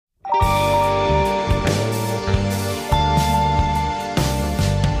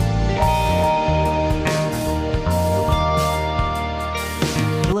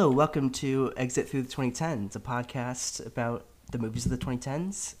welcome to Exit Through the 2010s, a podcast about the movies of the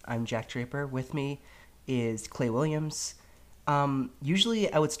 2010s. I'm Jack Draper. With me is Clay Williams.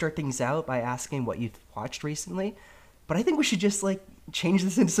 Usually I would start things out by asking what you've watched recently, but I think we should just, change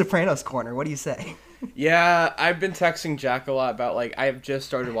this into Sopranos Corner. What do you say? Yeah, I've been texting Jack a lot about, I've just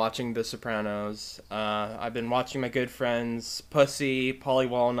started watching The Sopranos. I've been watching my good friends, Pussy, Polly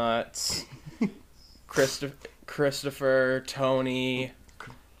Walnuts, Christopher, Tony,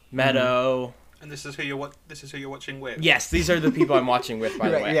 Meadow. And this is who you're watching with. Yes, these are the people I'm watching with. By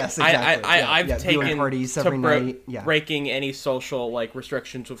the way, yes, exactly. I've taken parties every night. Yeah. Breaking any social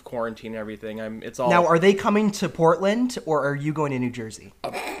restrictions with quarantine and everything. It's all now. Are they coming to Portland or are you going to New Jersey?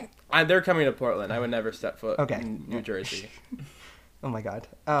 They're coming to Portland. I would never step foot in New Jersey. Oh my god.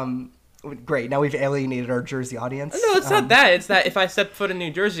 Great. Now we've alienated our Jersey audience. No, it's not that. It's that if I stepped foot in New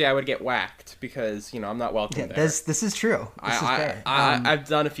Jersey, I would get whacked because I'm not welcome there. This is true. This is fair. I've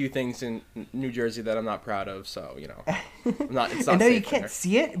done a few things in New Jersey that I'm not proud of, so I'm not. It's not. I know safe you can't there.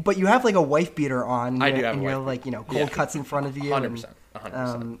 see it, but you have a wife beater on. I do have and a you're wife cold cuts in front of you. 100%.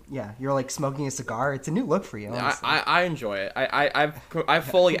 100%. Yeah, you're smoking a cigar. It's a new look for you. I enjoy it. I've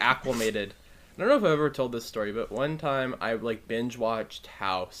fully acclimated. I don't know if I've ever told this story, but one time I binge watched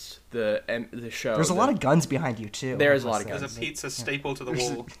House, the show. There's a lot of guns behind you too. There's a lot of guns. There's a pizza stapled to the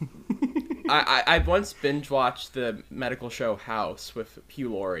wall. I once binge watched the medical show House with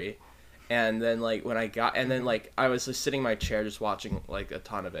Hugh Laurie, and then when I got I was just sitting in my chair just watching a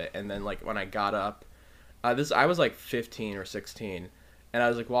ton of it, and then when I got up, I was 15 or 16, and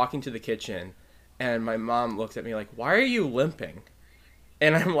I was walking to the kitchen, and my mom looked at me why are you limping?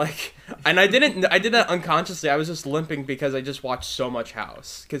 And I'm and I did that unconsciously. I was just limping because I just watched so much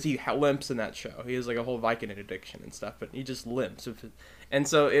House. Because he limps in that show. He has a whole Vicodin addiction and stuff, but he just limps. And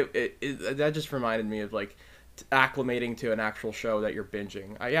so that just reminded me of acclimating to an actual show that you're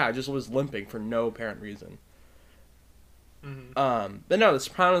binging. I just was limping for no apparent reason. Mm-hmm. But no, The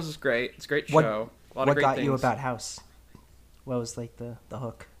Sopranos is great. It's a great show. What got you about House? What was the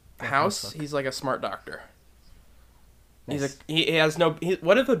hook? House? He's a smart doctor. Nice. He has no.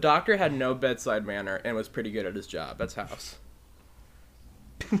 What if a doctor had no bedside manner and was pretty good at his job? That's House.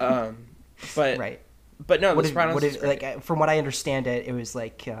 But right. But no, The Sopranos is great. From what I understand, it was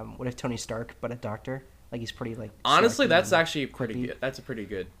what if Tony Stark, but a doctor? He's pretty Honestly, that's actually pretty good. That's a pretty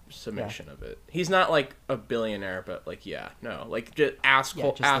good summation of it. He's not a billionaire, but just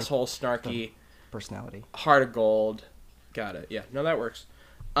asshole, snarky personality, heart of gold. Got it. Yeah, no, that works.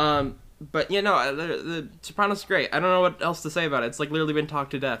 But the Sopranos is great. I don't know what else to say about it. It's literally been talked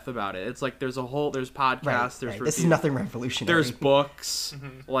to death about it. It's there's podcasts, right, there's this is nothing revolutionary. There's books,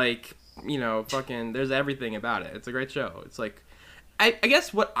 there's everything about it. It's a great show. It's I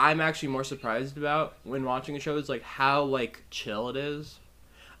guess what I'm actually more surprised about when watching a show is how chill it is.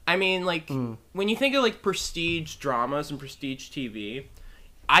 I mean when you think of prestige dramas and prestige TV,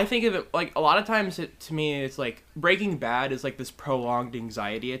 I think of it a lot of times to me it's Breaking Bad is this prolonged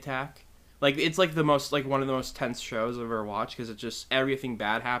anxiety attack. It's the most one of the most tense shows I've ever watched because it's just everything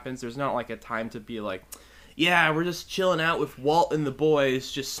bad happens. There's not a time to be yeah, we're just chilling out with Walt and the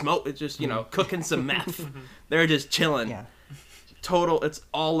boys, just cooking some meth. They're just chilling. Yeah. Total, it's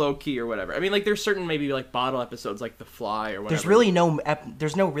all low key or whatever. I mean, there's certain maybe bottle episodes like The Fly or whatever.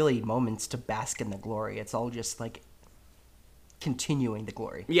 There's no really moments to bask in the glory. It's all just continuing the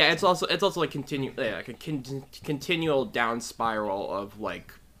glory. Yeah, it's also continual down spiral of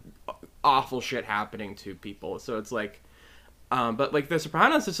awful shit happening to people. So it's but The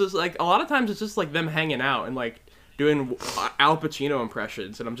Sopranos, it's just a lot of times it's just them hanging out and doing Al Pacino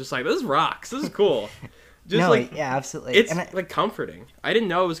impressions, and I'm just this rocks. This is cool. Just yeah, absolutely. It's comforting. I didn't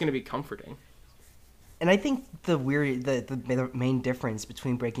know it was going to be comforting. And I think the main difference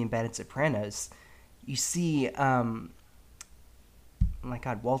between Breaking Bad and Sopranos, you see, oh my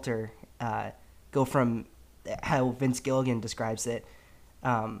God, Walter go from how Vince Gilligan describes it.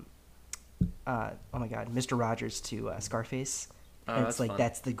 Oh my God, Mr. Rogers to Scarface. And it's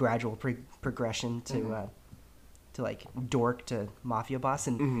that's the gradual progression to dork to mafia boss.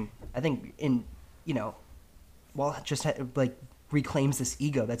 And I think Walt just reclaims this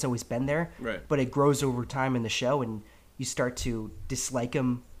ego that's always been there, right? But it grows over time in the show, and you start to dislike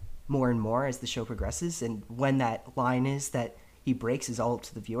him more and more as the show progresses. And when that line is that he breaks is all up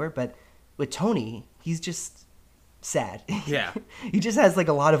to the viewer. But with Tony, he's just sad. Yeah. He just has a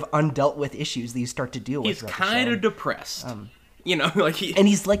lot of undealt with issues that you start to deal with. He's kind of depressed. And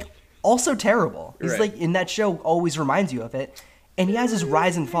he's also terrible. He's right. In that show always reminds you of it. And he has his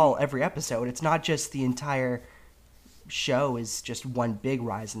rise and fall every episode. It's not just the entire show is just one big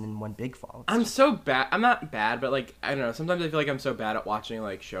rise and then one big fall. I'm so bad. I'm not bad, but like I don't know. Sometimes I feel like I'm so bad at watching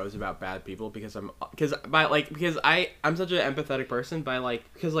like shows about bad people because I'm such an empathetic person.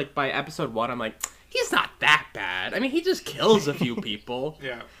 Because by episode 1, I'm like, he's not that bad. I mean, he just kills a few people.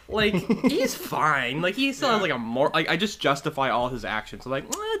 Yeah. Like he's fine. Like he still has like a more like I just justify all his actions. I'm like,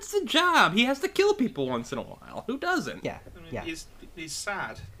 well, it's the job. He has to kill people once in a while. Who doesn't? Yeah. I mean, Yeah. he's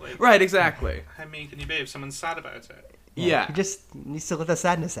sad. Like, Right. Exactly. how mean can you be if someone's sad about it? Yeah. He just needs to let the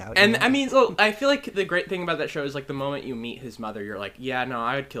sadness out. And you know? I mean, so I feel like the great thing about that show is like the moment you meet his mother, you're like, yeah, no,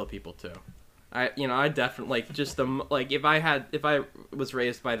 I would kill people too. I definitely like just if I was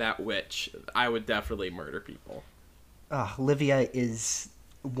raised by that witch, I would definitely murder people. Olivia is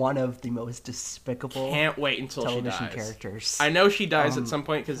one of the most despicable Can't wait until she television dies. characters. I know she dies at some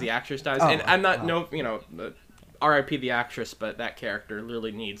point because the actress dies, and I'm not R.I.P. the actress, but that character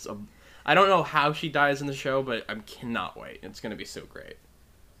literally needs a. I don't know how she dies in the show, but I cannot wait. It's gonna be so great.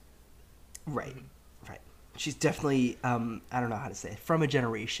 Right. She's definitely I don't know how to say it, from a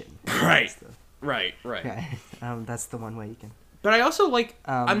generation. Right. That's Right. Yeah. That's the one way you can. But I also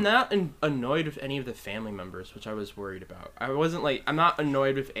I'm not annoyed with any of the family members, which I was worried about. I'm not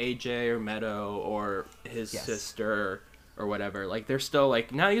annoyed with AJ or Meadow or his sister or whatever. Like they're still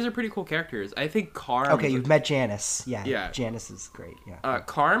like, no, these are pretty cool characters. I think Carm. Okay, you've met Janice. Yeah. Yeah. Janice is great. Yeah.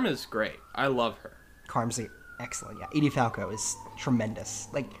 Carm is great. I love her. Carm's excellent. Yeah. Edie Falco is tremendous.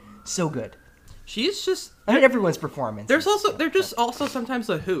 Like so good. She's just. I mean, everyone's performance. They're just also sometimes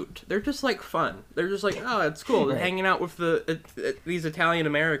a hoot. They're just like fun. They're just like, oh, it's cool. They're hanging out with these Italian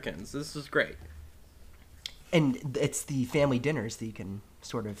Americans. This is great. And it's the family dinners that you can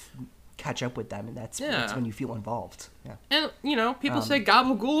sort of catch up with them, and that's when you feel involved. Yeah. And people say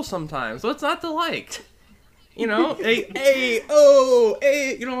gabagool sometimes. What's not to like? A,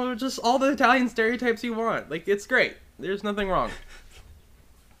 just all the Italian stereotypes you want. Like it's great. There's nothing wrong.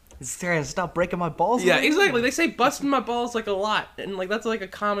 Stop breaking my balls. Yeah, exactly. They say busting my balls like a lot, and like that's like a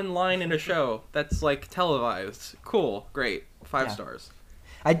common line in a show that's like televised. Cool, great, 5 stars.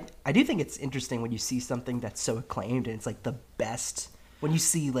 I do think it's interesting when you see something that's so acclaimed and it's like the best. When you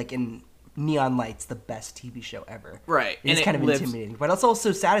see like in Neon Lights, the best TV show ever. Right, It's kind of intimidating, but it's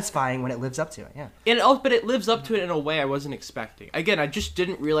also satisfying when it lives up to it. Yeah. But it lives up to it in a way I wasn't expecting. Again, I just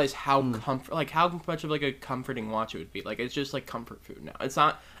didn't realize how how much of like a comforting watch it would be. Like it's just like comfort food now. It's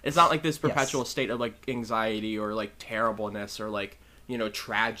not like this perpetual state of like anxiety or like terribleness or like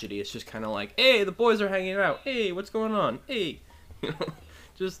tragedy. It's just kind of like, hey, the boys are hanging out. Hey, what's going on? Hey,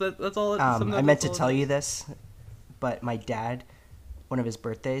 just that's all. I meant to tell you this, but my dad, one of his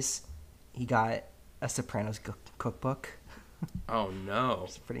birthdays, he got a Sopranos cookbook. Oh no!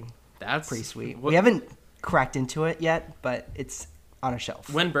 It's pretty sweet. What, we haven't cracked into it yet, but it's on a shelf.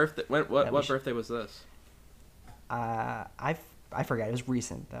 What birthday was this? I forgot. It was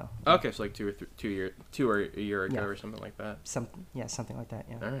recent though. Okay, so like 2 or a year ago or something like that. Something like that.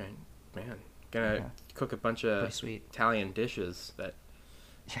 Yeah. All right, man. Gonna cook a bunch of Italian dishes that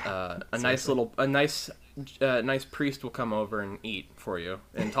a nice priest will come over and eat for you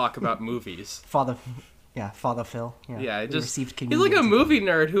and talk about movies. Father Phil. Yeah, he's like a movie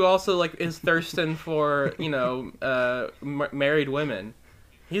nerd who also like is thirsting for married women.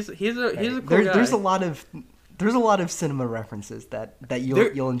 He's a cool guy. There's a lot of cinema references that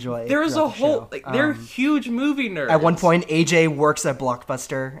you'll enjoy. There's a whole they're huge movie nerds. At one point, AJ works at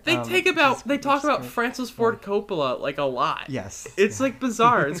Blockbuster. They talk about Francis Ford Coppola like a lot. Yes, it's like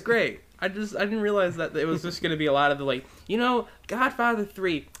bizarre. It's great. I didn't realize that it was just going to be a lot of the Godfather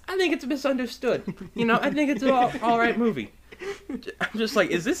 3. I think it's misunderstood. I think it's an all right movie. I'm just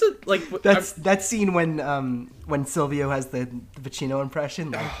like, is this that scene when Silvio has the Pacino impression?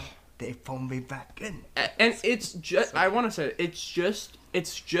 Like, they phoned me back in. And it's just, I want to say,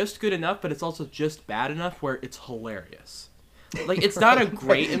 it's just good enough, but it's also just bad enough where it's hilarious. Like, it's not a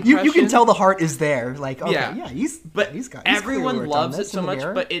great impression. You can tell the heart is there. Like, okay, he's got. Everyone loves it so much,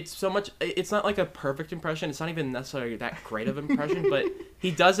 but it's not like a perfect impression. It's not even necessarily that great of an impression, but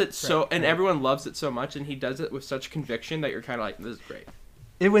he does it and everyone loves it so much, and he does it with such conviction that you're kind of like, this is great.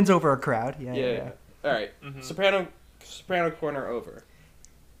 It wins over a crowd. Yeah. All right, Soprano corner over.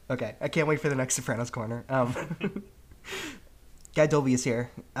 Okay, I can't wait for the next Sopranos corner. Guy Dolbey is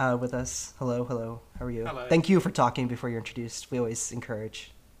here with us. Hello. How are you? Hello. Thank you for talking before you're introduced. We always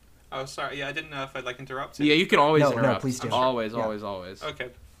encourage. Oh, sorry. Yeah, I didn't know if I'd interrupted. Yeah, you can always interrupt. No, please do. Always. Okay,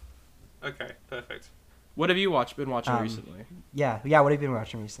 perfect. What have you been watching recently? Yeah. What have you been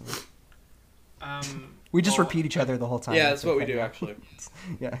watching recently? We just repeat each other the whole time. Yeah, that's what we do, actually.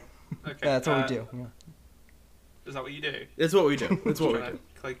 Yeah. Okay. That's what we do. Yeah. Is that what you do? It's what we do. It's what we do.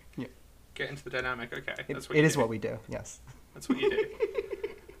 Like, get into the dynamic. Okay, that's what it you is do. what we do. Yes. That's what you do.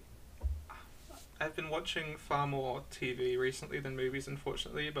 I've been watching far more TV recently than movies,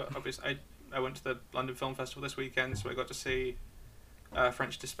 unfortunately. But obviously, I went to the London Film Festival this weekend, so I got to see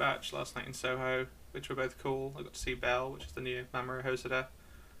French Dispatch last night in Soho, which were both cool. I got to see Belle, which is the new Mamoru Hosoda,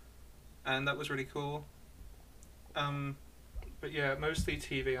 and that was really cool. But yeah, mostly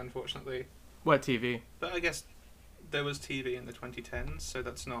TV, unfortunately. What TV? But I guess there was TV in the 2010s, so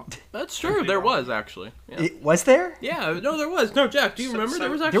that's not... That's true. There was, actually. Yeah. Was there? Yeah, no, there was. No, Jack, do you remember? There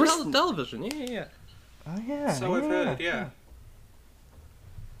was actually television. Yeah. Oh, yeah. So I've heard, yeah.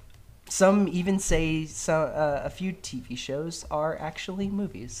 Some even say a few TV shows are actually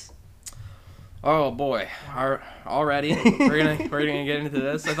movies. Oh boy, already we're gonna get into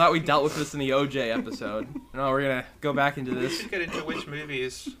this. I thought we dealt with this in the OJ episode. No, we're gonna go back into We this. should get into which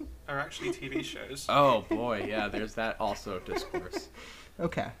movies are actually TV shows. Oh boy, yeah. There's that also discourse.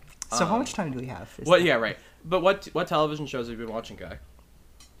 Okay. So how much time do we have? Yeah, right. But what television shows have you been watching, Guy?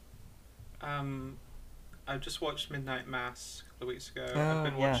 I've just watched Midnight Mass a couple of weeks ago.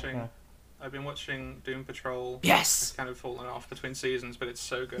 Yeah. I've been watching Doom Patrol. Yes. It's kind of fallen off between seasons, but it's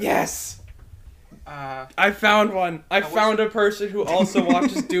so good. Yes. Uh, I found one. I found a person who also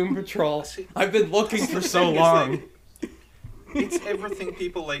watches Doom Patrol. I've been looking for so long. It's everything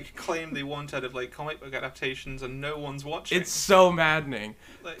people like claim they want out of like comic book adaptations, and no one's watching. It's so maddening.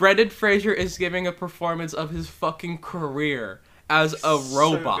 Like, Brendan Fraser is giving a performance of his fucking career as a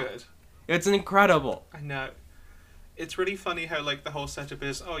robot. So good. It's incredible. I know. It's really funny how like the whole setup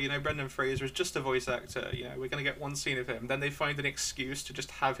is, Brendan Fraser is just a voice actor. We're gonna get one scene of him. Then they find an excuse to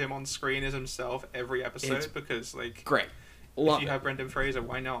just have him on screen as himself every episode because like great. If you have Brendan Fraser,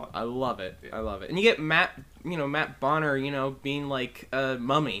 why not? I love it. Yeah. I love it. And you get Matt Bonner, being like a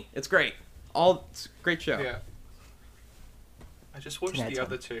mummy. It's great. It's a great show. Yeah. I just watched the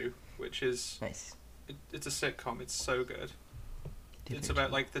other two, which is nice. It's a sitcom. It's so good. It's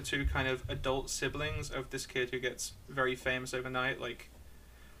about like the two kind of adult siblings of this kid who gets very famous overnight, like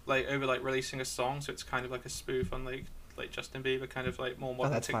over like releasing a song. So it's kind of like a spoof on like Justin Bieber, kind of like more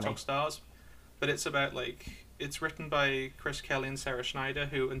modern TikTok funny. Stars. But it's about like it's written by Chris Kelly and Sarah Schneider,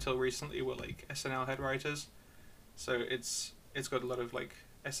 who until recently were like SNL head writers. So it's got a lot of like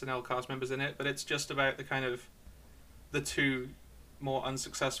SNL cast members in it, but it's just about the kind of the two more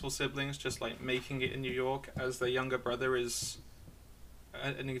unsuccessful siblings just like making it in New York as their younger brother is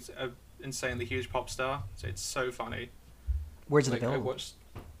an insanely huge pop star. So it's so funny. Where's it like, available? I watched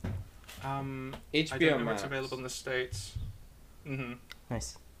HBO I don't know Max. where it's available in the States. Mm-hmm.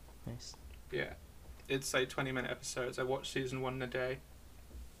 Nice. Yeah. It's like 20-minute episodes. I watched season 1 in a day.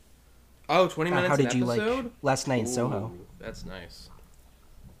 Oh, 20 minutes How did an you episode? like Last Night in Soho? Ooh, that's nice.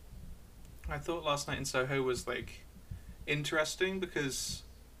 I thought Last Night in Soho was like interesting because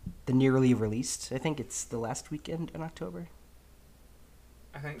The nearly released. I think it's the last weekend in October.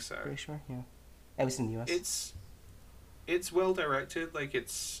 I think so. Pretty sure, yeah. At least in the US. It's well directed. Like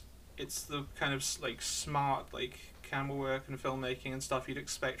it's the kind of like smart like camera work and filmmaking and stuff you'd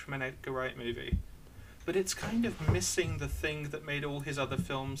expect from an Edgar Wright movie. But it's kind of missing the thing that made all his other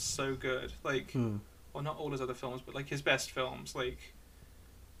films so good. Like, well, not all his other films, but like his best films. Like,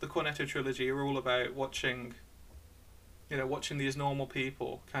 the Cornetto trilogy are all about watching these normal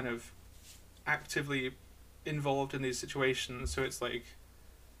people kind of actively involved in these situations. So it's like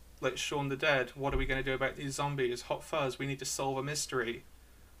Shaun the Dead, what are we going to do about these zombies? Hot Fuzz, we need to solve a mystery.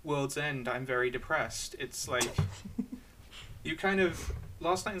 World's End, I'm very depressed. It's like, you kind of...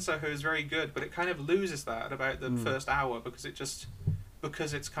 Last Night in Soho is very good, but it kind of loses that at about the first hour because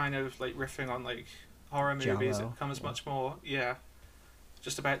it's kind of like riffing on like horror movies. It becomes much more,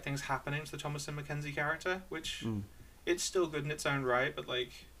 just about things happening to the Thomasin McKenzie character, which it's still good in its own right, but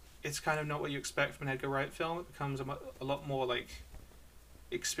like it's kind of not what you expect from an Edgar Wright film. It becomes a lot more like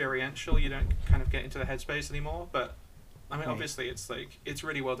experiential. You don't kind of get into the headspace anymore, but I mean, obviously it's like it's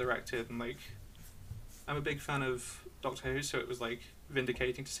really well directed, and like I'm a big fan of Doctor Who, so it was like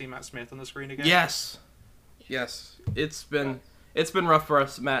vindicating to see Matt Smith on the screen again. Yes. It's been rough for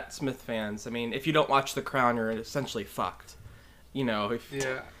us Matt Smith fans. I mean, if you don't watch The Crown, you're essentially fucked.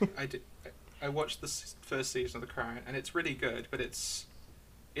 Yeah, I did. I watched the first season of The Crown, and it's really good, but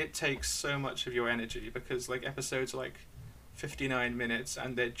it takes so much of your energy because like episodes are like 59 minutes,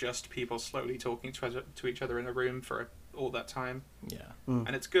 and they're just people slowly talking to each other in a room for all that time. Yeah.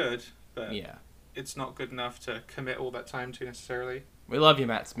 And it's good, but yeah, it's not good enough to commit all that time to necessarily. We love you,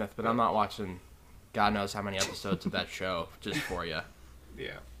 Matt Smith, but I'm not watching God knows how many episodes of that show just for you.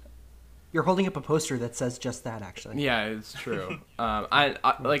 Yeah. You're holding up a poster that says just that, actually. Yeah, it's true. I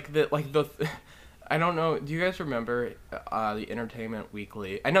I don't know. Do you guys remember the Entertainment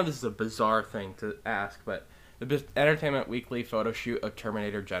Weekly? I know this is a bizarre thing to ask, but the Entertainment Weekly photo shoot of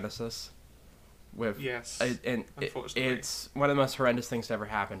Terminator Genesis. Yes. It's one of the most horrendous things to ever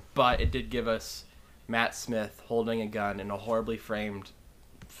happen. But it did give us Matt Smith holding a gun in a horribly framed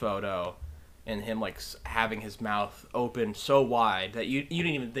photo, and him like having his mouth open so wide that you didn't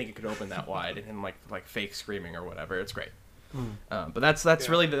even think it could open that wide, and him like fake screaming or whatever. It's great. But that's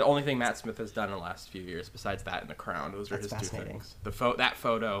really the only thing Matt Smith has done in the last few years besides that and The Crown. Those are his two things. That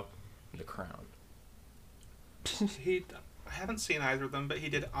photo and The Crown. I haven't seen either of them, but he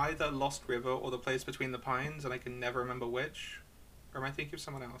did either Lost River or The Place Between the Pines, and I can never remember which. Or am I thinking of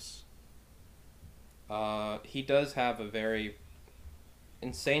someone else? He does have a very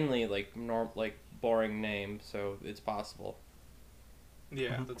insanely boring name, so it's possible.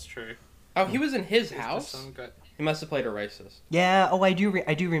 Yeah, that's true. Oh, he was in his house? He must have played a racist. Yeah. Oh, I do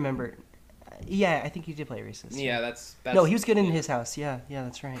remember. Yeah, I think he did play a racist. Yeah, that's no, he was good in his house. Yeah,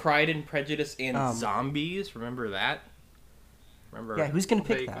 that's right. Pride and Prejudice and Zombies. Remember that? Yeah, who's gonna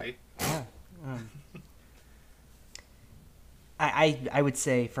pick vaguely. that? Yeah. I would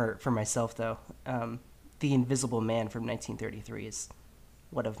say for myself though, The Invisible Man from 1933 is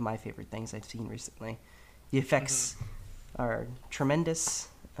one of my favorite things I've seen recently. The effects are tremendous.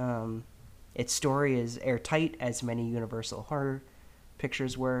 Its story is airtight, as many Universal horror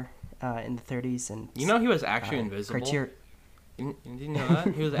pictures were in the 30s. And you know he was actually invisible. Did you know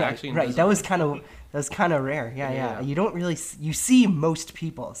that he was actually invisible? Right? That was kind of rare. Yeah. You don't really you see most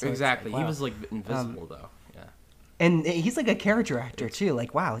people. So exactly. Like, wow. He was like invisible though. Yeah. And he's like a character actor too.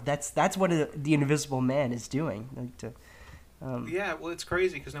 Like wow, that's what the Invisible Man is doing. Like yeah, well, it's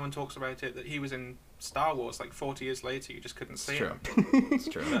crazy because no one talks about it that he was in Star Wars like 40 years later. You just couldn't see him. It's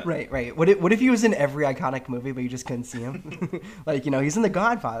true. Right. What if he was in every iconic movie, but you just couldn't see him? Like, he's in The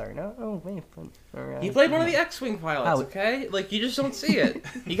Godfather. No, oh wait. He played one of the X-wing pilots. Okay, like you just don't see it.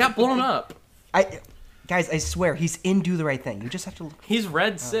 He got blown up. Guys, I swear, he's in Do the Right Thing. You just have to look. He's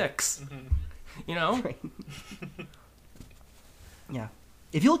Red 6. You know. Right. Yeah.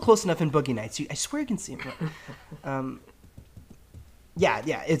 If you look close enough in Boogie Nights, I swear you can see him. Yeah,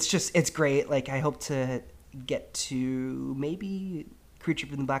 it's great. Like, I hope to get to maybe Creature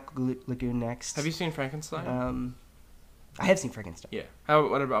from the Black Lagoon next. Have you seen Frankenstein? I have seen Frankenstein. Yeah.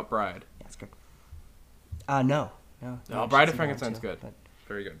 What about Bride? Yeah, it's good. No. Bride of Frankenstein's good. But...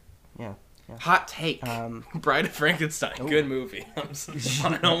 very good. Yeah. Hot take. Bride of Frankenstein, good movie.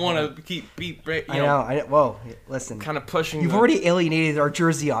 I don't want to keep I know. Whoa, listen. Kind of pushing. You've already alienated our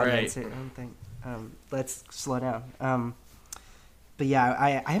Jersey audience. Right. I don't think. Let's slow down. But yeah,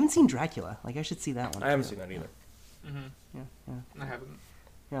 I haven't seen Dracula. Like, I should see that one. I haven't seen that either. Yeah. I haven't.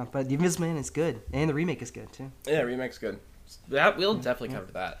 Yeah, but The Invisible Man is good, and the remake is good too. Yeah, remake's good. We'll definitely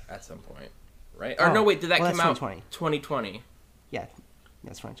cover that at some point, right? Or no, wait, did that come out 2020? Yeah,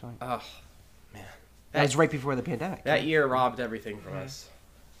 that's 2020. Oh man, that was right before the pandemic. That year robbed everything from us.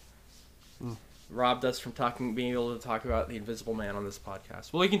 Robbed us from being able to talk about The Invisible Man on this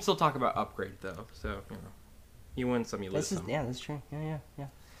podcast. Well, we can still talk about Upgrade though, so you win some, you lose some. Yeah, that's true. Yeah.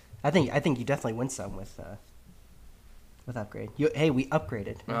 I think you definitely win some with Upgrade. We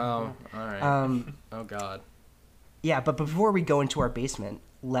upgraded. Oh, all right. Oh God. Yeah, but before we go into our basement,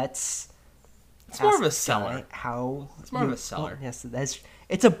 let's. It's more of a cellar. It's more of a cellar. Yes,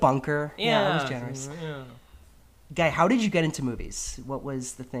 it's a bunker. Yeah, I was generous. Yeah. Guy, how did you get into movies? What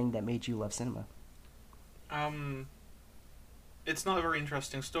was the thing that made you love cinema? It's not a very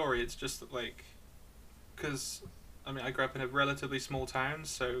interesting story. It's just that, like, because I grew up in a relatively small town,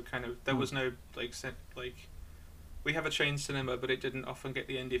 so kind of there was no like we have a chain cinema, but it didn't often get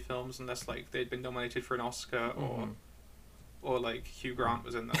the indie films unless like they'd been nominated for an Oscar or like Hugh Grant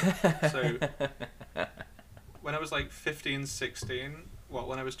was in them. So when I was like 15, 16,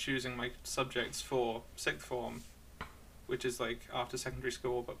 when I was choosing my subjects for sixth form, which is like after secondary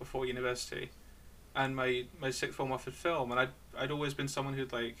school but before university, and my sixth form offered film, and I'd always been someone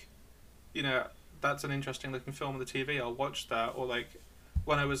who'd like, that's an interesting looking film on the TV, I'll watch that. Or like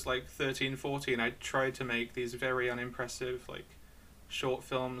when I was like 13, 14, I tried to make these very unimpressive like short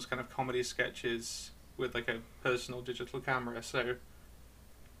films, kind of comedy sketches with like a personal digital camera. So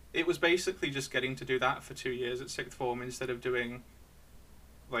it was basically just getting to do that for 2 years at sixth form instead of doing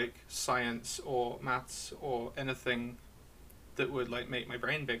like science or maths or anything that would like make my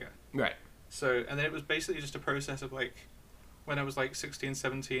brain bigger. Right. So, and then it was basically just a process of like, when I was like 16,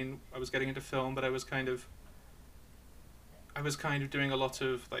 17, I was getting into film, but I was kind of doing a lot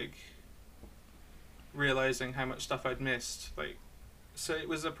of like realizing how much stuff I'd missed. Like, so it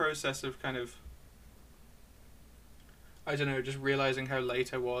was a process of kind of, I don't know, just realizing how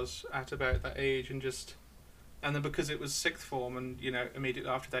late I was at about that age, and then because it was sixth form, and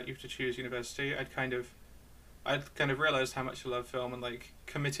immediately after that you have to choose university, I'd kind of realized how much I love film and like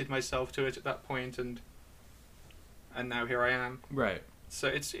committed myself to it at that point, and now here I am. Right. So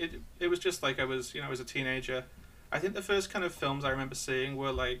it was just like I was a teenager. I think the first kind of films I remember seeing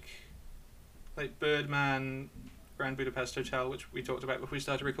were like Birdman, Grand Budapest Hotel, which we talked about before we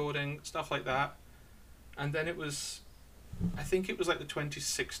started recording, stuff like that. And then I think it was like the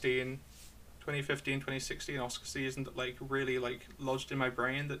 2015, 2016 Oscar season that like really like lodged in my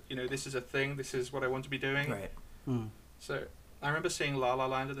brain that this is a thing, this is what I want to be doing. Right. Mm. So I remember seeing La La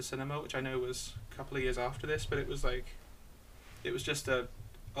Land at the cinema, which I know was a couple of years after this, but it was just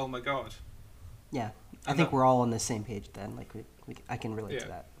oh my god. Yeah, I think we're all on the same page then. Like I can relate to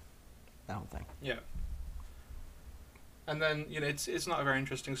that whole thing. Yeah. And then it's not a very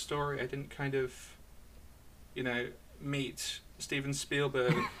interesting story. I didn't kind of meet Steven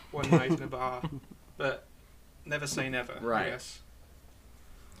Spielberg one night in a bar, but never say never. Right. I guess.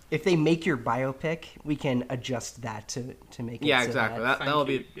 If they make your biopic, we can adjust that to make it. Yeah, so exactly. That'll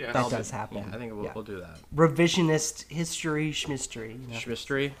That does happen. Yeah, I think we'll do that. Revisionist history, schmistery.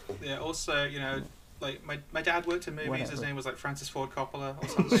 Schmistery. Yeah. Also, like my dad worked in movies. Whatever. His name was like Francis Ford Coppola or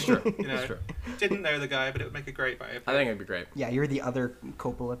something. It's true. It's true. Didn't know the guy, but it would make a great biopic. I think it'd be great. Yeah, you're the other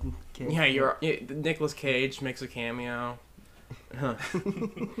Coppola kid. Yeah, Nicolas Cage makes a cameo.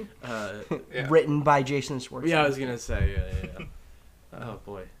 Written by Jason Schwartzman. Yeah, I was gonna say. Yeah. Oh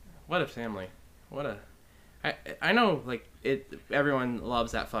boy, what a family! I know, like everyone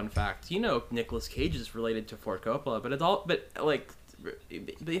loves that fun fact. Nicolas Cage is related to Ford Coppola, but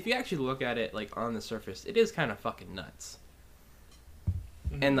if you actually look at it like on the surface, it is kind of fucking nuts.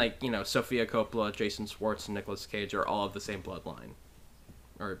 Mm-hmm. And like Sofia Coppola, Jason Schwartz, and Nicolas Cage are all of the same bloodline,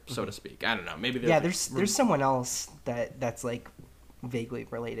 or so to speak. I don't know. Maybe there's someone else that's like vaguely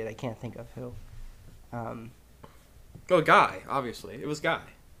related. I can't think of who. Guy. Obviously, it was Guy.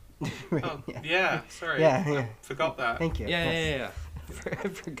 Right, oh yeah. Sorry. Yeah. I forgot that. Thank you. Yeah. I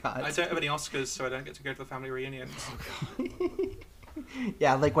forgot. I don't have any Oscars, so I don't get to go to the family reunions.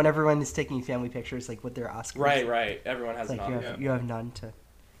 Yeah, like when everyone is taking family pictures, like with their Oscars. Right. Everyone has like an Oscar. you have none to.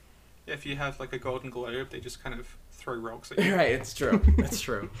 If you have like a Golden Globe, they just kind of throw rocks at you. Right, it's true. It's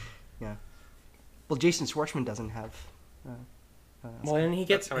true. Yeah. Well, Jason Schwartzman doesn't have. Well, and he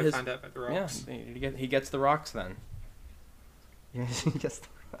gets That's how I found out about the rocks. Yeah, he gets the rocks then. Yeah, he gets the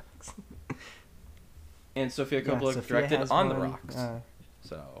rocks. And Sofia Coppola directed On the Rocks.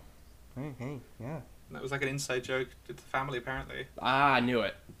 So. Hey, yeah. That was like an inside joke to the family, apparently. Ah, I knew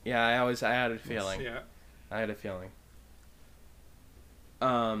it. Yeah, I had a feeling. Yeah. I had a feeling.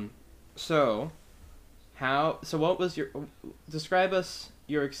 So what was describe us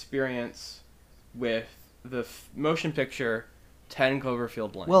your experience with the motion picture 10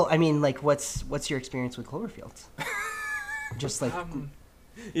 Cloverfield Lane? Well, I mean, like, what's your experience with Cloverfield? Just like...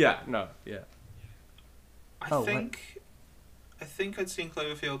 Yeah. I think I'd seen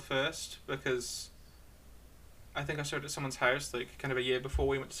Cloverfield first because I think I saw it at someone's house like kind of a year before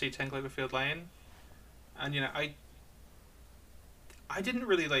we went to see 10 Cloverfield Lane, and I didn't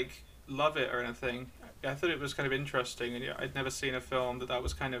really like love it or anything. I thought it was kind of interesting, and I'd never seen a film that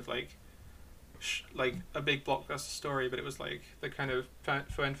was kind of like a big blockbuster story, but it was like the kind of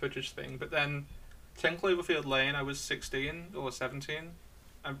found footage thing. But then 10 Cloverfield Lane, I was 16 or 17.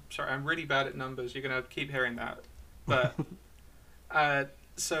 I'm sorry, I'm really bad at numbers. You're gonna keep hearing that, but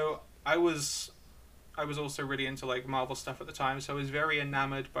so I was also really into like Marvel stuff at the time. So I was very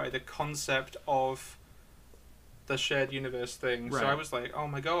enamored by the concept of the shared universe thing. Right. So I was like, oh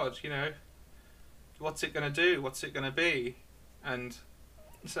my god, what's it gonna do? What's it gonna be? And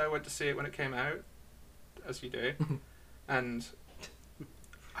so I went to see it when it came out, as you do, and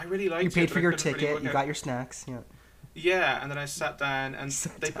I really liked it. You paid for your ticket, really you got your snacks, yeah. Yeah, and then I sat down, and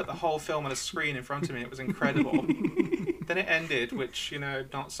they put the whole film on a screen in front of me. It was incredible. Then it ended, which,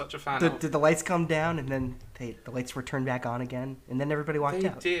 not such a fan of. Did the lights come down, and then the lights were turned back on again, and then everybody walked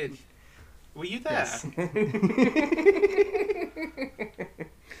out? They did. Were you there? Yes.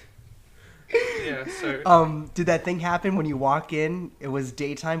 Yeah, so... did that thing happen when you walk in, it was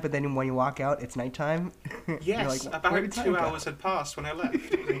daytime, but then when you walk out, it's nighttime? Yes, like, where about did 2 time hours had passed when I left.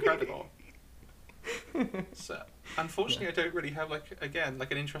 It was incredible. So, unfortunately, I don't really have,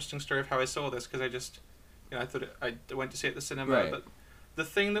 an interesting story of how I saw this, because I just, I thought I went to see it at the cinema, right. But the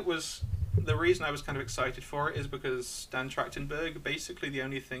thing that was, the reason I was kind of excited for it is because Dan Trachtenberg, basically the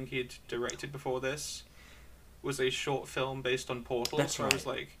only thing he'd directed before this was a short film based on Portal. That's so right. I was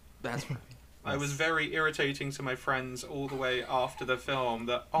like, that's right. I was very irritating to my friends all the way after the film.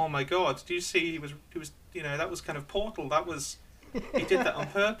 That, oh my god, do you see he was that was kind of Portal. He did that on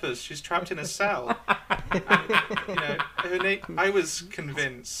purpose. She's trapped in a cell. And, her name. I was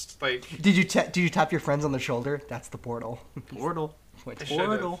convinced. Like, did you tap your friends on the shoulder? That's the portal. Portal.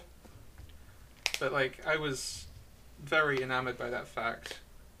 Portal. But like, I was very enamored by that fact.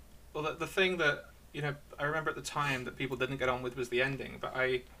 Well, the thing that I remember at the time that people didn't get on with was the ending, but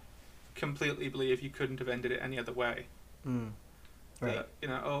I completely believe you couldn't have ended it any other way. Right.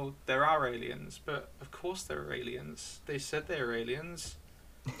 That, there are aliens, but of course there are aliens. They said they were aliens.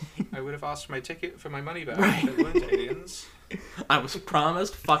 I would have asked for my ticket for my money back if they weren't aliens. I was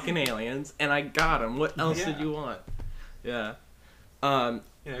promised fucking aliens, and I got them. What else did you want? Yeah.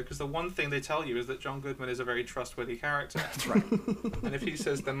 Because the one thing they tell you is that John Goodman is a very trustworthy character. That's right. And if he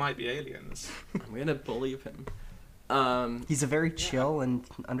says there might be aliens, I'm gonna believe him. He's a very chill and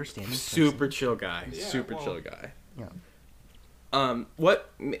understanding super chill guy. Yeah, chill guy. Yeah.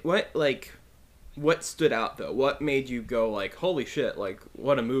 What stood out though? What made you go like, holy shit, like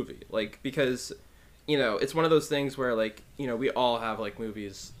what a movie? Like, because it's one of those things where like, we all have like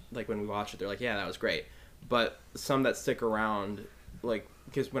movies, like when we watch it they're like, yeah, that was great. But some that stick around, like,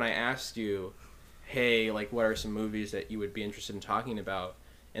 because when I asked you, hey, like what are some movies that you would be interested in talking about,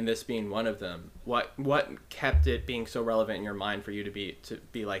 and this being one of them, what kept it being so relevant in your mind for you to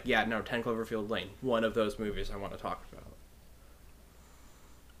be like, yeah, no, 10 Cloverfield Lane, one of those movies I want to talk about?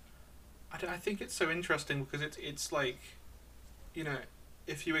 I think it's so interesting because it's like,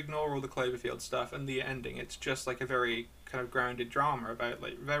 if you ignore all the Cloverfield stuff and the ending, it's just like a very kind of grounded drama about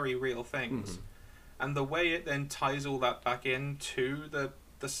like very real things. Mm-hmm. And the way it then ties all that back into the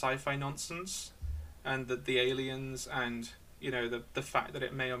sci-fi nonsense and the aliens and the fact that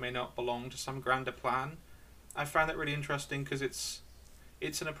it may or may not belong to some grander plan, I found that really interesting because it's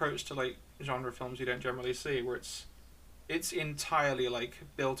an approach to like genre films you don't generally see, where it's entirely like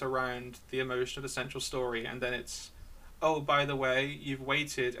built around the emotion of the central story, and then it's, oh, by the way, you've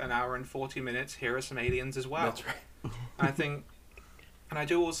waited an hour and 40 minutes, here are some aliens as well. That's right. And I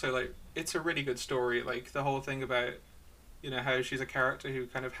do also like, it's a really good story, like the whole thing about how she's a character who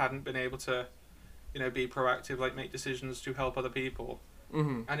kind of hadn't been able to be proactive, like make decisions to help other people.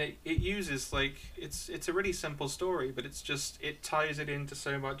 Mm-hmm. And it uses like it's a really simple story, but it ties it into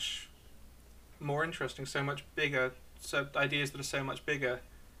so much more interesting, so much bigger, so ideas that are so much bigger.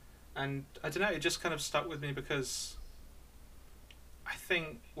 And I don't know, it just kind of stuck with me because I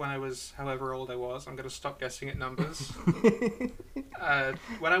think when I was however old I was, I'm going to stop guessing at numbers.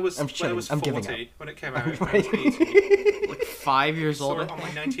 When I was 40 when it came out, I was 80. Like 5 years old. On my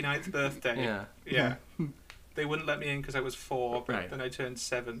 99th birthday. Yeah. They wouldn't let me in because I was 4, but then I turned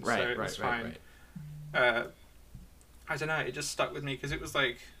 7, so it was fine. I don't know, it just stuck with me because it was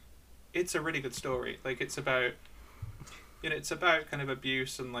like, it's a really good story. Like it's about kind of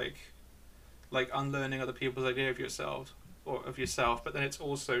abuse and like unlearning other people's idea of yourself, but then it's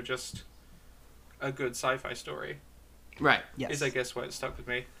also just a good sci-fi story. Right. Yes. Is I guess why it stuck with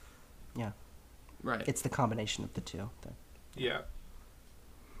me. Yeah. Right. It's the combination of the two. Yeah.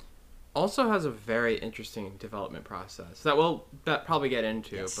 Also has a very interesting development process that we'll probably get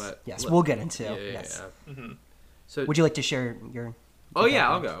into, yes. but we'll get into. Yeah. Mm-hmm. So, would you like to share your? Oh yeah,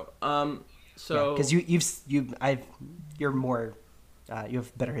 I'll go. So because you're more, you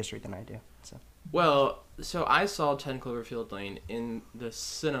have better history than I do. So. Well, so I saw 10 Cloverfield Lane in the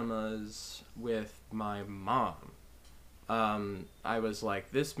cinemas with my mom. I was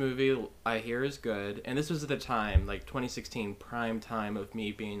like, this movie I hear is good, and this was at the time, like 2016, prime time of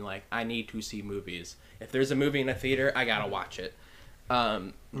me being like, I need to see movies. If there's a movie in a theater, I gotta watch it.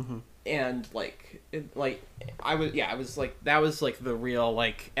 Mm-hmm. And I was like, that was like the real,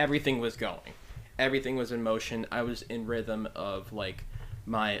 like, everything was going. Everything was in motion. I was in rhythm of like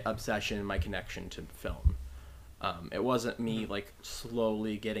my obsession, my connection to film. It wasn't me like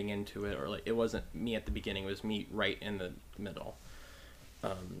slowly getting into it, or like it wasn't me at the beginning. It was me right in the middle.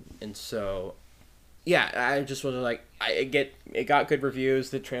 And so, yeah, I just was like, it got good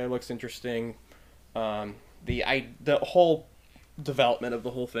reviews. The trailer looks interesting. The whole development of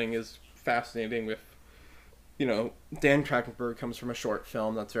the whole thing is fascinating. With Dan Trachtenberg comes from a short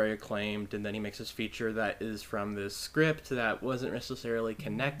film that's very acclaimed, and then he makes this feature that is from this script that wasn't necessarily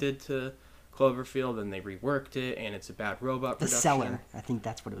connected to Cloverfield, and they reworked it, and it's a Bad Robot production. The Cellar, I think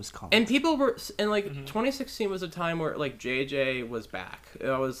that's what it was called. And people were, and like 2016 was a time where like JJ was back. It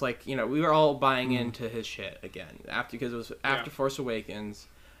was like, we were all buying into his shit again because it was after Force Awakens,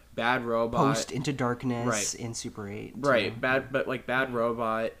 Bad Robot, Post Into Darkness, in Super 8. Right, Bad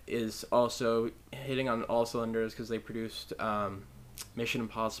Robot is also hitting on all cylinders because they produced Mission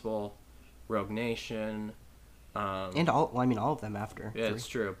Impossible, Rogue Nation. And all of them after. Yeah, 3. it's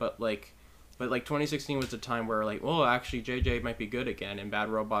true. But 2016 was a time where like, well, actually JJ might be good again, and Bad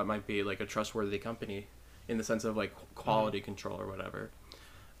Robot might be like a trustworthy company in the sense of like quality control or whatever.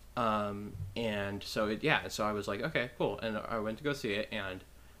 And so so I was like, okay, cool, and I went to go see it, and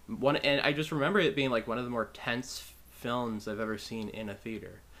I just remember it being like one of the more tense films I've ever seen in a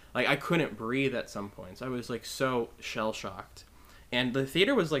theater. Like I couldn't breathe at some points. I was like so shell shocked. And the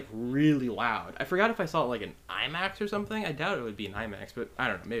theater was, like, really loud. I forgot if I saw it, like, in IMAX or something. I doubt it would be an IMAX, but I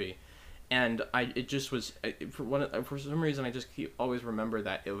don't know, maybe. And it just was, for some reason, I just always remember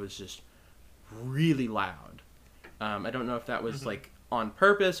that it was just really loud. I don't know if that was, like, on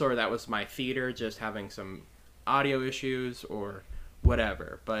purpose or that was my theater just having some audio issues or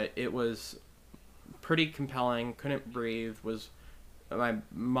whatever. But it was pretty compelling, couldn't breathe, my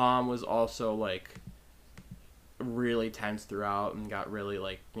mom was also, like, really tense throughout and got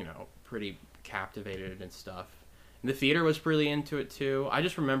really pretty captivated and stuff. And the theater was really into it too. I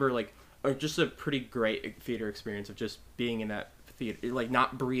just remember just a pretty great theater experience of just being in that theater, like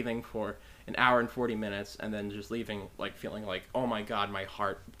not breathing for an hour and 40 minutes and then just leaving like feeling like, oh my god, my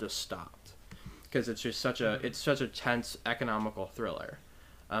heart just stopped, because it's just such a tense economical thriller.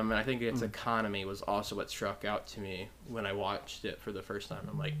 And I think its economy was also what struck out to me when I watched it for the first time.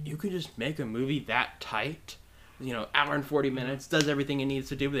 I'm like, you could just make a movie that tight, hour and 40 minutes, does everything it needs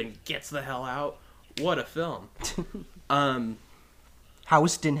to do, then gets the hell out. What a film.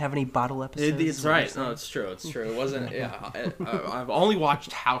 House didn't have any bottle episodes. It's right. No, it's true. It wasn't, I've only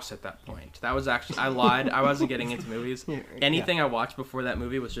watched House at that point. That was actually, I lied. I wasn't getting into movies. Anything I watched before that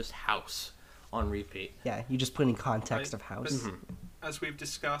movie was just House on repeat. Yeah, you just put in context of House. As we've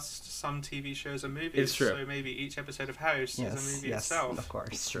discussed, some TV shows are movies. It's true. So maybe each episode of House is a movie itself. Of course.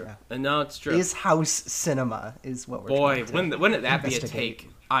 It's true. Yeah. No, it's true. Is House cinema is what we're Boy, trying to wouldn't that be a take?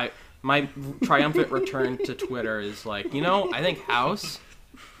 My triumphant return to Twitter is like, I think House,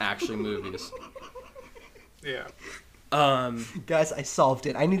 actually movies. Yeah. Guys, I solved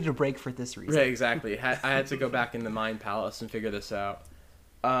it. I needed a break for this reason. Yeah, exactly. I had to go back in the Mind Palace and figure this out.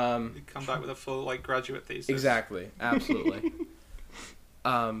 You come back with a full graduate thesis. Exactly. Absolutely.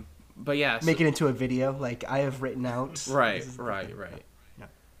 But yeah, make it into a video like I have written out. Right.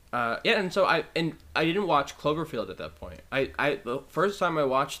 And so I didn't watch Cloverfield at that point. The first time I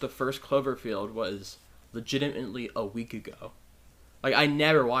watched the first Cloverfield was legitimately a week ago. Like I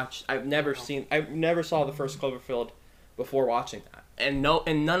never saw the first Cloverfield before watching that. And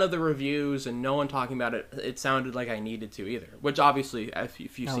none of the reviews and no one talking about it, it sounded like I needed to either. Which obviously, if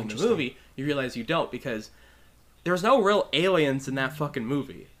you've seen the movie, you realize you don't, because there's no real aliens in that fucking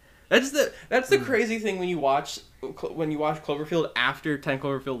movie. That's the crazy thing when you watch Cloverfield after 10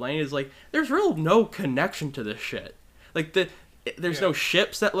 Cloverfield Lane is like there's no connection to this shit. Like there's no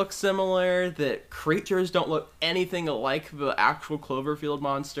ships that look similar. The creatures don't look anything like the actual Cloverfield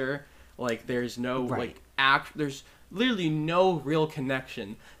monster. Like there's no there's literally no real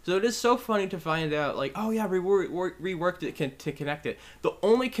connection. So it is so funny to find out, like, oh yeah, we reworked it to connect it. The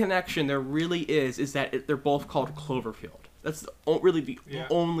only connection there really is that they're both called Cloverfield. That's really the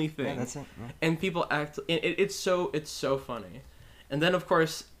only thing. Yeah, that's it. Yeah. And people act. It's so funny. And then of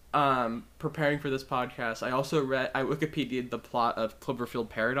course, preparing for this podcast, I Wikipedia'd the plot of Cloverfield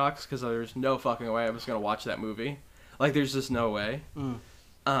Paradox, because there's no fucking way I was gonna watch that movie. Like there's just no way.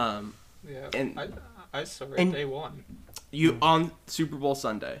 And I saw it day one. You on Super Bowl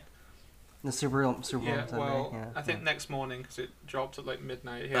Sunday. The Super Bowl Sunday. Well, I think next morning, because it dropped at like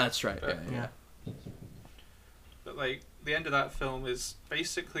midnight here. That's right. But, yeah. But like the end of that film is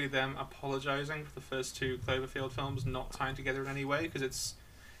basically them apologizing for the first two Cloverfield films not tying together in any way, because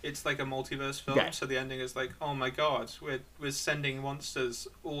it's like a multiverse film. Yeah. So the ending is like, oh my god, we're sending monsters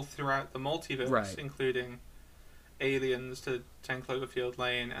all throughout the multiverse, including aliens to 10 Cloverfield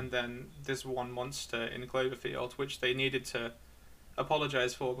Lane, and then this one monster in Cloverfield, which they needed to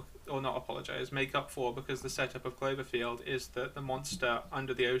apologize for, or not apologize, make up for, because the setup of Cloverfield is that the monster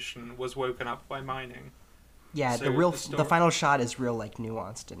under the ocean was woken up by mining. Yeah, so the final shot is real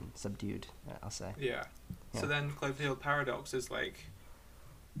nuanced and subdued, I'll say. Yeah. So then Cloverfield Paradox is like,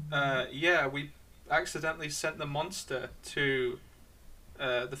 we accidentally sent the monster to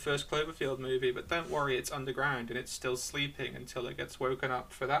the first Cloverfield movie, but don't worry, it's underground and it's still sleeping until it gets woken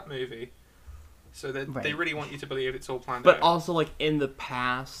up for that movie. So they really want you to believe it's all planned out. But also, like, in the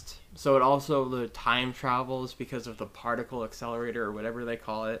past, so it also, the time travels because of the particle accelerator or whatever they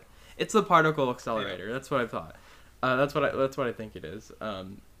call it. It's the particle accelerator. Yeah. That's what I thought. That's what I think it is.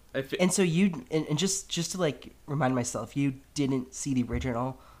 And so you, and just to, like, remind myself, you didn't see the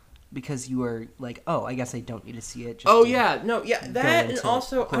original because you were like, oh, I guess I don't need to see it. Oh yeah, no, yeah, that, and into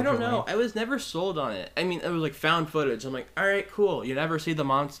also I don't Cloverfield know, Lane. I was never sold on it. I mean, it was like found footage. I'm like, all right, cool. You never see the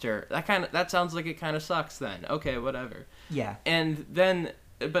monster. That sounds like it kind of sucks. Then okay, whatever. Yeah. And then,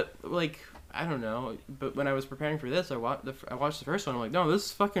 but like, I don't know. But when I was preparing for this, I watched the first one. I'm like, no,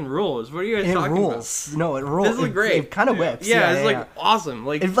 this fucking rules. What are you guys It talking rules. No, it rules. This is great. It kind of whips. Yeah, it's like awesome.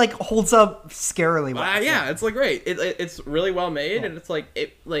 Like it like holds up scarily well. yeah, it's like great. It's really well made, and it's like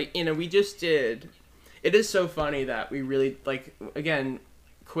we just did. It is so funny that we really like again.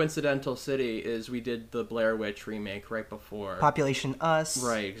 Coincidental City is we did the Blair Witch remake right before Population Us.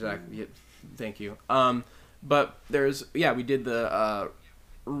 Right, exactly. Yeah, thank you. But we did the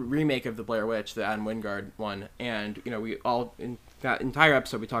remake of the Blair Witch, the Adam Wingard one, and we all in that entire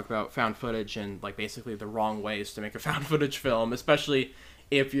episode we talked about found footage and like basically the wrong ways to make a found footage film, especially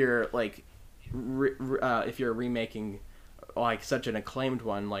if you're like if you're remaking like such an acclaimed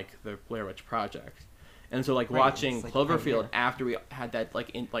one like the Blair Witch Project. And so like watching like Cloverfield after we had that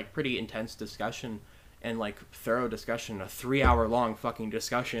pretty intense discussion and like thorough discussion, a 3-hour long fucking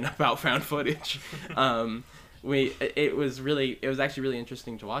discussion about found footage. It was actually really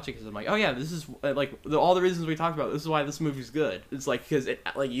interesting to watch it because I'm like, oh yeah, this is like all the reasons we talked about. This is why this movie's good. It's like because it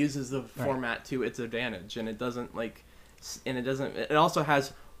like uses the format to its advantage, and it also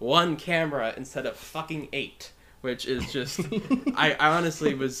has one camera instead of fucking 8, which is just I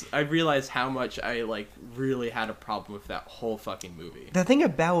honestly I realized how much I like really had a problem with that whole fucking movie. The thing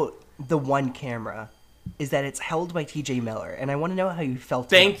about the one camera is that it's held by T.J. Miller, and I want to know how you felt.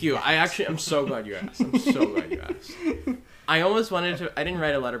 Thank you. I'm so glad you asked. I almost wanted to. I didn't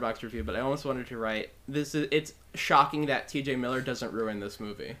write a letterbox review, but I almost wanted to write this. It's shocking that T.J. Miller doesn't ruin this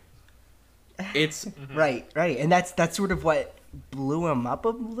movie. It's right, and that's sort of what blew him up a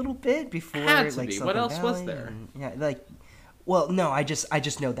little bit before. Had to like be. Silicon What else was Valley there? I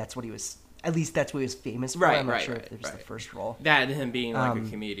just know that's what he was. At least that's what he was famous for. I'm not sure if it was the first role. That and him being like a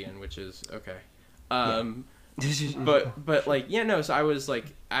comedian, which is okay. But like so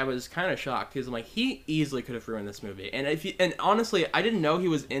I was kind of shocked because I'm like he easily could have ruined this movie, and honestly I didn't know he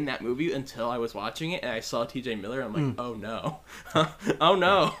was in that movie until I was watching it and I saw T.J. Miller. I'm like oh no, oh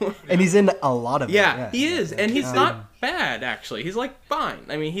no. And he's in a lot of it. Yeah, he is, and he's not bad actually. He's like fine.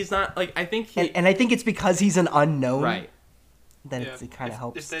 I mean he's not like I think and I think it's because he's an unknown. Right. Then it kind of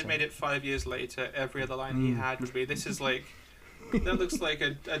helps. If they made it 5 years later, every other line he had would be, "This is like." That looks like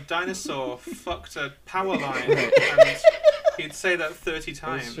a dinosaur fucked a power line. And he'd say that 30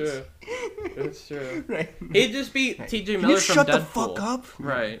 times. It's true. Right. He'd just be T.J. Miller from shut Deadpool. the fuck up?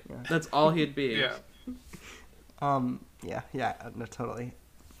 Right. Yeah. That's all he'd be. Yeah. Yeah, no, totally.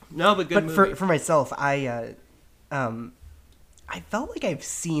 No, but good movie. For myself, I felt like I've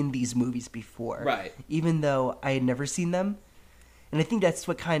seen these movies before. Right. Even though I had never seen them. And I think that's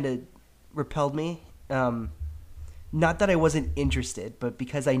what kind of repelled me. Not that I wasn't interested, but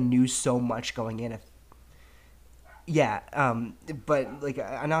because I knew so much going in. But like,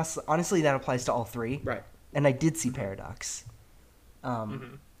 honestly, that applies to all three. Right. And I did see Paradox.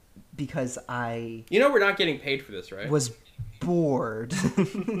 Because we're not getting paid for this, right? Was bored.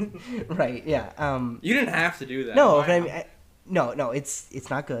 Right. Yeah. You didn't have to do that. No, but I mean, no. It's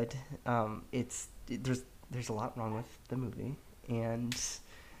not good. There's a lot wrong with the movie, and.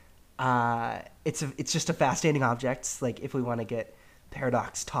 It's just a fascinating object. Like if we want to get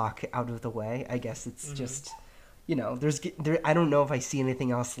Paradox talk out of the way, I guess it's just, I don't know if I see anything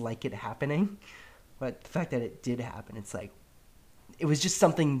else like it happening, but the fact that it did happen, it's like, it was just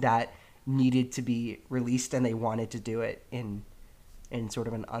something that needed to be released, and they wanted to do it in sort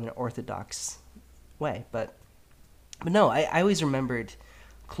of an unorthodox way. But no, I always remembered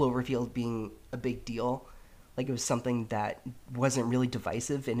Cloverfield being a big deal. Like it was something that wasn't really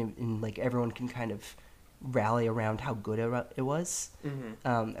divisive, and like everyone can kind of rally around how good it was.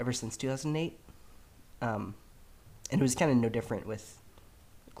 Ever since 2008, and it was kind of no different with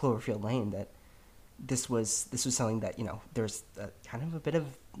Cloverfield Lane. That this was something that there's kind of a bit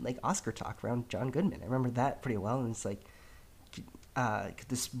of like Oscar talk around John Goodman. I remember that pretty well, and it's like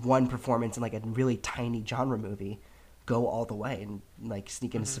this one performance in like a really tiny genre movie go all the way and like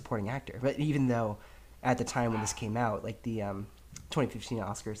sneak in a supporting actor. But even though at the time when this came out, like the 2015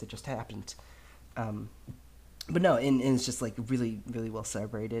 Oscars, it just happened. But no, and it's just like really, really well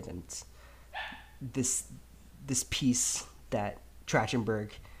celebrated, and this piece that Trachtenberg,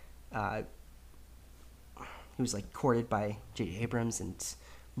 he was like courted by J.J. Abrams,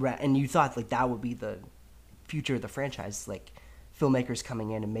 and you thought like that would be the future of the franchise, like filmmakers coming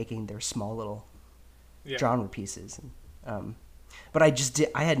in and making their small little genre pieces. But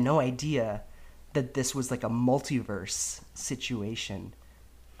I had no idea that this was like a multiverse situation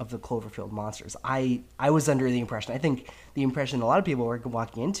of the Cloverfield monsters. I was under the impression, I think the impression a lot of people were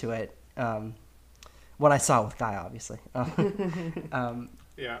walking into it, when I saw it with Guy, obviously,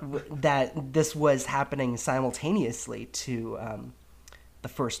 Yeah. that this was happening simultaneously to the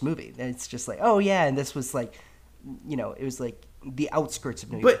first movie. It's just like, oh yeah, and this was like, you know, it was like the outskirts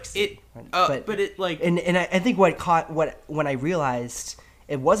of New York City. But it like, and I think when I realized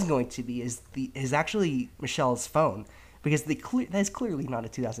it wasn't going to be is actually Michelle's phone, because that is clearly not a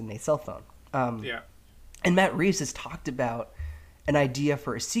 2008 cell phone. Yeah. And Matt Reeves has talked about an idea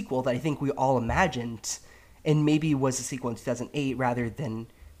for a sequel that I think we all imagined, and maybe was a sequel in 2008 rather than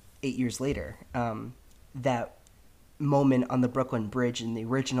 8 years later. That moment on the Brooklyn Bridge in the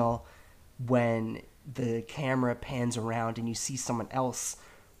original, when the camera pans around and you see someone else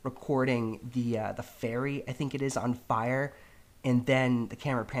recording the ferry, I think it is, on fire, and then the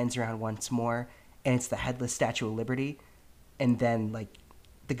camera pans around once more, and it's the headless Statue of Liberty, and then like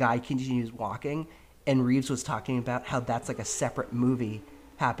the guy continues walking, and Reeves was talking about how that's like a separate movie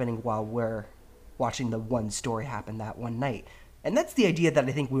happening while we're watching the one story happen that one night. And that's the idea that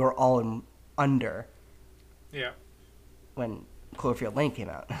I think we were all under Yeah. when Cloverfield Lane came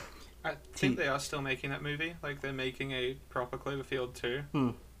out. I think they are still making that movie. Like, they're making a proper Cloverfield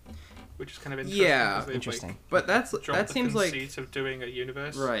 2. Which is kind of interesting. Yeah. 'cause they've, Interesting. Like, but that dropped seems the like conceit of doing a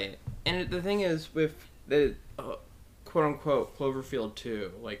universe. right. And the thing is, with the quote unquote Cloverfield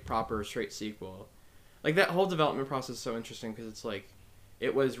 2, like proper straight sequel, like that whole development process is so interesting, because it's like,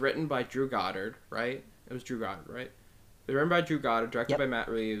 it was written by Drew Goddard, right? It was Drew Goddard, right? It was written by Drew Goddard, directed by Matt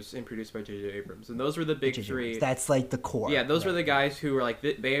Reeves, and produced by J.J. Abrams. And those were the big three. That's like the core. Yeah, those were the guys who were like,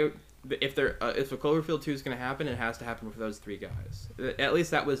 if a Cloverfield 2 is going to happen, it has to happen with those three guys. At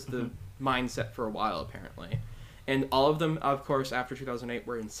least that was the mindset for a while, apparently. And all of them, of course, after 2008,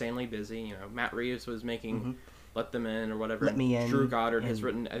 were insanely busy. You know, Matt Reeves was making Let Them In or whatever. Let Me In. Drew Goddard has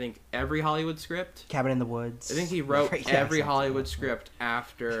written, I think, every Hollywood script. Cabin in the Woods. I think he wrote every Hollywood script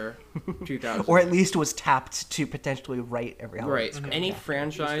after 2000. Or at least was tapped to potentially write every Hollywood script. Any He's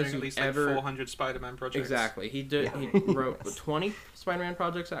franchise doing at you least ever... like 400 Spider-Man projects. Exactly. He wrote 20 Spider-Man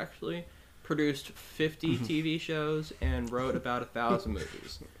projects, actually. Produced 50 TV shows and wrote about 1,000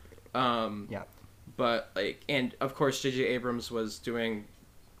 movies. But like, and of course, J.J. Abrams was doing.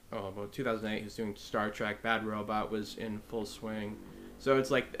 Well, 2008, he was doing Star Trek. Bad Robot was in full swing. So it's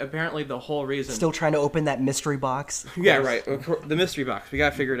like, apparently the whole reason. Still trying to open that mystery box. Yeah, right. The mystery box. We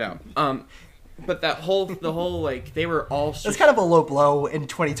gotta figure it out. But the whole like, they were all. It's kind of a low blow in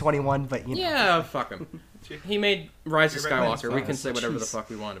 2021, but you know. Yeah, fuck him. He made Rise of Skywalker. We can say whatever the Jeez. fuck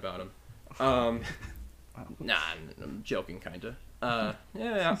we want about him. Nah, I'm joking, kinda.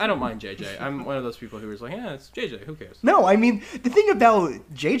 Yeah, I don't mind JJ. I'm one of those people who is like, yeah, it's JJ. Who cares? No, I mean, the thing about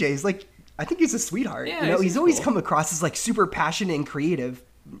JJ is, like, I think he's a sweetheart. Yeah, you know, he's always cool. come across as, like, super passionate and creative.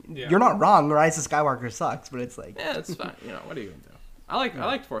 Yeah. You're not wrong. Rise of Skywalker sucks, but it's like... Yeah, it's fine. You know, what are you gonna do? I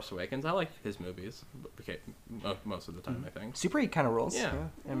like Force Awakens. I like his movies. Okay, most of the time, I think. Super 8 kind of rules. Yeah.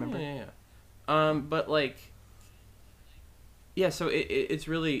 I remember. Yeah. But like, yeah. So it's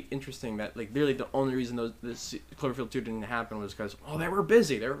really interesting that like really the only reason this Cloverfield 2 didn't happen was because they were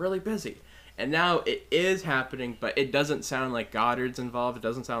busy. They were really busy. And now it is happening, but it doesn't sound like Goddard's involved. It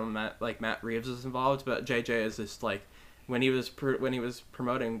doesn't sound like Matt Reeves is involved. But JJ is just like, when he was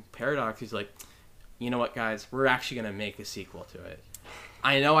promoting Paradox, he's like, you know what, guys, we're actually gonna make a sequel to it.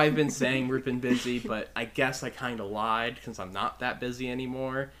 I know I've been saying we've been busy, but I guess I kind of lied because I'm not that busy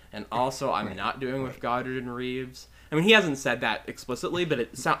anymore. And also, I'm not doing with Goddard and Reeves. I mean, he hasn't said that explicitly, but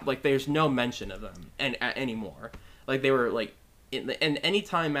it sounds like there's no mention of them anymore. Like, they were, like... And any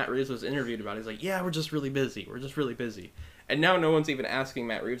time Matt Reeves was interviewed about it, he's like, yeah, we're just really busy. We're just really busy. And now no one's even asking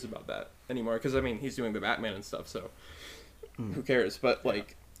Matt Reeves about that anymore. Because, I mean, he's doing the Batman and stuff, so... Who cares? But,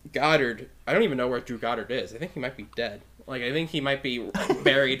 like, Goddard... I don't even know where Drew Goddard is. I think he might be dead. Like, I think he might be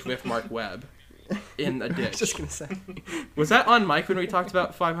buried with Mark Webb in a ditch. I was just going to say. Was that on mic when we talked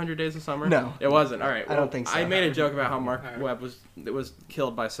about 500 Days of Summer? No. It wasn't. All right. Well, I don't think so. I made a joke about how Mark Webb was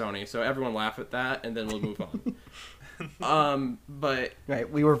killed by Sony, so everyone laugh at that, and then we'll move on. But...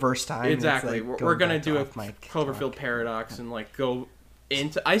 Right, we reverse time. Exactly. Like we're going to do a Mike Cloverfield talk. Paradox and, like, go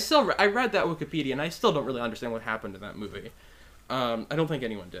into... I read that Wikipedia, and I still don't really understand what happened in that movie. I don't think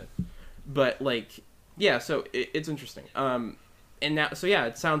anyone did. But, like... Yeah, so it's interesting. And now, so yeah,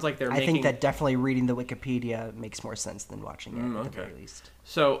 it sounds like they're making... I think that definitely reading the Wikipedia makes more sense than watching it, at the very least.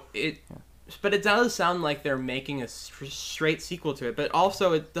 So but it does sound like they're making a straight sequel to it, but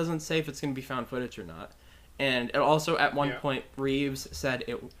also it doesn't say if it's going to be found footage or not. And also at one Yeah. point Reeves said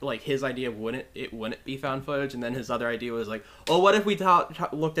his idea wouldn't be found footage, and then his other idea was like, oh, what if we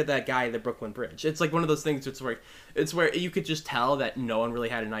looked at that guy at the Brooklyn Bridge? It's like one of those things. It's where you could just tell that no one really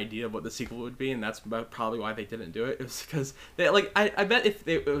had an idea of what the sequel would be, and that's probably why they didn't do it. It was because they I bet if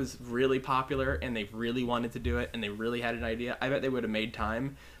it was really popular and they really wanted to do it and they really had an idea, I bet they would have made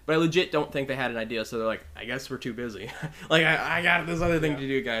time. But I legit don't think they had an idea, so they're like, I guess we're too busy. Like I got this other thing to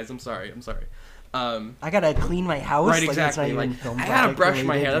do, guys. I'm sorry. I gotta clean my house. Right, exactly. Like, I gotta brush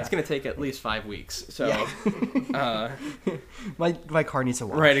my hair. That's gonna take at least 5 weeks. So, my car needs to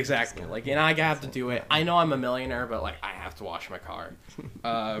wash. Right, exactly. Like, and I have to do it. I know I'm a millionaire, but like, I have to wash my car.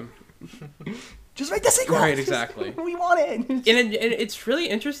 Just make the sequel. Right, exactly. We want it. And it's really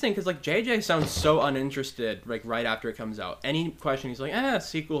interesting because like JJ sounds so uninterested like right after it comes out. Any question, he's like,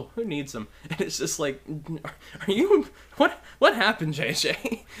 sequel. Who needs them? And it's just like, are you what happened,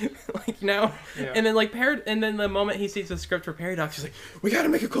 JJ? Like now, Yeah. and then like and then the moment he sees the script for Paradox, he's like, we gotta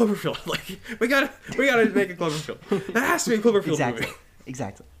make a Cloverfield. Like we gotta make a Cloverfield. That has to be a Cloverfield movie.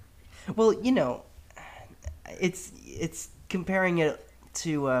 Exactly. Well, it's comparing it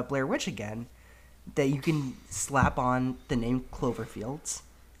to Blair Witch again. That you can slap on the name Cloverfields,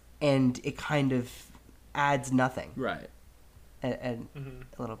 and it kind of adds nothing. Right. And Mm-hmm.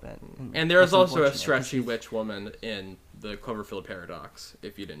 a little bit. And there is that's also a unfortunate, stretchy 'cause witch woman in the Cloverfield Paradox,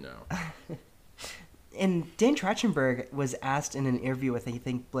 if you didn't know. And Dan Trachtenberg was asked in an interview with, I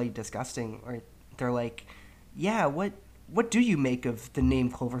think, Blade Disgusting, where they're like, yeah, what do you make of the name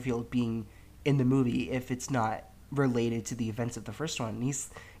Cloverfield being in the movie if it's not related to the events of the first one?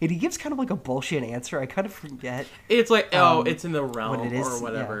 And he gives kind of like a bullshit answer. I kind of forget. It's like, it's in the realm what it is, or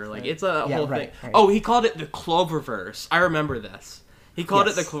whatever. yeah, like, right. it's a Yeah, whole right, thing. right. Oh, he called it the Cloververse. I remember this. He called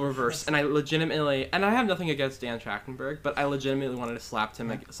it Yes. the Cloververse, and I legitimately, and I have nothing against Dan Trachtenberg, but I legitimately wanted to slap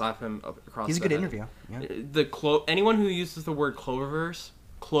him across. He's a the good head. interview. Yeah. Anyone who uses the word Cloververse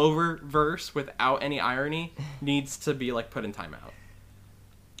without any irony needs to be like put in timeout.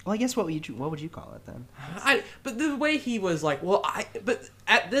 Well, I guess what would you call it then? But the way he was like, but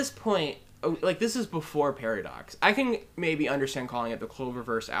at this point, like this is before Paradox. I can maybe understand calling it the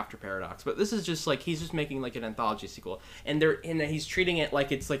Cloververse after Paradox, but this is just like he's just making like an anthology sequel, and he's treating it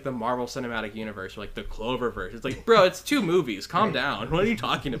like it's like the Marvel Cinematic Universe, or like the Cloververse. It's like, bro, it's 2 movies. Calm down. What are you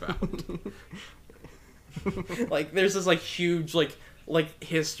talking about? Like, there's this like huge like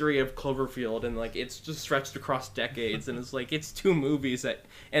history of Cloverfield, and like it's just stretched across decades, and it's like it's 2 movies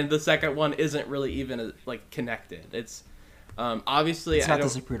and the second one isn't really even like connected. It's obviously It's not the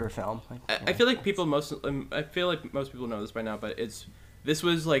Zapruder film. I feel like most people know this by now, but this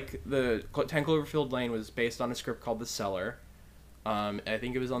was like the 10 Cloverfield Lane was based on a script called The Cellar. I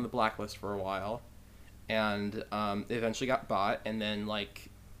think it was on the blacklist for a while, and it eventually got bought, and then like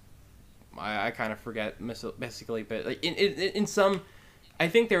I kind of forget basically, but like in some, I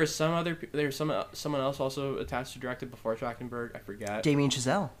think there was someone else also attached to direct it before Trachtenberg. I forget. Damien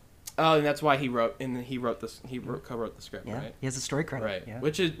Chazelle. Oh, and that's why he wrote co-wrote the script, Yeah, right? he has a story credit. Right. Yeah.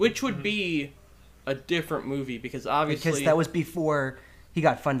 Which would be a different movie because obviously because that was before he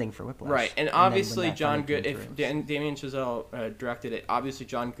got funding for Whiplash. Right, and then obviously when that John funding Good came if through, Damien Chazelle directed it, obviously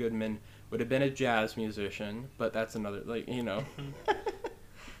John Goodman would have been a jazz musician, but that's another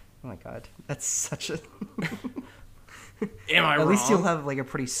Oh my god, that's such a. Am I wrong? At least you'll have like a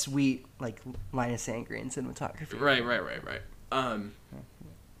pretty sweet like Linus Sandgren cinematography. Right.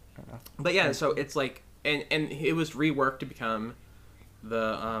 But yeah, so it's like, and it was reworked to become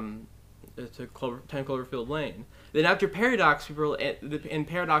the 10 Cloverfield Lane. Then after Paradox, and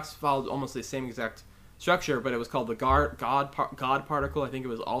Paradox followed almost the same exact structure, but it was called the God Particle. I think it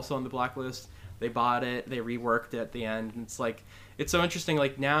was also on the blacklist. They bought it, they reworked it at the end, and it's like, it's so interesting.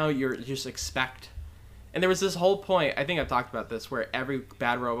 Like now you just expect. And there was this whole point, I think I've talked about this, where every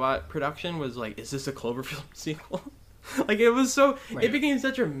Bad Robot production was like, is this a Cloverfield sequel? Like, it was so... Right. It became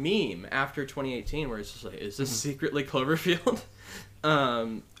such a meme after 2018, where it's just like, is this secretly Cloverfield?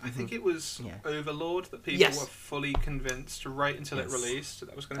 I think it was Overlord that people were fully convinced right until it released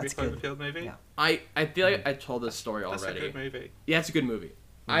that was going to be a Cloverfield movie. Yeah. I feel like I told this story already. That's a good movie. Yeah, it's a good movie.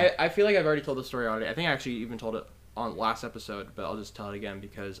 I feel like I've already told the story already. I think I actually even told it on last episode, but I'll just tell it again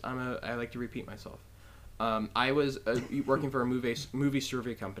because I like to repeat myself. I was working for a movie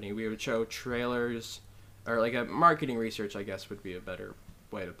survey company. We would show trailers, or like a marketing research, I guess would be a better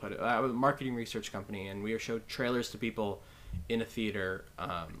way to put it. I was a marketing research company, and we would show trailers to people in a theater,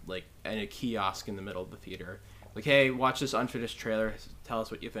 like in a kiosk in the middle of the theater. Like, hey, watch this unfinished trailer. Tell us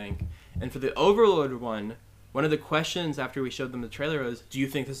what you think. And for the Overlord one of the questions after we showed them the trailer was, do you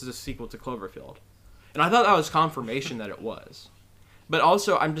think this is a sequel to Cloverfield? And I thought that was confirmation that it was. But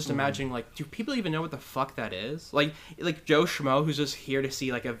also, I'm just imagining, like, do people even know what the fuck that is? Like Joe Schmo, who's just here to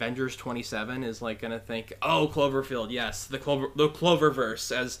see, like, Avengers 27, is, like, gonna think, oh, Cloverfield, yes, the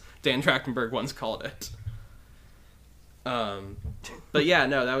Cloververse, as Dan Trachtenberg once called it. But yeah,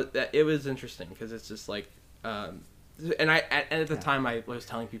 no, it was interesting, because it's just, like, and at the time I was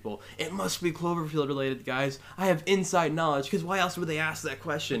telling people, it must be Cloverfield related, guys. I have inside knowledge, because why else would they ask that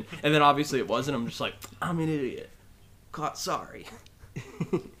question? And then obviously it wasn't. I'm just like, I'm an idiot. Sorry.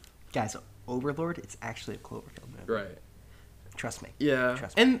 Guys, Overlord, it's actually a Cloverfield movie. Right. Trust me. Yeah.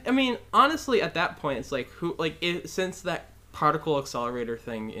 Trust me. And I mean, honestly, at that point, it's like since that particle accelerator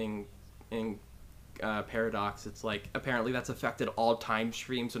thing in Paradox, it's like apparently that's affected all time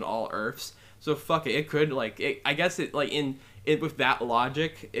streams and all Earths. So fuck it. It could I guess it like with that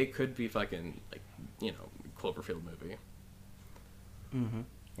logic, it could be fucking like Cloverfield movie. Mm-hmm.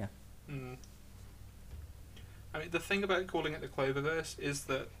 Yeah. Mm. I mean, the thing about calling it the Cloververse is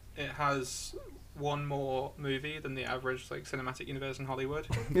that it has one more movie than the average like cinematic universe in Hollywood.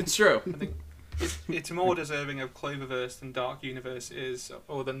 It's true. I think it's more deserving of Cloververse than Dark Universe is,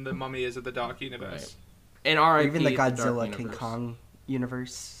 or than the Mummy is of the Dark Universe. Right. And R.I.P. Even the Godzilla Dark King Kong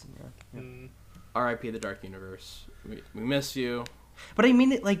universe. Yeah. Mm. R.I.P. the Dark Universe. We miss you. But I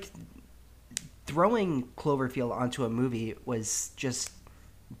mean, throwing Cloverfield onto a movie was just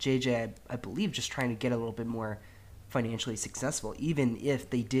JJ, I believe, just trying to get a little bit more financially successful, even if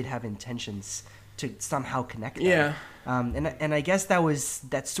they did have intentions to somehow connect them. Yeah. And I guess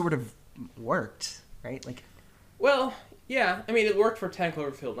that sort of worked, right? Like, well, yeah. I mean, it worked for 10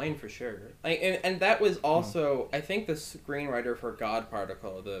 Cloverfield Lane for sure. And that was also, I think, the screenwriter for God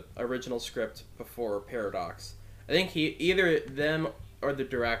Particle, the original script before Paradox. I think either them or the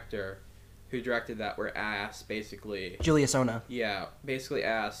director who directed that were asked, basically... Julius Ona. Yeah, basically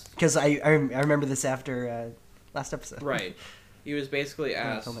asked... Because I remember this after last episode. Right. He was basically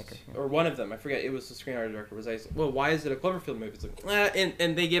asked... Filmmaker, yeah. Or one of them, I forget, it was the screenwriter director, was asked, well, why is it a Cloverfield movie? It's like,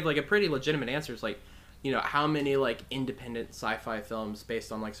 and they gave, like, a pretty legitimate answer. It's like, how many, like, independent sci-fi films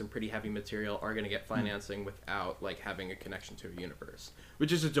based on, like, some pretty heavy material are going to get financing without, like, having a connection to a universe?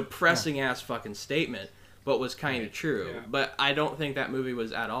 Which is a depressing-ass fucking statement, but was kind of true. Yeah. But I don't think that movie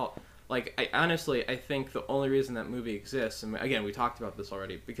was at all... Like, I think the only reason that movie exists, and again, we talked about this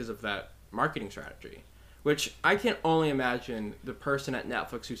already, because of that marketing strategy, which I can only imagine the person at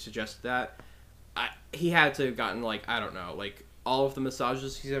Netflix who suggested that, he had to have gotten, like, I don't know, like, all of the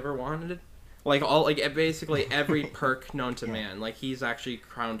massages he's ever wanted. Like, basically every perk known to man. Like, he's actually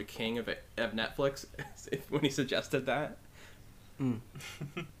crowned king of Netflix when he suggested that. Mm.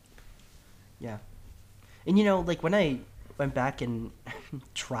 Yeah. And, like, when I went back and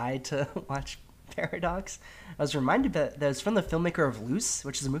tried to watch Paradox, I was reminded that it was from the filmmaker of Loose,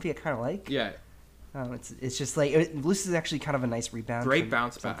 which is a movie I kind of like. Yeah. It's just like Loose is actually kind of a nice rebound. Great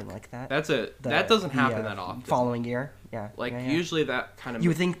bounce back. Something like that. That doesn't happen that often. Following year, yeah. Like yeah. usually that kind of. You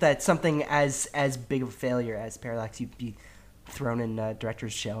would think that something as big of a failure as Paradox, you'd be thrown in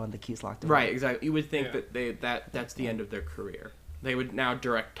director's jail and the keys locked away. Right, exactly. You would think that that's the end of their career. They would now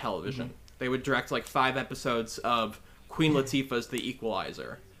direct television. Mm-hmm. They would direct like 5 episodes of Queen Latifah's The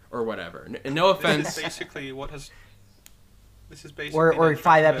Equalizer or whatever. And no offense. This is basically what has. This is basically or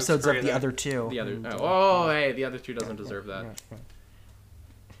 5 episodes of the other 2. The other hey, the other 2 doesn't deserve that.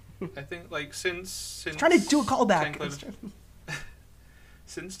 Yeah. I think like since trying to do a callback.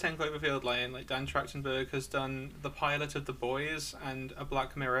 Since 10 Cloverfield Lane, like Dan Trachtenberg has done the pilot of The Boys and a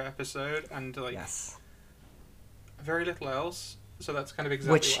Black Mirror episode and like very little else. So that's kind of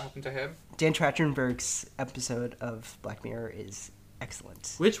exactly what happened to him. Dan Trachtenberg's episode of Black Mirror is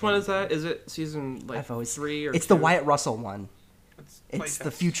excellent. Which one is that? Is it season 3 or It's 2? the Wyatt Russell one. It's Playtest.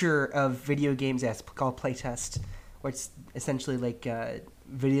 the future of video games. Yeah, it's called Playtest, where it's essentially like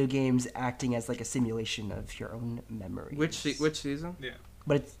video games acting as like a simulation of your own memories. Which season? Yeah.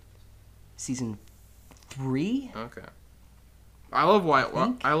 But it's season 3. Okay. I love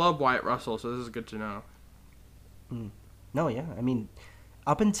Wyatt Russell, so this is good to know. No, yeah. I mean,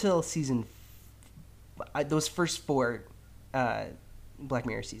 up until season... those first 4 Black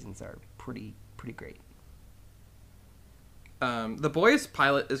Mirror seasons are pretty great. The Boys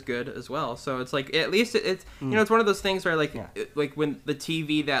pilot is good as well, so it's like at least it's it's one of those things where like like when the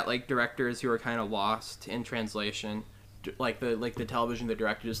TV that like directors who are kind of lost in translation, like the television the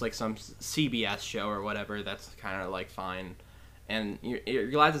director is like some CBS show or whatever, that's kind of like fine, and you're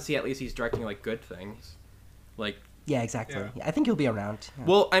glad to see at least he's directing like good things, like exactly. Yeah, I think he'll be around. Yeah.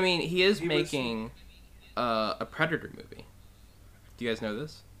 Well, I mean he is making a Predator movie. Do you guys know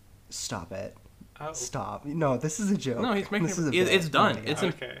this? Stop it. Oh. Stop. No, this is a joke. No, he's making it's done. It's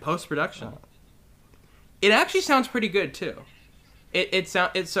in post-production. It actually sounds pretty good, too.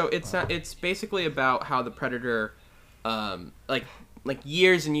 It's basically about how the Predator, like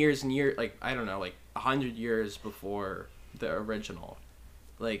years and years and years, like I don't know, like 100 years before the original,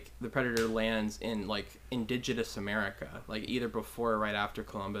 like the Predator lands in like indigenous America, like either before or right after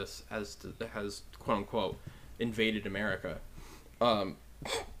Columbus has quote unquote invaded America,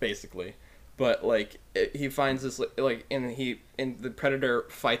 basically. But like he finds this and the Predator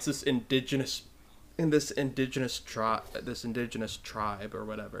fights this indigenous tribe or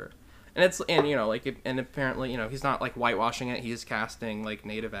whatever, and apparently he's not like whitewashing it, he's casting like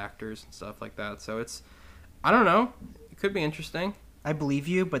native actors and stuff like that, so it's, I don't know, it could be interesting. I believe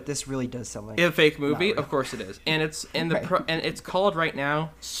you, but this really does sound like a fake movie. Really. Of course it is, and it's and it's called right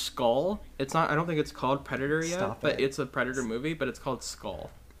now Skull. It's not. I don't think it's called Predator yet, but it's a Predator movie, but it's called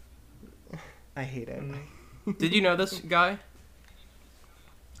Skull. I hate it. Did you know this guy?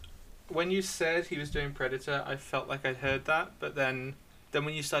 When you said he was doing Predator, I felt like I'd heard that, but then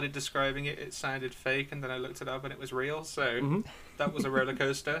when you started describing it, it sounded fake, and then I looked it up and it was real. So that was a roller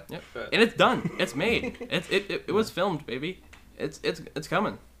coaster. Yep. But... And it's done. It's made. It was filmed, baby. It's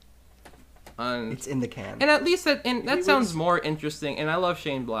coming. It's in the can. And at least that sounds more interesting. And I love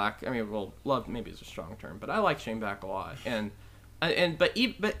Shane Black. I mean, well, love maybe is a strong term, but I like Shane Black a lot. But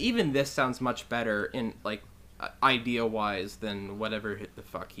even this sounds much better in like idea wise than whatever the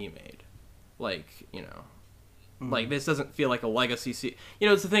fuck he made. Like, like this doesn't feel like a legacy.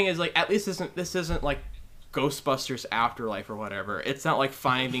 It's the thing is like, at least this isn't like Ghostbusters Afterlife or whatever. It's not like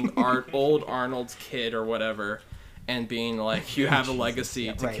finding old Arnold's kid or whatever and being like, you have a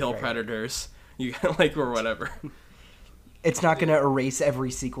legacy to kill predators. You like, or whatever. It's not going to erase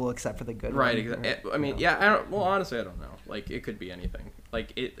every sequel except for the good one. Right, exactly. I mean, honestly, I don't know. Like, it could be anything.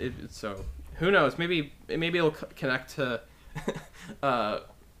 Like, so, who knows? Maybe it'll connect to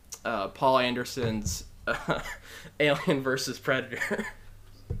Paul Anderson's Alien versus Predator.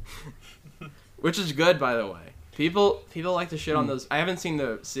 Which is good, by the way. People like to shit on those. I haven't seen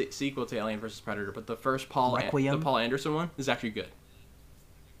the sequel to Alien versus Predator, but the first Paul Anderson one is actually good.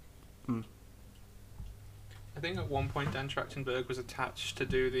 I think at one point Dan Trachtenberg was attached to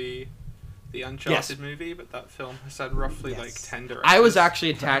do the Uncharted movie, but that film has had roughly like 10 directors. I was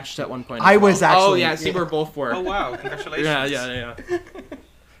actually attached at one point. Oh yeah, see, we're both were. Oh wow, congratulations. Yeah.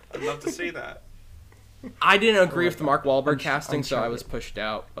 I'd love to see that. I didn't agree with the Mark Wahlberg casting, so I was pushed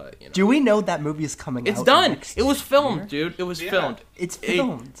out. But do we know that movie is coming out? It's done. It was filmed, dude. It was filmed. It's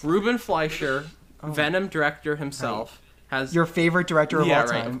filmed. Ruben Fleischer, Venom director himself, has your favorite director of all time.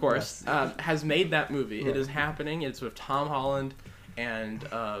 Yeah, right. Of course, has made that movie. It is happening. It's with Tom Holland and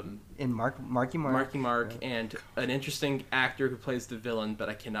Marky Mark, and an interesting actor who plays the villain, but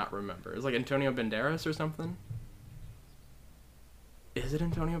I cannot remember. It's like Antonio Banderas or something. Is it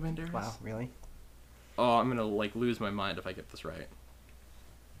Antonio Banderas? Wow, really? Oh, I'm gonna like lose my mind if I get this right.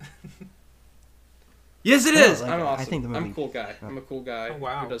 Yes, it is. I'm awesome. I think the movie... I'm a cool guy. I'm a cool guy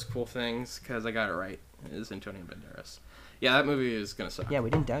who does cool things because I got it right. It is Antonio Banderas. Yeah, that movie is gonna suck. Yeah, we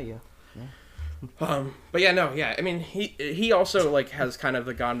didn't doubt you. Yeah. But yeah. I mean, he also like has kind of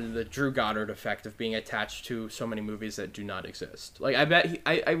gone into the Drew Goddard effect of being attached to so many movies that do not exist. Like I bet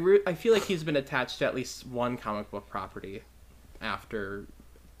I feel like he's been attached to at least one comic book property after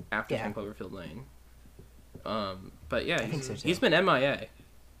 10 Cloverfield Lane. But yeah, he's been MIA.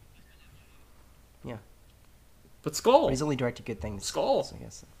 Yeah. But Skull. But he's only directed good things. Skull. So I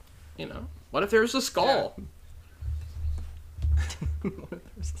guess. What if there's a skull? What if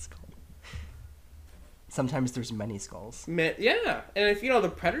there's a skull? Sometimes there's many skulls. Yeah, and if the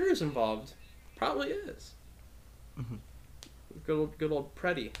Predator's involved, probably is. Mm-hmm. Good old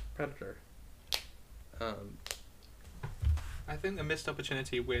Predator. I think the missed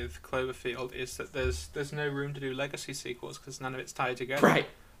opportunity with Cloverfield is that there's no room to do legacy sequels because none of it's tied together. Right.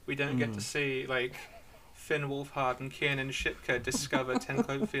 We don't get to see like Finn Wolfhard and Kiernan Shipka discover 10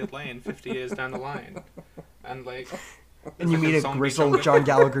 Cloverfield Lane 50 years down the line, and like. And you meet a grizzled John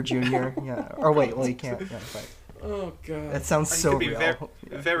Gallagher Jr. Yeah. Or wait, well you can't. Yeah, but... Oh god. That sounds so real.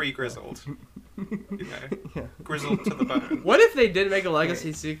 Very grizzled. Grizzled to the bone. What if they did make a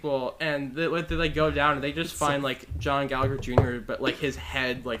legacy sequel and they go down and they just find like John Gallagher Jr. but like his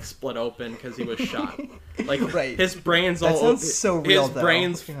head like split open because he was shot. Like his brains that all sounds so real, his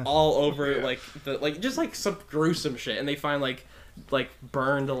brains all over like just like some gruesome shit, and they find like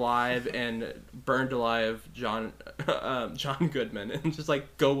burned alive John Goodman, and just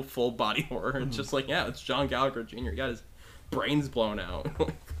like go full body horror. It's just like, yeah, it's John Gallagher Jr. He got his brains blown out.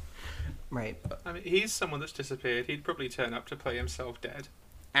 Right. I mean, he's someone that's disappeared. He'd probably turn up to play himself dead.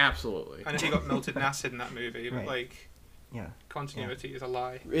 Absolutely. I know he got melted in acid in that movie, but continuity is a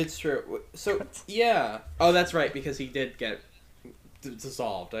lie. It's true. So yeah. Oh, that's right, because he did get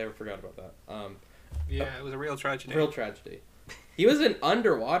dissolved. I forgot about that. Yeah, it was a real tragedy. Real tragedy. He was in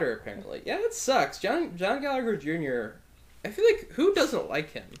Underwater, apparently. Yeah, that sucks. John Gallagher Jr., I feel like, who doesn't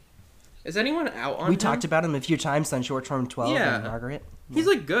like him? Is anyone out on him? We talked about him a few times on Short Term 12 and Margaret. He's,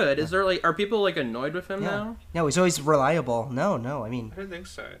 like, good. Is there, like, are people, like, annoyed with him now? No, he's always reliable. No, I mean... I don't think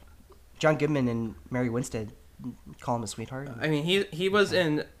so. John Goodman and Mary Winstead call him a sweetheart. I mean, he was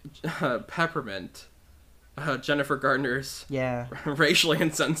in Peppermint, Jennifer Gardner's racially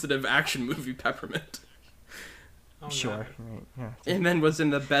insensitive action movie Peppermint. Oh, sure. no. Right. Yeah. And then was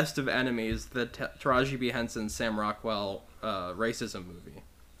in The Best of Enemies, the Taraji P. Henson, Sam Rockwell racism movie.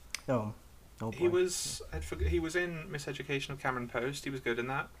 Oh boy. He was in Miseducation of Cameron Post. He was good in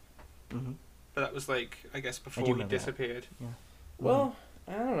that. Mm-hmm. But that was like, I guess, before he disappeared. Yeah. Well,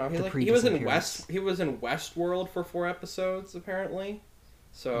 I don't know. He was in Westworld for 4 episodes apparently.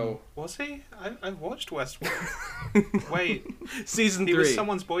 So was he? I've watched Westworld. Wait, season 3. He was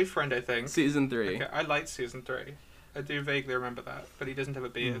someone's boyfriend, I think. Season 3. Okay, I liked season 3. I do vaguely remember that, but he doesn't have a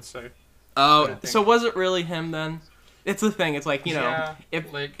beard, so. Oh, so was it really him then? It's the thing. It's like, you know,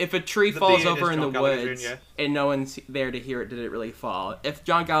 if a tree falls over in the woods and no one's there to hear it, did it really fall? If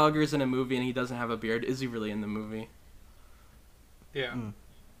John Gallagher's in a movie and he doesn't have a beard, is he really in the movie? Yeah.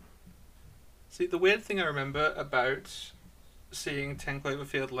 See, the weird thing I remember about seeing 10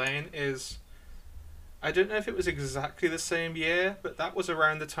 Cloverfield Lane is, I don't know if it was exactly the same year, but that was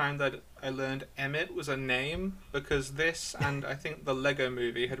around the time that I learned Emmett was a name, because this and I think the Lego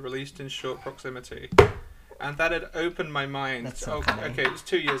Movie had released in short proximity. And that had opened my mind. That's so funny. Okay, it's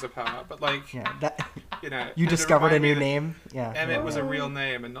 2 years apart, but like, you know, you discovered a new name. Yeah, Emmett was a real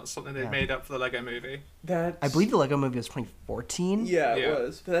name and not something they'd made up for the Lego Movie. I believe the Lego Movie was 2014. Yeah, it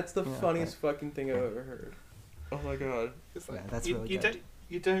was. But that's the funniest fucking thing I've ever heard. Oh my god, that's really good.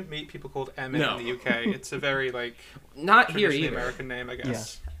 You don't meet people called Emmett in the UK. It's a very like not here either. American name, I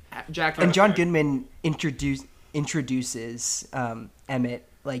guess. Yeah. Jack and John Goodman introduces Emmett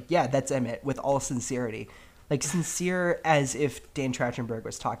like, that's Emmett with all sincerity. Like, sincere as if Dan Trachtenberg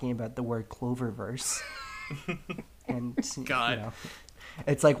was talking about the word Cloververse. And, God. You know,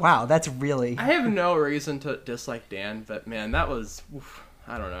 it's like, wow, that's really... I have no reason to dislike Dan, but, man, that was...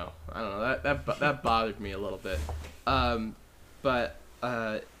 I don't know. That bothered me a little bit. But,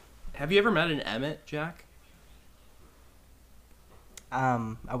 have you ever met an Emmett, Jack?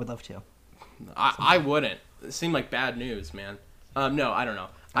 I would love to. I wouldn't. It seemed like bad news, man. No, I don't know.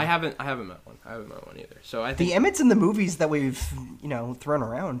 I haven't met one. I haven't met one either. So I think the Emmets in the movies that we've thrown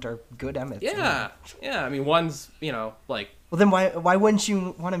around are good Emmets. Yeah, yeah. I mean, one's like. Well, then why wouldn't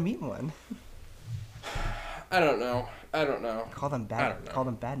you want to meet one? I don't know. Call them bad. Call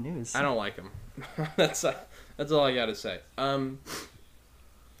them bad news. I don't like them. That's all I gotta say. All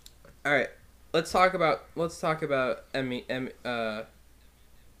right. Let's talk about Mary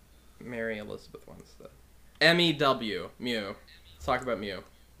Elizabeth Winstead. MEW Mew. Let's talk about Mew.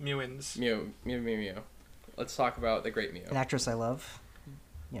 Mewins. Mew. Let's talk about the great Mew. An actress I love.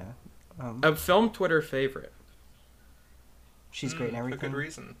 Yeah. A film Twitter favorite. She's great in everything. For good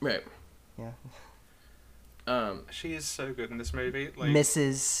reason. Right. Yeah. She is so good in this movie. Like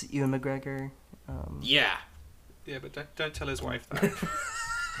Mrs. Ewan McGregor. Yeah, but don't tell his wife that.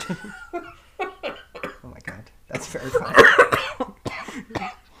 Oh my god, that's very funny.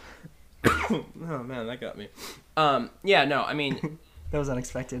 Oh man, that got me. Yeah, no, I mean, that was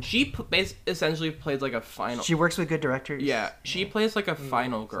unexpected. She essentially plays like a final. She works with good directors. Yeah, she plays like a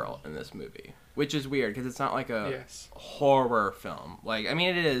final girl in this movie, which is weird because it's not like a horror film. Like, I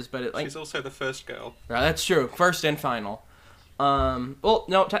mean, it is, but she's also the first girl. Yeah, that's true. First and final. Well,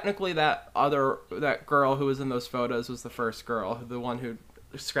 no, technically that girl who was in those photos was the first girl, the one who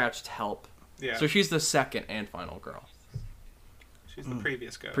scratched help. Yeah. So she's the second and final girl. She's the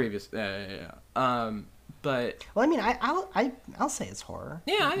previous girl. Yeah. But well, I mean, I'll say it's horror.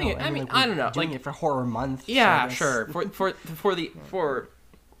 Yeah, I think. I don't know. Doing it for horror month. Yeah, sure. For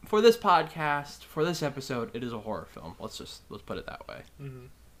this podcast, for this episode, it is a horror film. Let's put it that way. Mm-hmm.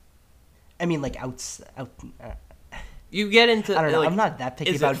 I mean, like you get into. I don't know. Like, I'm not that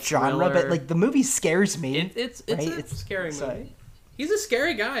picky about genre, but like the movie scares me. It's a scary movie. He's a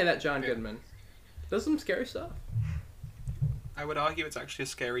scary guy, that John Goodman. Does some scary stuff. I would argue it's actually a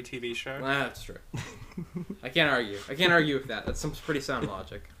scary TV show. That's true. I can't argue with that. That's some pretty sound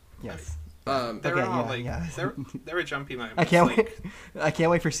logic. Yes. There are jumpy moments. I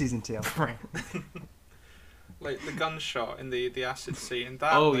can't wait for season 2. Right. Like the gunshot in the acid scene.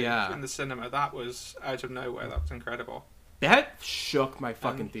 That in the cinema, that was out of nowhere. That was incredible. That shook my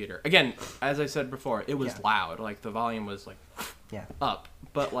fucking theater. Again, as I said before, it was loud. Like the volume was like up,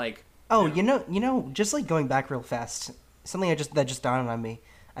 but like you know, just like going back real fast. something that just dawned on me.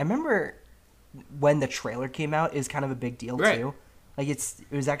 I remember when the trailer came out, it was kind of a big deal Right. too. Like it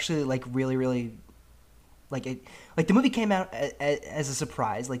was actually like really really like the movie came out as a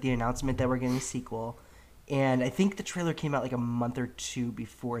surprise, like the announcement that we're getting a sequel, and I think the trailer came out like a month or two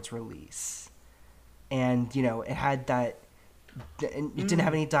before its release, and it had that. It didn't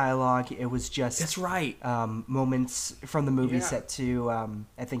have any dialogue. It was just That's right. moments from the movie Yeah. set to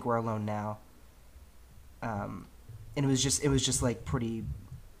I think We're Alone Now. And it was just like pretty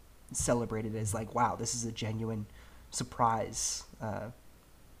celebrated as like, wow, this is a genuine surprise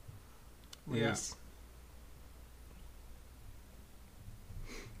release.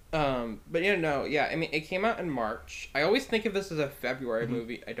 But I mean, it came out in March. I always think of this as a February Mm-hmm.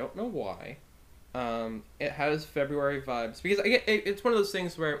 movie. I don't know why. It has February vibes because it's one of those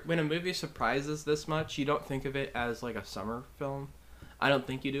things where when a movie surprises this much, you don't think of it as like a summer film. I don't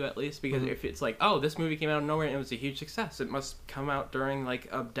think you do, at least, because if it's like, oh, this movie came out of nowhere and it was a huge success, it must come out during like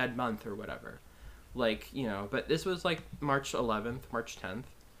a dead month or whatever. Like, but this was like March 11th, March 10th,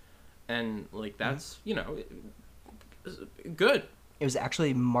 and like that's good. It was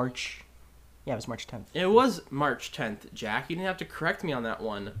actually March. Yeah, it was March 10th. It was March 10th, Jack. You didn't have to correct me on that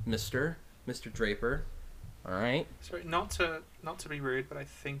one, Mr. Draper. All right. Sorry, not to be rude, but I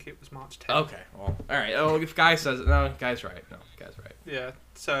think it was March 10th. Okay. Well, all right. Oh, if Guy says it, no, Guy's right. No, Guy's right. Yeah,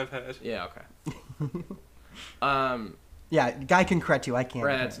 so I've heard. Yeah. Okay. Yeah, Guy can correct you. I can't.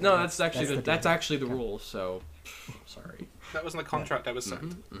 Right. That's actually the actually the rule. So, sorry. That wasn't the contract I was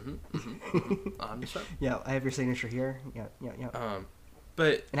signed. That's right. Yeah, I have your signature here. Yeah.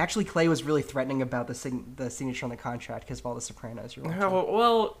 But And actually, Clay was really threatening about the signature on the contract because of all the Sopranos you're watching.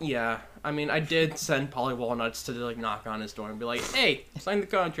 well, yeah. I mean, I did send Polly Walnuts to like knock on his door and be like, "Hey, sign the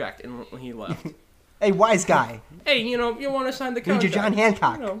contract," and he left. Hey, wise guy. Hey, you want to sign the Read contract? your John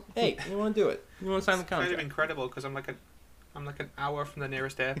Hancock. Hey, you want to do it? You want to sign the It's kind of contract? incredible because I'm like an hour from the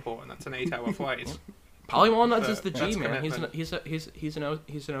nearest airport, and that's an 8-hour flight. Polly Walnuts is But the G, that's man. commitment. He's an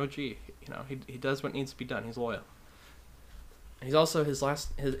OG. He does what needs to be done. He's loyal. And he's also his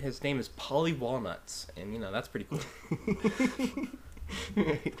name is Polly Walnuts, and that's pretty cool.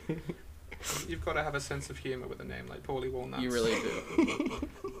 You've got to have a sense of humor with a name like Paulie Walnuts. You really do.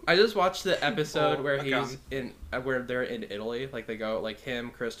 I just watched the episode Or where a he's gun. where they're in Italy. Like they go, like him,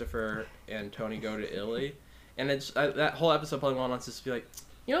 Christopher, and Tony go to Italy, and it's that whole episode. Polly Walnuts just be like,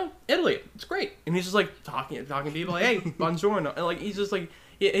 Italy, it's great, and he's just like talking to people like, hey, buongiorno, and like he's just like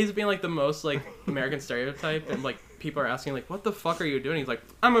he's being like the most like American stereotype, and like people are asking like, what the fuck are you doing? He's like,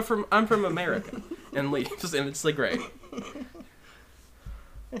 I'm from America, and like and it's like great.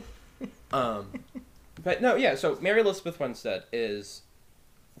 But no, yeah. So Mary Elizabeth Winstead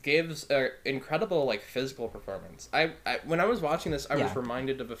gives an incredible like physical performance. I when I was watching this, I was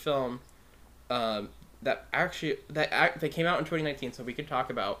reminded of a film that they came out in 2019, so we could talk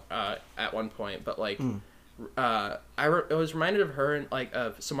about at one point. But like, I was reminded of her and like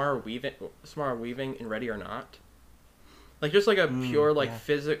of Samara Weaving in Ready or Not. Like just like a pure like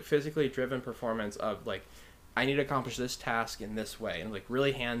physically driven performance of like, I need to accomplish this task in this way, and like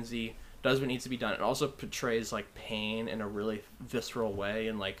really handsy. Does what needs to be done. It also portrays like pain in a really visceral way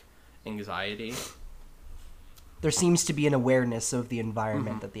and like anxiety. There seems to be an awareness of the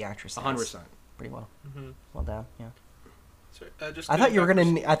environment that the actress has. 100%. Pretty well. Mm-hmm. Well done. Yeah. So, just I going thought you were back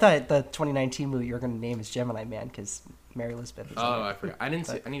gonna. I thought the 2019 movie you were gonna name is Gemini Man because Mary Elizabeth. Is in Oh, it. I forgot. I didn't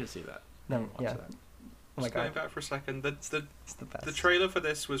see. I need to see that. I No, didn't watch yeah. that. Oh my Just going god, back for a second, the it's the best. the trailer for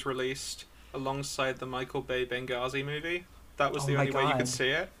this was released alongside the Michael Bay Benghazi movie. That was Oh the my only way you God. could see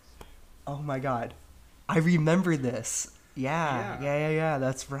it. Oh my god, I remember this. Yeah.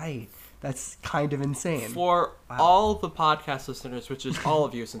 That's right. That's kind of insane. For Wow. all the podcast listeners, which is all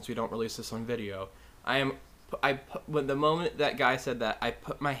of you, since we don't release this on video, when the moment that guy said that, I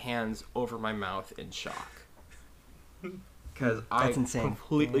put my hands over my mouth in shock because I That's insane.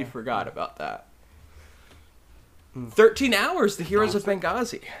 completely Yeah. forgot about that. 13 hours, the heroes of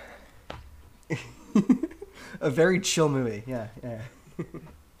Benghazi. A very chill movie. Yeah.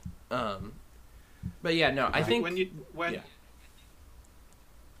 But yeah, no, I think when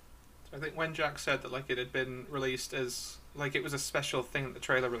I think when Jack said that like it had been released as like it was a special thing that the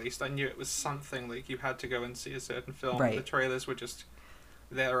trailer released, I knew it was something like you had to go and see a certain film. Right. The trailers were just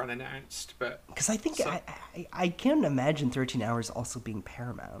there unannounced, but Because I think So- I can't imagine 13 Hours also being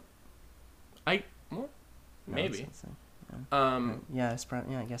Paramount. well, No, maybe. it's- yeah, it's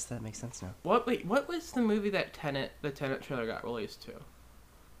probably, I guess that makes sense now. What was the movie that the Tenet trailer got released to?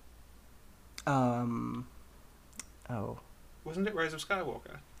 Oh. wasn't it Rise of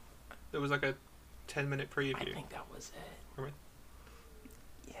Skywalker? There was like a 10-minute preview. I think that was it.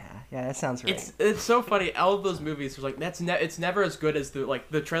 Yeah. that sounds right. It's so funny. All of those movies are like it's never as good as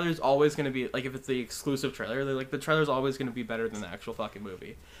the trailer's always gonna be like if it's the exclusive trailer, they're like the trailer's always gonna be better than the actual fucking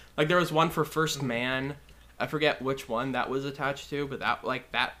movie. Like there was one for First Man, I forget which one that was attached to, but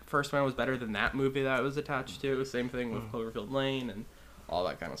that First Man was better than that movie that it was attached to. Same thing with Cloverfield Lane and all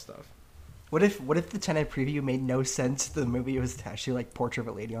that kind of stuff. What if the Tenet preview made no sense to the movie it was attached to, like Portrait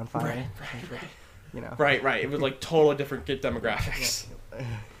of a Lady on Fire? Right. You know. Right. It was like totally different demographics.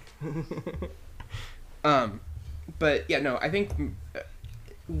 But yeah, no, I think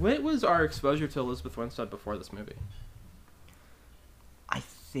what was our exposure to Elizabeth Winstead before this movie? I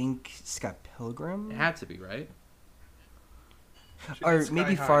think Scott Pilgrim, It had to be, right? or Sky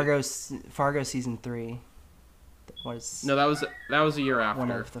maybe High. Fargo season 3. That was No, that was a year after.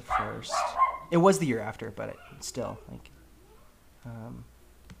 one of the first. It was the year after, but still, like.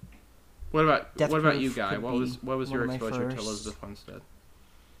 What about Death you, Proof Guy? could What be was your one of my exposure to first. Elizabeth Winstead?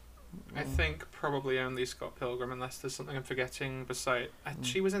 I think probably only Scott Pilgrim, unless there's something I'm forgetting. Beside,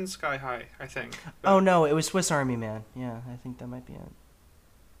 she was in Sky High, I think. Oh no, it was Swiss Army Man. Yeah, I think that might be it.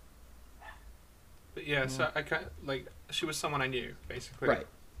 But yeah, so I can't like she was someone I knew basically. Right.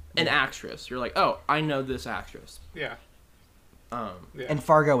 An actress. You're like, oh, I know this actress. Yeah. Yeah. And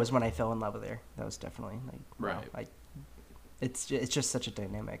Fargo was when I fell in love with her. That was definitely like Right. It's just such a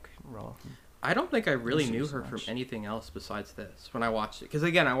dynamic role. I don't think I really Miss her knew so her from much. anything else besides this when I watched it. Because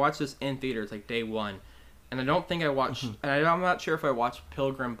again, I watched this in theaters like day one, and I don't think I watched. And I'm not sure if I watched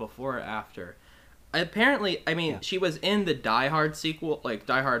Pilgrim before or after. Apparently, I mean, she was in the Die Hard sequel, like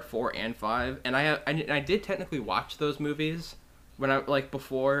Die Hard 4 and 5, and I did technically watch those movies when I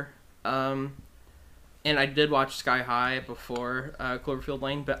before, and I did watch Sky High before Cloverfield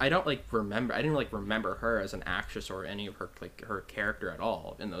Lane, but I don't remember. I didn't remember her as an actress or any of her her character at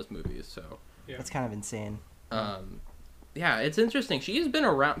all in those movies. So Yeah. That's kind of insane. yeah, it's interesting. She's been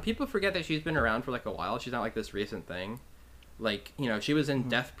around. People forget that she's been around for a while. She's not like this recent thing. She was in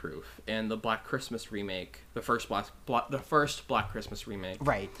Death Proof and the Black Christmas remake, the first Black Christmas remake.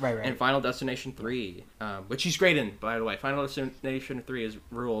 Right. And Final Destination 3, which she's great in, by the way. Final Destination 3 is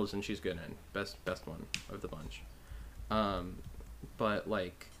rules, and she's good in. Best one of the bunch. But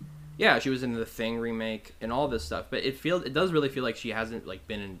yeah, she was in the Thing remake and all this stuff. But it does really feel like she hasn't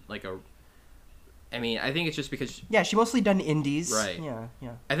been in a. I mean, I think it's just because. Yeah, she mostly done indies. Right. Yeah.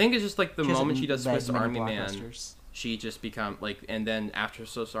 I think it's just the She moment hasn't she does led Swiss many Army Man. blockbusters. She just become and then after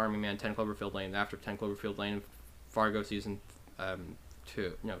Swiss Army Man, 10 Cloverfield Lane, after 10 Cloverfield Lane, Fargo season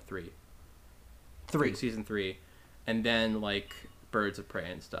 3, season 3, and then Birds of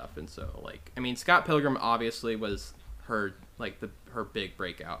Prey and stuff. And so I mean, Scott Pilgrim obviously was her her big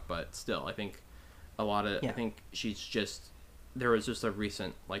breakout, but still I think I think she's just there was just a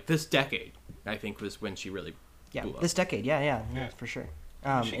recent this decade I think was when she really blew up. This decade. Yeah, for sure. She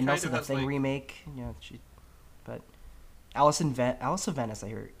And kind also of the has, Thing remake. Yeah, but Alice of Venice, I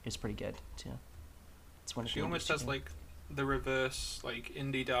hear, is pretty good too. It's one of She the almost movies has too. the reverse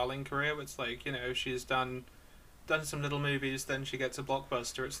indie darling career. Where it's she's done some little movies, then she gets a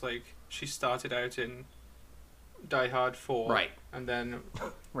blockbuster. It's she started out in Die Hard 4, Right. and then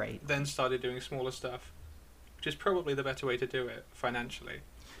Right. then started doing smaller stuff, which is probably the better way to do it financially.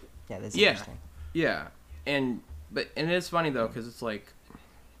 Yeah, that's Yeah. interesting. Yeah, and it's funny though because it's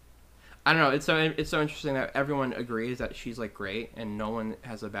I don't know. It's so interesting that everyone agrees that she's great and no one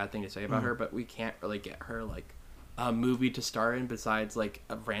has a bad thing to say about her, but we can't really get her a movie to star in besides a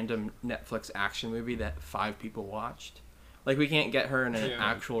random Netflix action movie that 5 people watched. We can't get her in an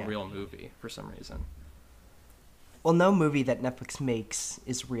actual real movie for some reason. Well, no movie that Netflix makes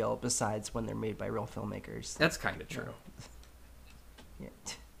is real besides when they're made by real filmmakers. That's kind of true. Yeah.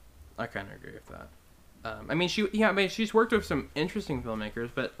 I kind of agree with that. I mean, she's worked with some interesting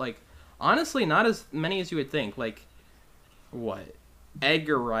filmmakers, but honestly, not as many as you would think. What?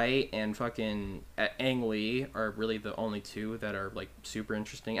 Edgar Wright and fucking Ang Lee are really the only 2 that are super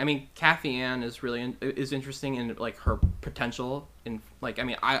interesting. I mean, Kathy Ann is really is interesting in her potential in I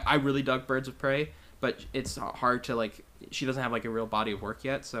mean, I really dug Birds of Prey, but it's hard to she doesn't have a real body of work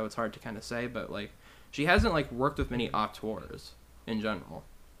yet, so it's hard to kind of say. But she hasn't worked with many auteurs in general.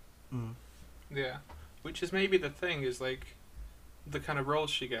 Mm. Yeah, which is maybe the thing is the kind of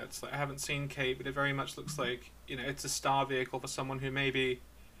roles she gets. I haven't seen Kate, but it very much looks it's a star vehicle for someone who maybe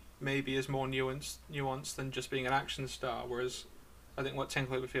is more nuanced than just being an action star. Whereas I think what 10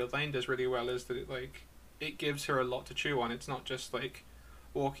 Cloverfield Lane does really well is that it gives her a lot to chew on. It's not just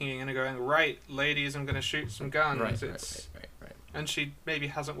walking in and going, right, ladies, I'm going to shoot some guns. Right. And she maybe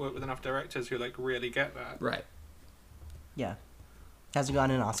hasn't worked with enough directors who really get that. Right. Yeah. Hasn't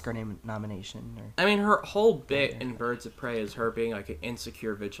gotten an Oscar nomination. Or... I mean, her whole bit in Birds of Prey is her being like an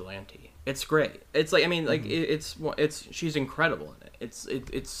insecure vigilante. It's great. It's like, I mean, like it's she's incredible in it.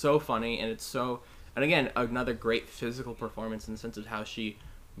 It's so funny, and it's so, and again, another great physical performance in the sense of how she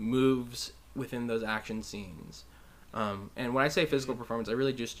moves within those action scenes. And when I say physical performance, I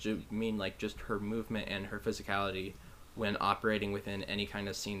really just mean like just her movement and her physicality when operating within any kind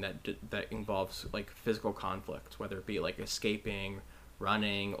of scene that involves like physical conflict, whether it be like escaping,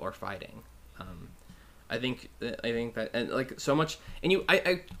 running, or fighting. I think that, and like so much, and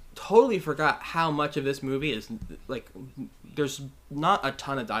I totally forgot how much of this movie is like, there's not a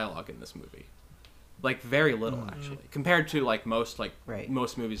ton of dialogue in this movie, like very little actually, compared to like most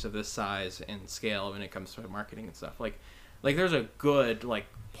most movies of this size and scale when it comes to marketing and stuff. Like there's a good like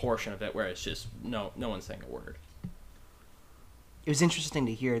portion of it where it's just no one's saying a word. It was interesting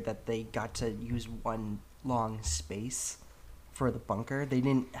to hear that they got to use one long space for the bunker. They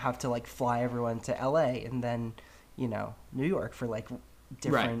didn't have to like fly everyone to LA and then, New York for like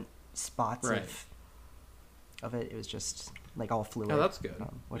different spots of it. It was just like all fluid. Oh, that's good.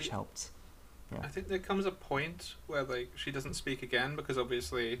 Which helped. Yeah. I think there comes a point where like she doesn't speak again because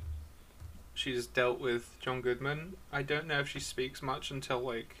obviously she's dealt with John Goodman. I don't know if she speaks much until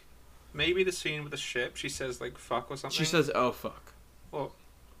like maybe the scene with the ship. She says like fuck or something. She says oh fuck. Well,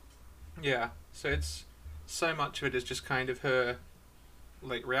 yeah. So it's so much of it is just kind of her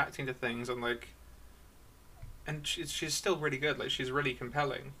like reacting to things and like, and she's still really good. Like she's really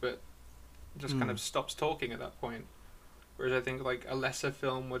compelling, but just kind of stops talking at that point. Whereas I think like a lesser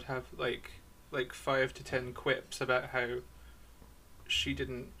film would have like 5 to 10 quips about how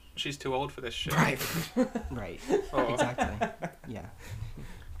she's too old for this shit. Right. Right. Or, Exactly. Yeah.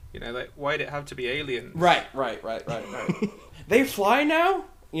 Like why'd it have to be aliens? Right. They fly now?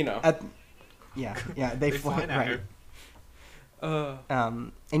 Yeah, they fly now.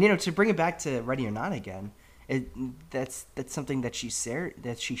 Right. And to bring it back to Ready or Not again, that's something that she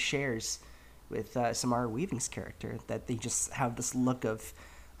shares with Samara Weaving's character, that they just have this look of,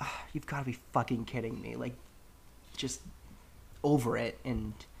 you've got to be fucking kidding me, like just over it,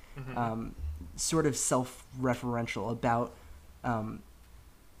 and sort of self-referential about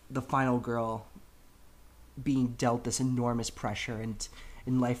the final girl being dealt this enormous pressure and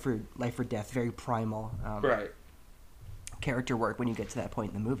in life or death, very primal character work when you get to that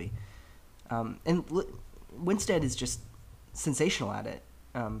point in the movie. And Winstead is just sensational at it,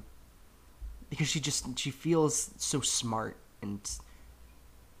 because she feels so smart and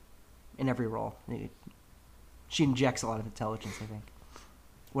in every role. She injects a lot of intelligence, I think.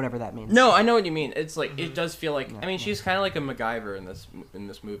 Whatever that means. No, I know what you mean. It's like it does feel like she's kind of like a MacGyver in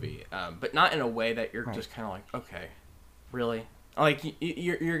this movie, but not in a way that you're just kind of like, okay, really? Like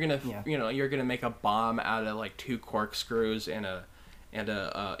you're gonna you're gonna make a bomb out of like 2 corkscrews and a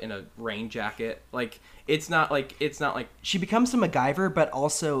rain jacket. Like it's not like she becomes a MacGyver, but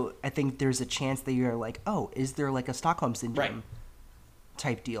also I think there's a chance that you're like, oh, is there like a Stockholm syndrome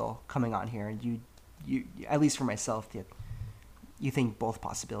type deal coming on here? And you at least for myself, you think both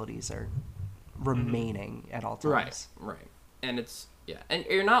possibilities are remaining at all times. Right. And it's and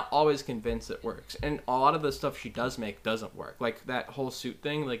you're not always convinced it works. And a lot of the stuff she does make doesn't work. Like that whole suit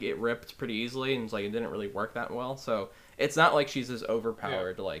thing, like it ripped pretty easily, and it's like it didn't really work that well. So it's not like she's as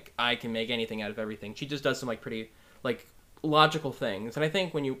overpowered. Like I can make anything out of everything. She just does some like pretty like logical things. And I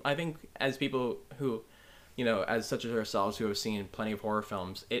think as people who, as such as ourselves who have seen plenty of horror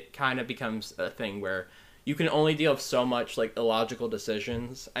films, it kind of becomes a thing where you can only deal with so much like illogical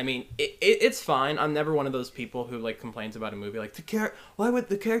decisions. I mean, it's fine. I'm never one of those people who like complains about a movie like why would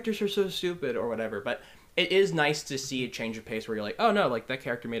the characters are so stupid or whatever. But it is nice to see a change of pace where you're like, oh no, like that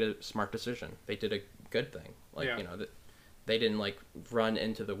character made a smart decision. They did a good thing. Like that they didn't like run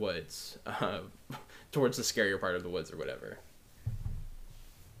into the woods towards the scarier part of the woods or whatever.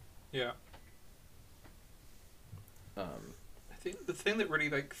 Yeah. I think the thing that really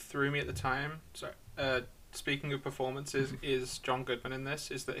like threw me at the time, speaking of performances, is John Goodman in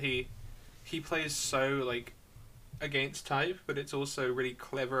this, is that he plays so like against type, but it's also really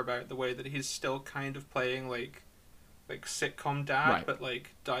clever about the way that he's still kind of playing like sitcom dad, but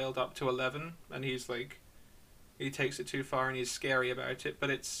like dialed up to 11, and he's like he takes it too far and he's scary about it, but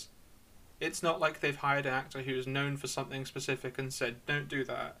it's not like they've hired an actor who's known for something specific and said don't do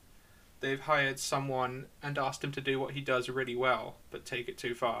that. They've hired someone and asked him to do what he does really well, but take it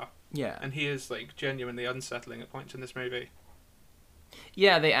too far. Yeah. And he is like genuinely unsettling at points in this movie.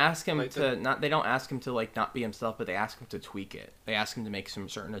 Yeah, they ask him they don't ask him to like not be himself, but they ask him to tweak it. They ask him to make some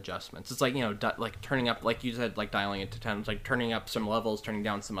certain adjustments. It's like, like turning up, like you said, like dialing it to 10, like turning up some levels, turning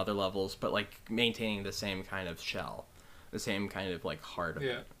down some other levels, but like maintaining the same kind of shell. the same kind of like heart of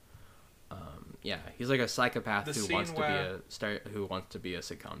Yeah. it. Yeah, he's like a psychopath The who scene wants to where- who wants to be a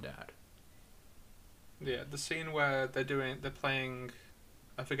sitcom dad. Yeah, the scene where they're playing,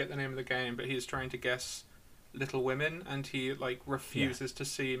 I forget the name of the game, but he's trying to guess Little Women, and he like refuses to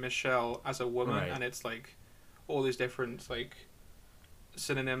see Michelle as a woman, Right. and it's like all these different like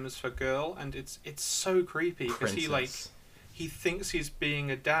synonyms for girl, and it's so creepy because he thinks he's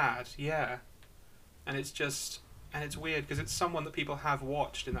being a dad, yeah, and it's weird because it's someone that people have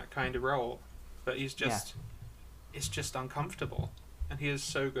watched in that kind of role, but he's just it's just uncomfortable, and he is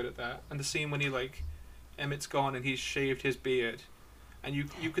so good at that. And the scene when he like Emmett's gone and he's shaved his beard, and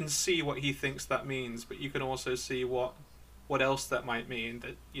you can see what he thinks that means, but you can also see what else that might mean.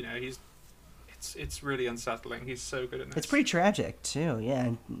 That it's really unsettling. He's so good at this. It's pretty tragic too.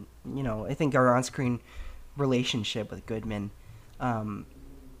 Yeah, and, I think our on-screen relationship with Goodman kind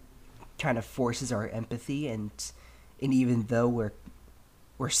of forces our empathy, and even though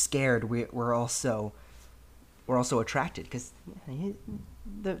we're scared, we're also attracted because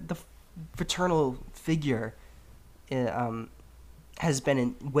the fraternal figure has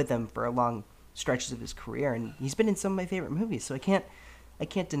been with him for a long stretches of his career, and he's been in some of my favorite movies. So I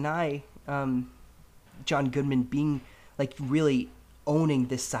can't deny John Goodman being like really owning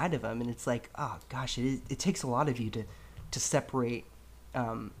this side of him, and it's like, oh gosh, it takes a lot of you to separate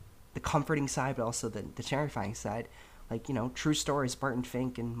the comforting side, but also the terrifying side. Like, True Stories, Barton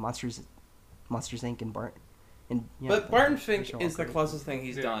Fink, and Monsters Inc. and Bart. And, but Barton Fink those are all is the great. closest thing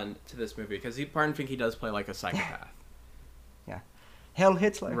he's done to this movie, because Barton Fink, he does play like a psychopath. Yeah, Hell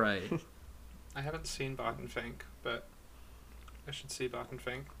Hitler. Right. I haven't seen Barton Fink, but I should see Barton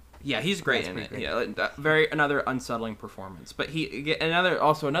Fink. Yeah, he's great in That's it. pretty Yeah, another unsettling performance. But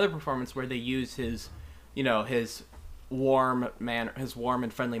another performance where they use his warm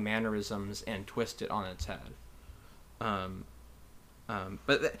and friendly mannerisms and twist it on its head.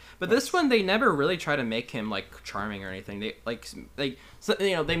 But this one, they never really try to make him like charming or anything. They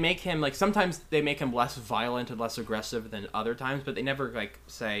make him like, sometimes they make him less violent and less aggressive than other times, but they never like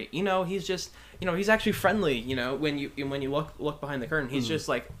say, he's just, he's actually friendly. When you look behind the curtain, he's just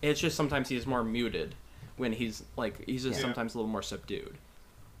like, it's just sometimes he's more muted when he's just sometimes a little more subdued.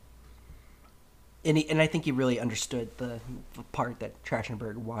 And I think he really understood the part that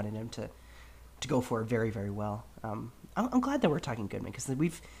Trachtenberg wanted him to go for very, very well. I'm glad that we're talking Goodman, because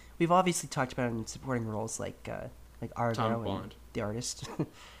we've obviously talked about him in supporting roles like Argo and Bond. The Artist.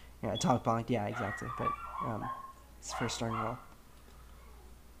 Yeah, Atomic Blonde. Yeah, exactly. But his first starring role.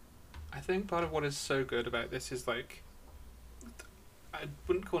 I think part of what is so good about this is like, I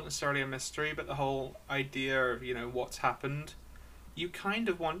wouldn't call it necessarily a mystery, but the whole idea of what's happened. You kind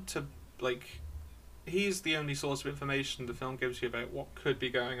of want to he's the only source of information the film gives you about what could be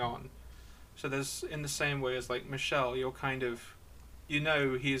going on. So there's, in the same way as like Michelle, you're kind of,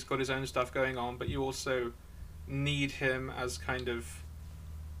 he's got his own stuff going on, but you also need him as kind of,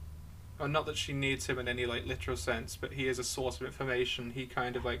 or not that she needs him in any like literal sense, but he is a source of information. He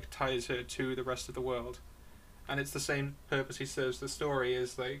kind of like ties her to the rest of the world, and it's the same purpose he serves the story,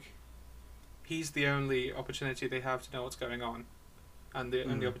 is like, he's the only opportunity they have to know what's going on, and the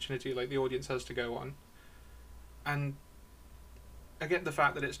only opportunity like the audience has to go on. And again, the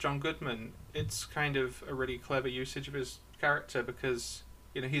fact that it's John Goodman, it's kind of a really clever usage of his character, because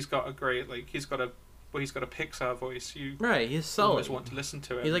he's got a great he's got a Pixar voice. He's solid. Always want to listen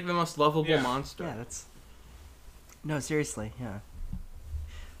to him. He's like the most lovable monster. Yeah, no, seriously, yeah.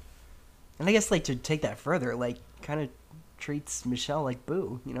 And I guess to take that further, kind of treats Michelle like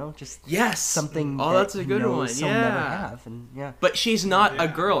Boo, just something. Oh, that's a good one. He'll never have, and But she's not a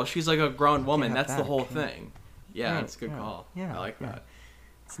girl. She's like a grown woman. That's the back. whole thing. Yeah, Right, that's a good call. Yeah, I like that.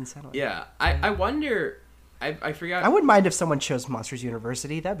 It's unsettling. Yeah, I wonder. I forgot. I wouldn't mind if someone chose Monsters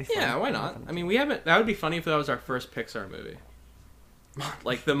University. That'd be fun. Yeah, why not? I mean, we haven't. That would be funny if that was our first Pixar movie.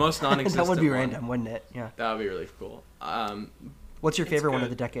 Like the most non-existent. That would be one. random, wouldn't it? Yeah. That would be really cool. What's your favorite one of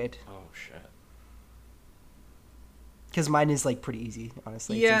good. the decade? Oh shit. Because mine is pretty easy,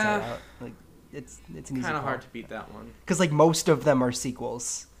 honestly. Yeah. It's Inside Out. It's an easy Kind of call. hard to beat that one. Because most of them are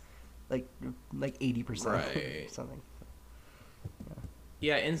sequels, like 80% Right. or something.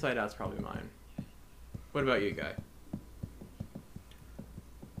 Yeah, Inside Out's probably mine. What about you, Guy?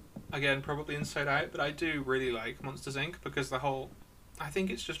 Again, probably Inside Out, but I do really like Monsters Inc. because I think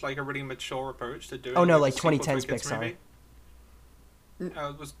it's just like a really mature approach to doing. Oh no, a like sequel to a 2010's kids Pixar. movie.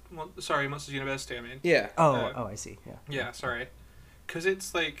 Monsters University. I mean. Yeah. Oh, I see. Yeah. Yeah, sorry. Because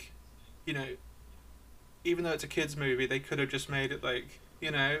it's like, even though it's a kids movie, they could have just made it like,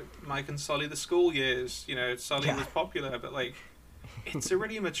 Mike and Sully the school years. Sully Yeah. was popular, but it's a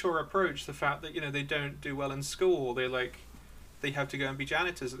really mature approach. The fact that they don't do well in school, they have to go and be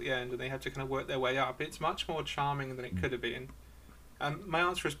janitors at the end, and they have to kind of work their way up. It's much more charming than it could have been. My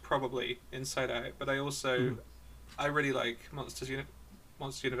answer is probably Inside Out, but I really like Monster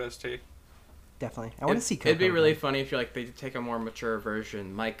University. Definitely, I want to see Coco. It'd be really funny if they take a more mature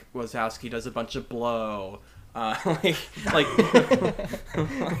version. Mike Wazowski does a bunch of blow. Like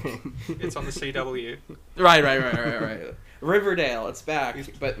It's on the CW. Right. Riverdale, it's back,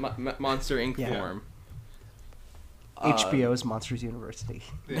 but Monster Inc. form. HBO's Monsters University.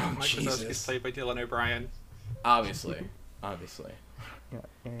 Yeah, Mike Wazowski's played by Dylan O'Brien. Obviously. Yeah,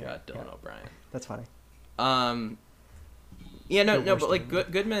 God, Dylan O'Brien. That's funny. But like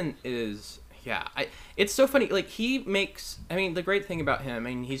Goodman is. Yeah, it's so funny. Like he makes. I mean, the great thing about him. I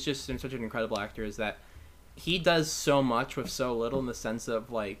mean, he's just such an incredible actor. Is that he does so much with so little, in the sense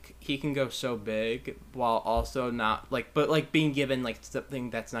of like he can go so big while also not but being given like something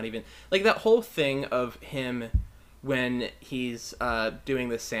that's not even like that whole thing of him when he's doing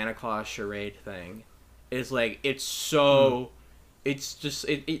the Santa Claus charade thing is like it's so. It's just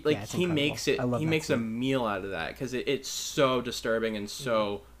he incredible. makes a meal out of that because it's so disturbing and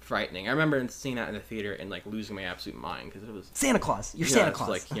so frightening. I remember seeing that in the theater and like losing my absolute mind because it was Santa Claus. You're Santa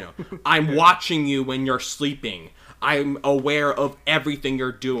Claus. Like I'm watching you when you're sleeping. I'm aware of everything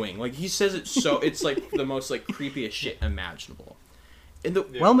you're doing. Like he says it so it's like the most like creepiest shit imaginable.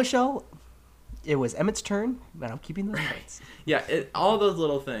 Well, Michelle, it was Emmett's turn, but I'm keeping those notes. Yeah, all those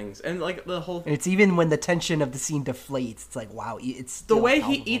little things and like the whole. And it's even when the tension of the scene deflates. It's like wow, it's the way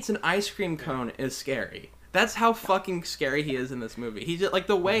he eats an ice cream cone is scary. That's how fucking scary he is in this movie. He's just like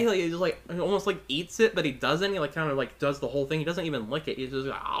the way he just like almost like eats it, but he doesn't. He like kind of like does the whole thing. He doesn't even lick it. He's just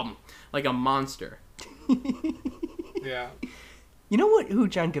like a monster. Yeah. You know what? Who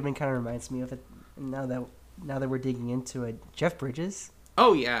John Goodman kind of reminds me of? Now that we're digging into it, Jeff Bridges.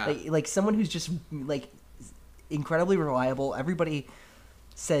 Oh yeah. Like someone who's just like incredibly reliable. Everybody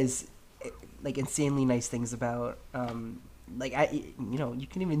says like insanely nice things about. You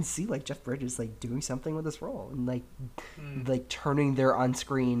can even see like Jeff Bridges like doing something with this role and like turning their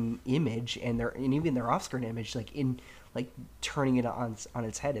on-screen image and even their off-screen image like turning it on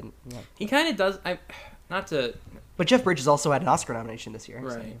its head and he kind of does. But Jeff Bridges also had an Oscar nomination this year.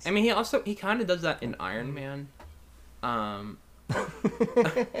 Right. I mean, he kind of does that in Iron Man. Tony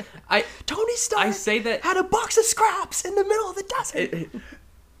Stark. I say that had a box of scraps in the middle of the desert.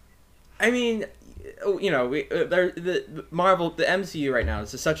 I mean. The Marvel, the MCU right now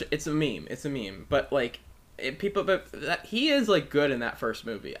is just it's a meme. But like, he is like good in that first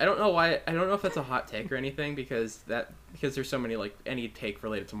movie. I don't know why. I don't know if that's a hot take or anything because there's so many like any take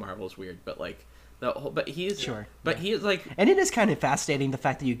related to Marvel is weird. But like he's sure. But he is like, and it is kind of fascinating the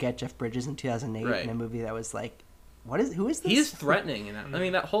fact that you get Jeff Bridges in 2008 right. in a movie that was like, who is this? He is threatening in that. I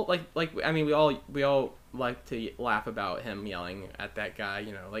mean that whole we all like to laugh about him yelling at that guy,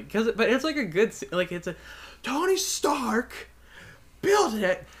 but it's like a good, like it's a Tony Stark built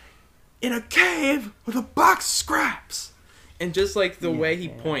it in a cave with a box of scraps, and just like the way he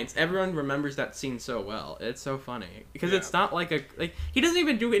points, everyone remembers that scene so well. It's so funny because it's not like he doesn't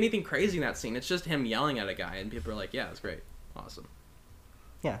even do anything crazy in that scene. It's just him yelling at a guy, and people are like, "Yeah, it's great, awesome."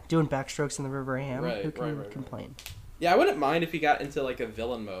 Yeah, doing backstrokes in the River Ham. Right, Who can complain? Yeah, I wouldn't mind if he got into like a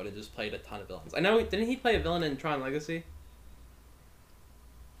villain mode and just played a ton of villains. I know, didn't he play a villain in Tron Legacy?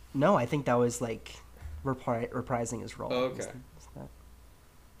 No, I think that was like reprising his role. Oh, okay.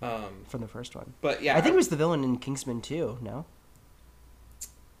 From the first one. But yeah, I think it was the villain in Kingsman 2, no?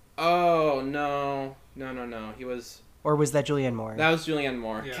 Oh, no. He was... Or was that Julianne Moore? That was Julianne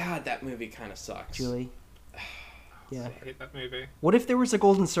Moore. Yeah. God, that movie kind of sucks. Julie. Yeah. I hate that movie. What if there was a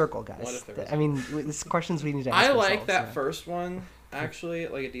golden circle, guys? What if there was I mean, this questions we need to ask I ourselves. like that first one, actually,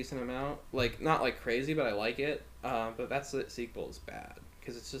 like a decent amount. Like, not like crazy, but I like it. But that's the sequel is bad.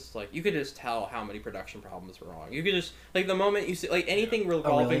 Because it's just like, you could just tell how many production problems were wrong. You could just, like the moment you see, like anything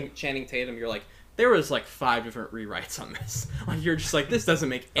revolving Channing Tatum, you're like, there was like 5 different rewrites on this. Like, you're just like, this doesn't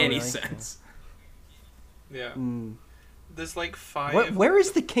make any sense. Yeah. Mm. There's like 5. Where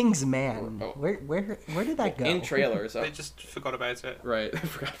is the King's Man? Oh. Where did that go? In trailers. They just forgot about it. Right. I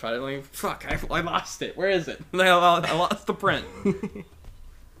forgot about it. Like, fuck, I lost it. Where is it? I lost the print.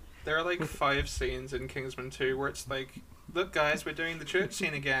 There are like 5 scenes in Kingsman 2 where it's like, look guys, we're doing the church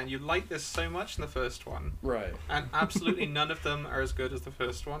scene again. You liked this so much in the first one. Right. And absolutely none of them are as good as the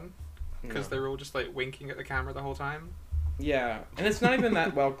first one. Because they're all just like winking at the camera the whole time. Yeah. And it's not even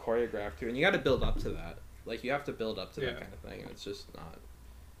that well choreographed too. And you got to build up to that. Like, you have to build up to that kind of thing. And it's just not...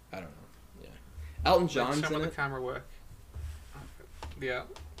 I don't know. Yeah. Elton John's some in of the it. camera work. Yeah.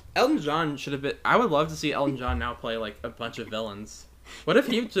 Elton John should have been... I would love to see Elton John now play, like, a bunch of villains. What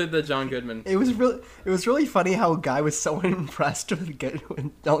if you did the John Goodman? It was really funny how Guy was so impressed with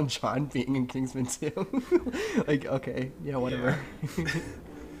Elton John being in Kingsman 2. Like, okay, yeah, whatever. Yeah.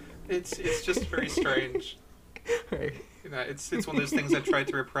 It's just very strange. Right. You know, it's one of those things I tried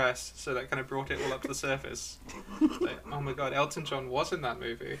to repress, so that kind of brought it all up to the surface. Like, oh my god, Elton John was in that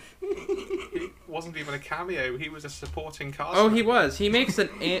movie. He wasn't even a cameo; he was a supporting cast. Oh, member. he was. He makes an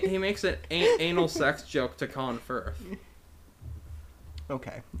anal sex joke to Colin Firth.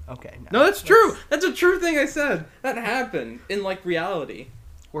 Okay. No, that's true. That's a true thing I said. That happened in like reality.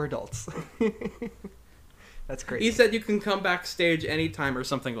 We're adults. That's great. He said you can come backstage anytime or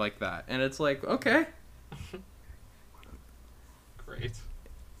something like that, and it's like, okay. Great.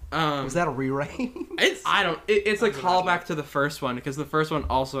 Was that a rewrite? It's a callback to the first one, because the first one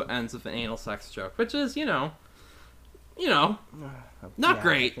also ends with an anal sex joke, which is not Yeah,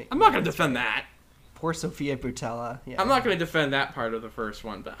 great. I'm not gonna defend that. Poor Sofia Boutella. Yeah. I'm not gonna defend that part of the first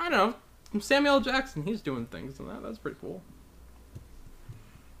one, but I don't know. Samuel L. Jackson, he's doing things, and that's pretty cool.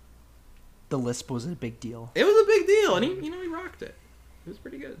 The lisp was a big deal. It was a big deal, and he rocked it. It was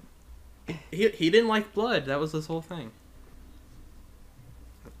pretty good. He didn't like blood. That was his whole thing.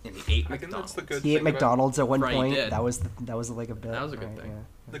 And he ate I think McDonald's. that's the good He ate thing about- McDonald's at one Right, he point. did. That was like a bit. That was a good right, thing.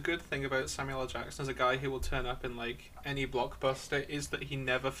 yeah. The good thing about Samuel L. Jackson as a guy who will turn up in like any blockbuster is that he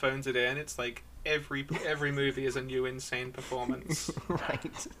never phones it in. It's like every movie is a new insane performance.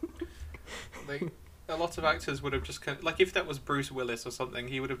 Right. Like a lot of actors would have just like if that was Bruce Willis or something,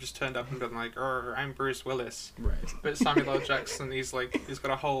 he would have just turned up and been like, "I'm Bruce Willis." Right. But Samuel L. Jackson, he's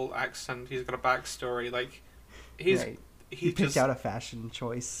got a whole accent. He's got a backstory. Like he's Right. He picked just out a fashion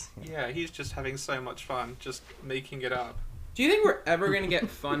choice. yeah, he's just having so much fun, just making it up. Do you think we're ever gonna get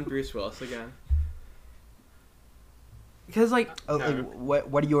fun Bruce Willis again? Because like, Oh, No. like,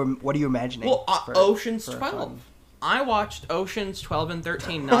 what are you imagining? well, for- Ocean's for 12. fun? I watched Ocean's 12 and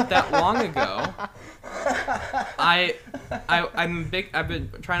 13 not that long ago. I've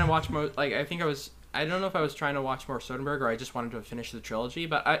been trying to watch more. Like I don't know if I was trying to watch more Soderbergh or I just wanted to finish the trilogy.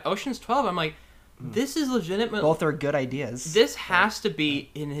 But Ocean's 12, I'm like, this is legitimate. Both are good ideas. This has to be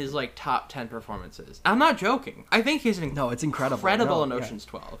in his like top 10 performances. I'm not joking. I think he's No, it's incredible. incredible No, in yeah. Ocean's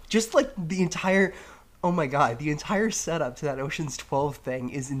 12. Just like the entire, oh my god, the entire setup to that Ocean's 12 thing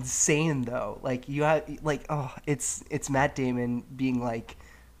is insane though. Like you have like it's Matt Damon being like,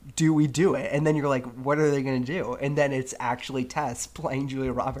 do we do it? And then you're like, what are they gonna do? And then it's actually Tess playing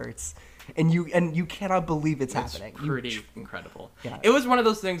Julia Roberts, and you cannot believe it's happening. You Pretty incredible. Yeah. It was one of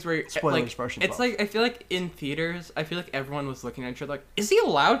those things where Spoilers like, for Ocean's it's 12. like I feel like in theaters, I feel like everyone was looking at each other like, is he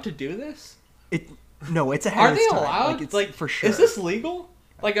allowed to do this? No, it's ahead Are of they its time. allowed? It's, like for sure. Is this legal?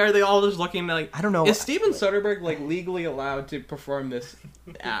 Like, are they all just looking like? I don't know. Is Steven Soderbergh like legally allowed to perform this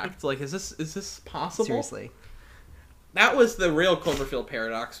act? Like, is this possible? Seriously? That was the real Cloverfield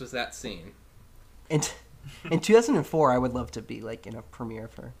paradox. Was that scene? And in 2004, I would love to be like in a premiere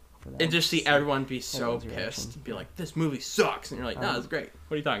for that. And just see everyone be so everyone's reaction. pissed, be like, "This movie sucks," and you're like, "No, it's great.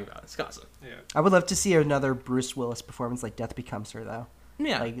 What are you talking about? It's awesome." Yeah. I would love to see another Bruce Willis performance like Death Becomes Her though.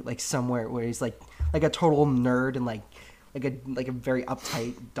 Yeah. Like somewhere where he's like a total nerd and like a very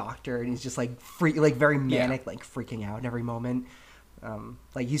uptight doctor, and he's just like very manic, like freaking out in every moment.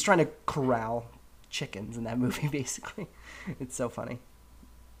 Like he's trying to corral chickens in that movie basically. It's so funny.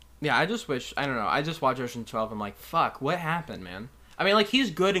 Yeah, I just wish, I don't know, I just watched Ocean 12 and I'm like, fuck, what happened, man? I mean, like, he's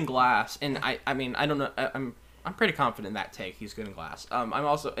good in Glass, and I mean, I don't know, I'm pretty confident in that take, he's good in Glass.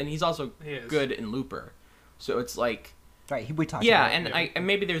 He's also He is. good in Looper. So it's like, Right, we talked yeah, about it. and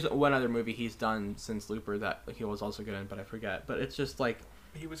maybe there's one other movie he's done since Looper that he was also good in, but I forget. But it's just like,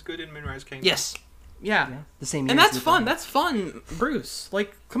 He was good in Moonrise Kingdom. yes, yeah. Yeah, the same year And as that's Lupin. fun. That's fun, Bruce.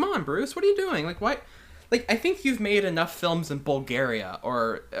 Like, come on, Bruce. What are you doing? Like, why? Like, I think you've made enough films in Bulgaria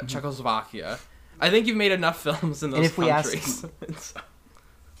or Czechoslovakia. I think you've made enough films in those And if we countries.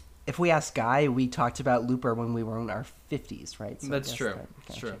 If we ask Guy, we talked about Looper when we were in our 50s, right? So I That's guess true. that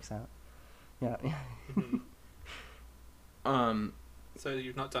That's kinda true. checks out. Yeah. So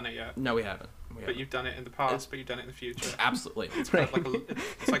you've not done it yet, No, we haven't. but you've done it in the past, but you've done it in the future. Absolutely. It's kind of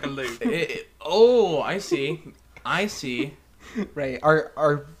it's like a loop. Oh, I see. I see. Right.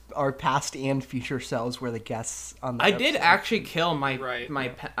 Our past and future selves were the guests on the I did episode. actually kill my Right,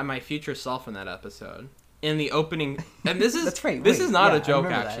 my future self in that episode. In the opening, and this is That's right, this wait, is not yeah, a I joke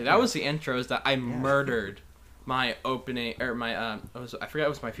remember actually. that, That yeah. was the intros that I murdered my opening or my I forget it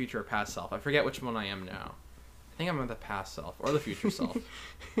was my future or past self. I forget which one I am now. I think I'm the past self or the future self.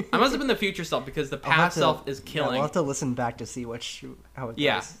 I must have been the future self because the I'll have past to- self is Yeah, killing. we'll have to listen back to see how it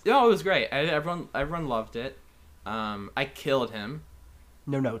Yeah, goes. no, it was great. Everyone loved it. I killed him.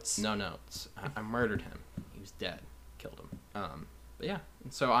 No notes. No notes. I murdered him. He was dead. Killed him. But yeah,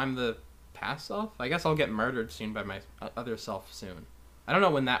 and so I'm the past self. I guess I'll get murdered soon by my other self soon. I don't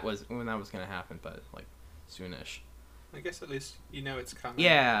know when that was gonna happen, but like soonish. I guess at least you know it's coming.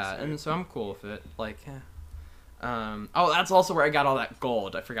 Yeah, and so I'm cool with it. Like, oh, that's also where I got all that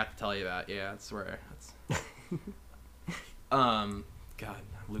gold. I forgot to tell you that. Yeah, that's where. God,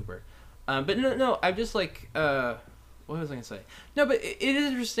 looper. But no, I'm just like, what was I gonna say? No, but it is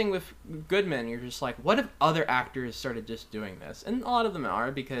interesting with Goodman. You're just like, what if other actors started just doing this? And a lot of them are,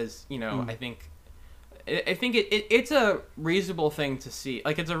 because I think it's a reasonable thing to see.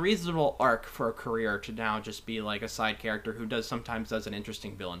 Like, it's a reasonable arc for a career to now just be like a side character who sometimes does an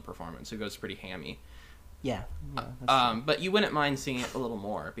interesting villain performance, who goes pretty hammy. Yeah. But you wouldn't mind seeing it a little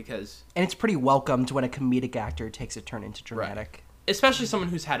more, because... And it's pretty welcomed when a comedic actor takes a turn into dramatic. Right. Especially someone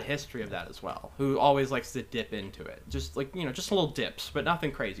who's had a history of that as well, who always likes to dip into it. Just like, just little dips, but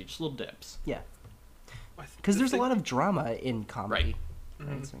nothing crazy, just little dips. Yeah. Because there's a lot of drama in comedy. Right.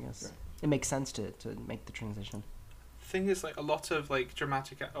 Right? So I guess it makes sense to make the transition. Thing is, like, a lot of like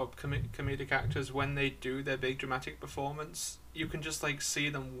dramatic or comedic actors, when they do their big dramatic performance, you can just like see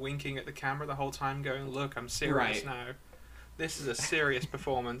them winking at the camera the whole time, going, "Look, I'm serious now. This is a serious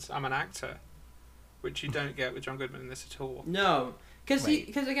performance. I'm an actor," which you don't get with John Goodman in this at all. No, because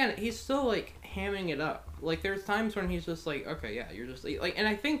again, he's still like hamming it up. Like, there's times when he's just like, "Okay, yeah, you're just like," and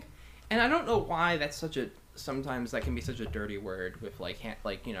I think, and I don't know why that's such a. Sometimes that can be such a dirty word with like he's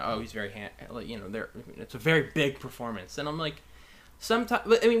very it's a very big performance, and I'm like, sometimes,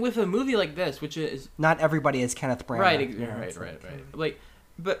 I mean, with a movie like this, which is not everybody is Kenneth Branagh, right, like,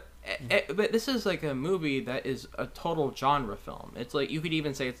 but this is like a movie that is a total genre film. It's like, you could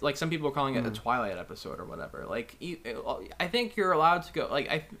even say it's like, some people are calling it a Twilight episode or whatever. Like, I think you're allowed to go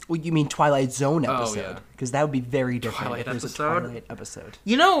like Well, you mean Twilight Zone episode? Oh, yeah. Because that would be very different. Twilight if there's episode? a Twilight episode.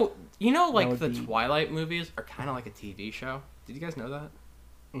 Like the Twilight movies are kind of like a TV show. Did you guys know that?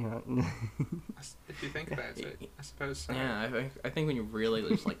 Yeah. If you think about it, I suppose so. Yeah, I think when you really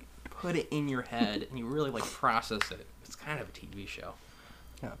just like put it in your head and you really like process it, it's kind of a TV show.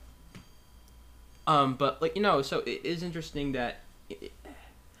 Yeah. But like, so it is interesting that I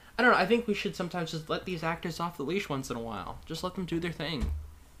don't know. I think we should sometimes just let these actors off the leash once in a while. Just let them do their thing.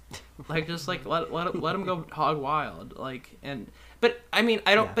 Like, just like let them go hog wild. Like, but I mean,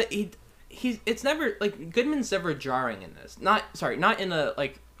 I don't. Yeah. But it's never like, Goodman's never jarring in this. Not in a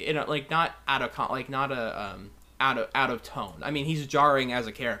like, not out of out of tone. I mean, he's jarring as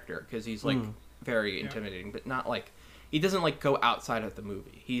a character because he's like very intimidating, but not like, he doesn't like go outside of the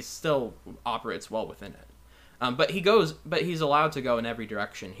movie. He still operates well within it. But he's allowed to go in every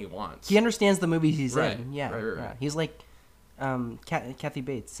direction he wants. He understands the movie he's right. in. Yeah. Right. He's like Kathy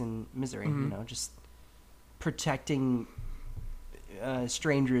Bates in Misery. Just protecting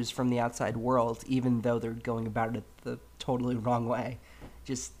strangers from the outside world, even though they're going about it the totally wrong way.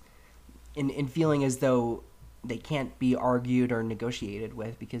 Just in feeling as though they can't be argued or negotiated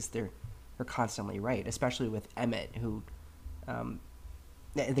with, because they're constantly right, especially with Emmett, who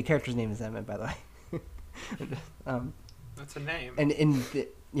the character's name is Emmett, by the way. That's a name. And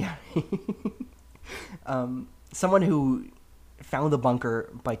someone who found the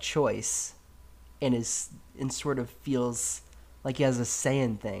bunker by choice and sort of feels like he has a say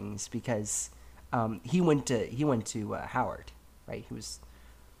in things, because he went to Howard, right?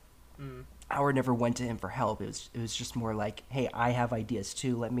 Howard never went to him for help. It was just more like, hey, I have ideas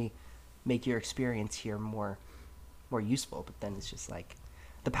too. Let me make your experience here more useful. But then it's just like,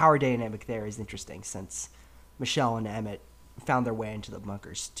 the power dynamic there is interesting, since Michelle and Emmett found their way into the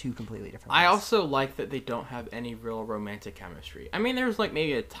bunkers two completely different ways. I also like that they don't have any real romantic chemistry. I mean, there's like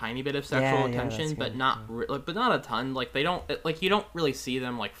maybe a tiny bit of sexual tension, but not a ton. Like, they don't, like, you don't really see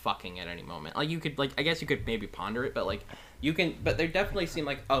them like fucking at any moment. Like, you could, like, I guess you could maybe ponder it, but like, you can, but they definitely seem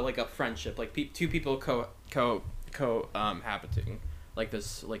like a friendship, like two people cohabiting like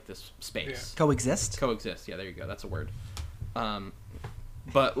this space. Coexist. Yeah, there you go. That's a word.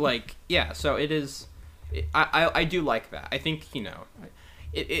 But like, yeah. So it is. I do like that. I think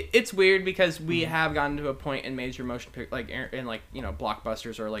it's weird because we have gotten to a point in major motion picture, like in like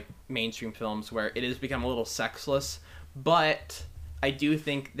blockbusters or like mainstream films, where it has become a little sexless. But I do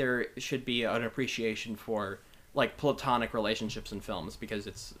think there should be an appreciation for like platonic relationships in films, because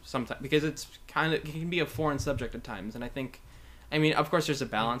it's kind of, it can be a foreign subject at times, and I mean, of course, there's a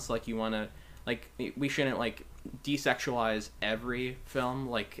balance. Like, you want to, like, we shouldn't like desexualize every film.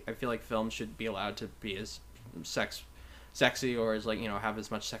 Like, I feel like films should be allowed to be as sexy or as like have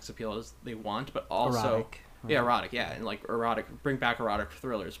as much sex appeal as they want, but also erotic, and like bring back erotic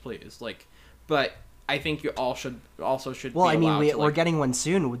thrillers, please. Like, but I think you all should be Well, I mean, allowed to, we're getting one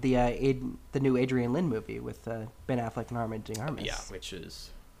soon with the new Adrian Lyne movie with Ben Affleck and Armin de Armas. Yeah,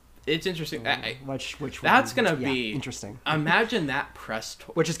 it's interesting. Which that's gonna be interesting. Imagine that press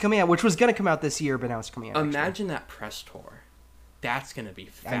tour. Which is coming out. Which was gonna come out this year, but now it's coming out. Imagine that press tour. That's gonna be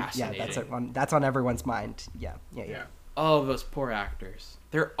fascinating. That's on everyone's mind. Yeah. Oh, those poor actors.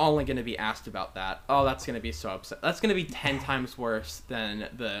 They're only gonna be asked about that. Oh, that's gonna be so upset. That's gonna be 10 times worse than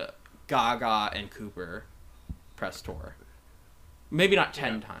the Gaga and Cooper press tour. Maybe not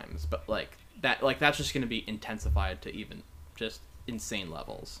 10 times, but like that's just gonna be intensified to even just insane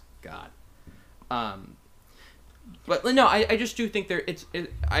levels. God. But no, I just do think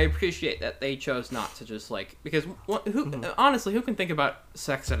I appreciate that they chose not to just like, because honestly, who can think about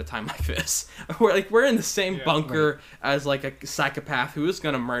sex at a time like this? We're in the same bunker as like a psychopath who is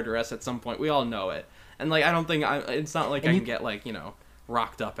gonna murder us at some point. We all know it, and like I don't think it's not like I can get like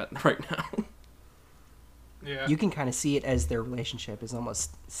rocked up at right now. Yeah, you can kind of see it as their relationship is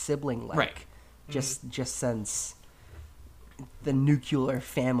almost sibling-like, right? Just since the nuclear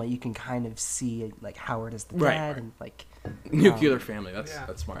family, you can kind of see like Howard as the dad, and like nuclear family. That's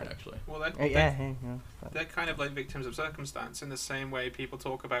smart, actually. Well, they're kind of like victims of circumstance in the same way people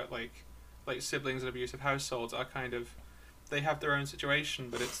talk about like siblings in abusive households are kind of, they have their own situation,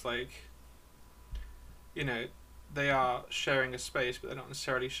 but it's like, they are sharing a space, but they're not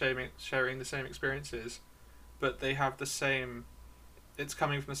necessarily sharing the same experiences, but they have the same. It's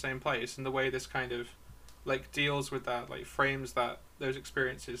coming from the same place, and the way this kind of like deals with that, like frames those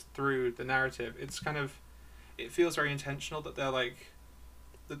experiences through the narrative, it's kind of, it feels very intentional that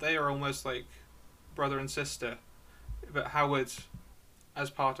they are almost like brother and sister, but Howard,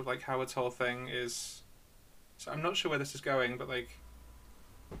 as part of like Howard's whole thing is, so I'm not sure where this is going, but like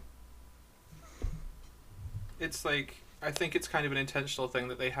it's like, I think it's kind of an intentional thing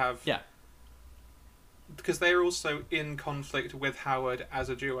that they have, because they are also in conflict with Howard as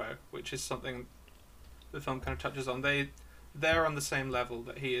a duo, which is something the film kind of touches on. They're on the same level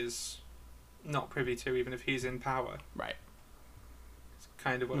that he is not privy to, even if he's in power. Right. It's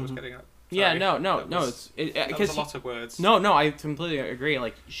kind of what I was getting at. Sorry. Yeah, no. That was a lot of words. No, I completely agree.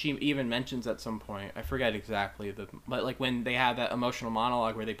 Like, she even mentions at some point, I forget exactly, but like when they have that emotional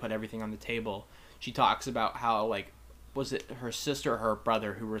monologue where they put everything on the table, she talks about how, like, was it her sister or her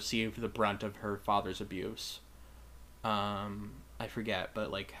brother who received the brunt of her father's abuse? I forget,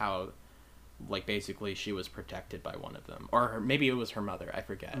 but like how, like, basically she was protected by one of them, or maybe it was her mother, I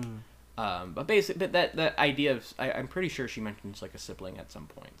forget. But that idea of, I'm pretty sure she mentions like a sibling at some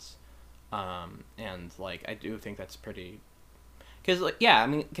points, and like I do think that's pretty, because like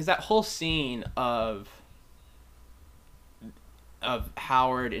because that whole scene of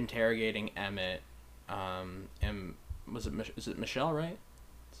Howard interrogating Emmett, and is it Michelle, right?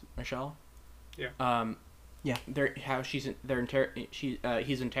 Is it Michelle? Yeah.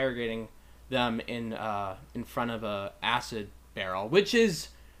 He's interrogating them in front of a acid barrel, which is,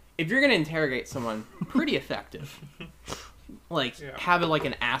 if you're gonna interrogate someone, pretty effective. Like, have it like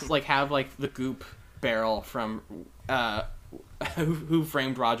an have like the goop barrel from Who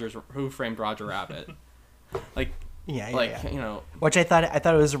Framed Roger Rabbit. Like, which I thought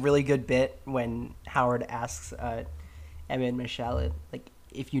it was a really good bit when Howard asks Emma and Michelle like,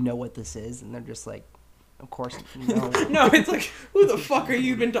 if you know what this is, and they're just like, of course, no. No, it's like, who the fuck are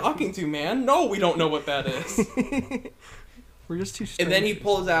you been talking to, man? No, we don't know what that is. We're just too. And then he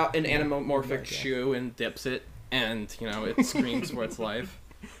pulls out an anamorphic shoe and dips it, and it screams for its life.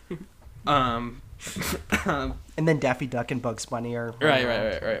 And then Daffy Duck and Bugs Bunny are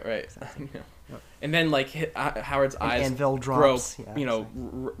right. Exactly. And then like Howard's eyes Anvil drops, grow,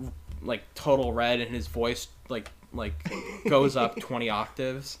 like total red, and his voice like goes up 20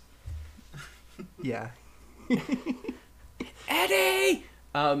 octaves. Yeah. Eddie.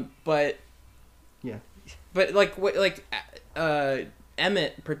 But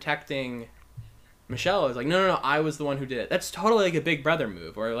Emmett protecting Michelle is like, no, I was the one who did it. That's totally like a big brother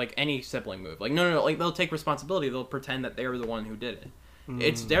move, or like any sibling move. Like, no, like they'll take responsibility. They'll pretend that they were the one who did it.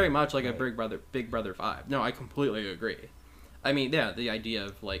 It's very much like a Big Brother vibe. No, I completely agree. I mean, yeah, the idea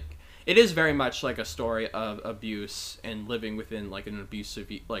of like, it is very much like a story of abuse and living within like an abusive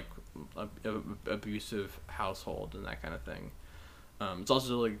household and that kind of thing. It's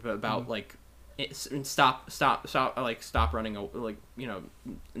also like about like stop running, like,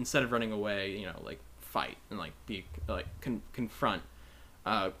 instead of running away, like fight and like be like confront,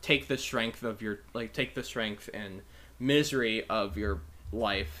 take the strength and misery of your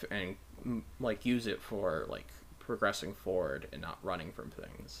life and like use it for like progressing forward and not running from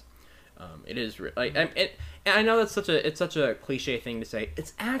things. It is like and I know that's such a cliche thing to say.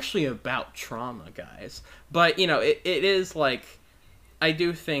 It's actually about trauma, guys. But it is like, I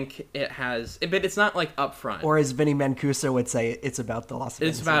do think it has, but it's not like upfront. Or as Vinnie Mancuso would say, it's about the loss of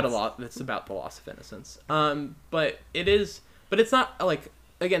innocence. It's about the loss of innocence. But it is, but it's not like,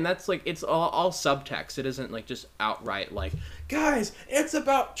 again, that's like, it's all subtext. It isn't like just outright like, guys, it's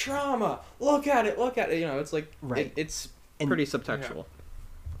about trauma. Look at it. It's like, right. It's pretty subtextual. Yeah.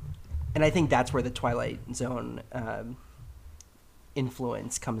 And I think that's where the Twilight Zone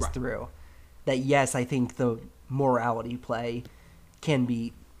influence comes through. That, yes, I think the morality play can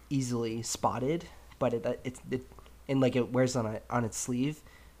be easily spotted, but it wears on its sleeve,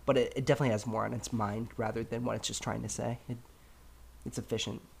 but it definitely has more on its mind rather than what it's just trying to say. It's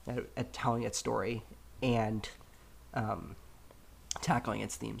efficient at telling its story and tackling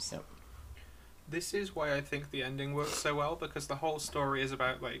its themes. Yep. This is why I think the ending works so well, because the whole story is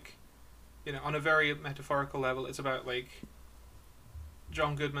about, like, on a very metaphorical level, it's about, like,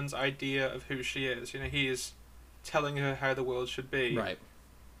 John Goodman's idea of who she is. He is telling her how the world should be. Right.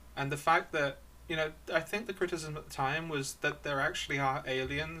 And the fact that, I think the criticism at the time was that there actually are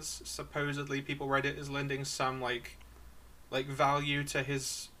aliens. Supposedly people read it as lending some, like value to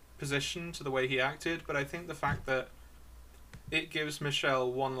his position, to the way he acted. But I think the fact that it gives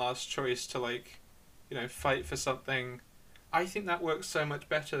Michelle one last choice to, like, fight for something, I think that works so much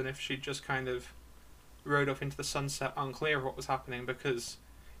better than if she'd just kind of rode off into the sunset unclear of what was happening, because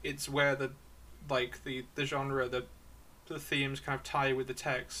it's where the genre, the themes kind of tie with the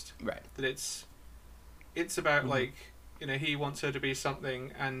text. Right. That it's about, like, he wants her to be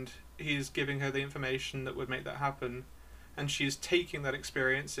something, and he's giving her the information that would make that happen, and she's taking that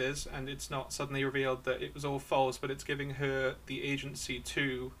experiences, and it's not suddenly revealed that it was all false, but it's giving her the agency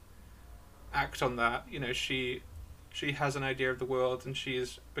to act on that. She has an idea of the world, and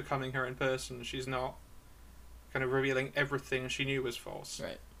she's becoming her in person. She's not kind of revealing everything she knew was false.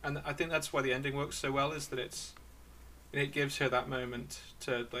 Right. And I think that's why the ending works so well, is that it gives her that moment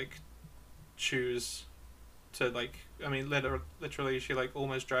to, like, choose to, like, I mean, literally she, like,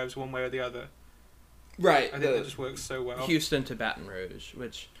 almost drives one way or the other. Right. I think that just works so well. Houston to Baton Rouge,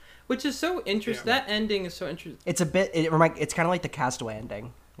 which is so interesting. Yeah. That ending is so interesting. It's it's kind of like the Castaway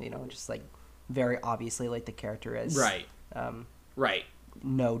ending, just like very obviously like the character is. Right. Right.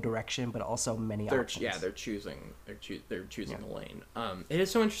 No direction, but also many options. Yeah, they're choosing the lane. It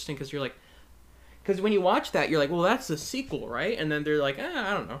is so interesting because when you watch that, you're like, well, that's the sequel, right? And then they're like,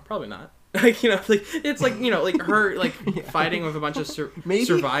 I don't know, probably not. Like, it's like, like her, like, fighting with a bunch of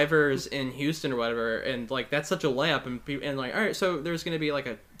survivors in Houston or whatever, and, like, that's such a layup, and like, all right, so there's going to be, like,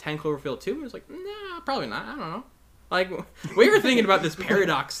 a 10 Cloverfield 2? It's like, nah, probably not, I don't know. Like, we were thinking about this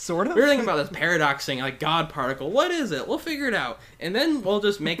paradox. Sort of? We were thinking about this paradox thing, like, God particle, what is it? We'll figure it out. And then we'll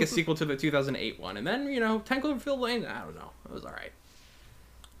just make a sequel to the 2008 one, and then, 10 Cloverfield Lane, I don't know, it was alright.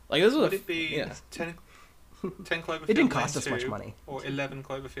 Like, this was Would it be 10 Cloverfield Lane? It didn't cost us much money. Or 11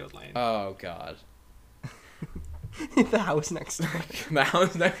 Cloverfield Lane. Oh, God. The house next door. The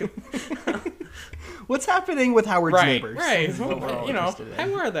house next What's happening with Howard's neighbors? Right,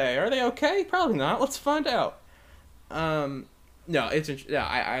 how are they? Are they okay? Probably not. Let's find out. No, it's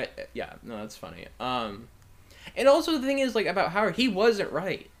that's funny. And also the thing is, like, about Howard, he wasn't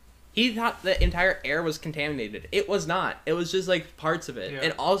right. He thought the entire air was contaminated. It was not. It was just, like, parts of it. Yeah.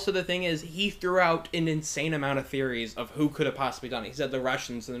 And also the thing is, he threw out an insane amount of theories of who could have possibly done it. He said the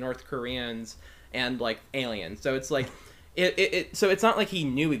Russians, the North Koreans, and, like, aliens. So it's like, so it's not like he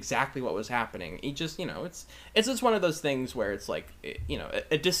knew exactly what was happening. He just, it's just one of those things where it's like,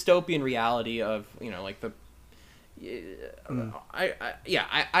 a dystopian reality of, like the,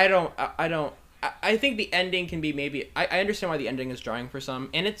 I think the ending can be maybe... I understand why the ending is drawing for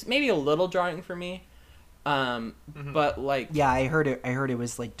some, and it's maybe a little drawing for me. But, like... Yeah, I heard it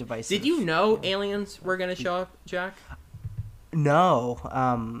was, like, divisive. Did you know aliens were going to show up, Jack? No.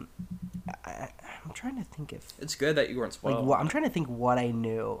 I'm trying to think if... It's good that you weren't spoiled. Like, I'm trying to think what I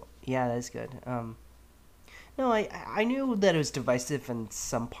knew. Yeah, that's good. No, I knew that it was divisive in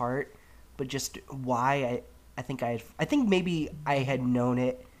some part, but just why I think maybe I had known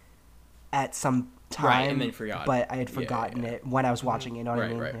it at some time, right, and then forgot. But I had forgotten it when I was watching it. You know what I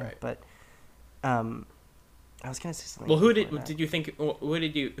mean? Right. But I was gonna say something. Well, who did you think? Who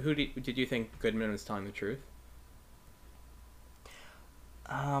did you think Goodman was telling the truth?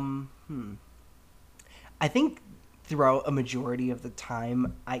 I think throughout a majority of the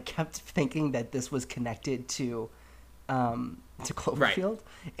time, I kept thinking that this was connected to Cloverfield,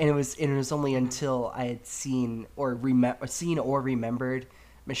 and it was only until I had seen or remembered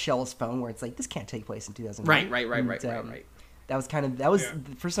Michelle's phone where it's like, this can't take place in 2008. Right. that was Yeah.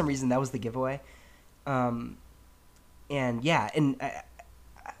 for some reason that was the giveaway. And yeah, and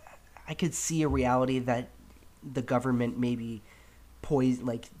I could see a reality that the government maybe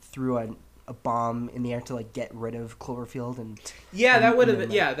threw a bomb in the air to like get rid of Cloverfield and Yeah, and- that would and have then, been.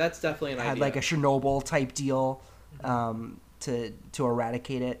 like, Yeah, that's definitely an had idea. like a Chernobyl type deal to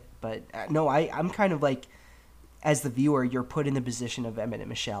eradicate it. But no, I'm kind of like, as the viewer, you're put in the position of Emmett and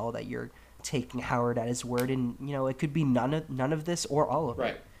Michelle, that you're taking Howard at his word, and it could be none of this or all of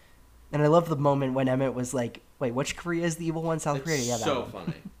Right. it. And I love the moment when Emmett was like, "Wait, which Korea is the evil one? South Korea? Yeah, that so one."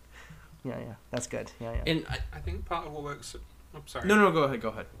 funny. Yeah, that's good. Yeah. And I think part of what works. I'm sorry. no, go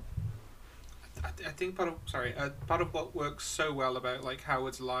ahead. I think part of what works so well about like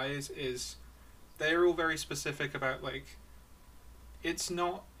Howard's lies is they're all very specific about like, it's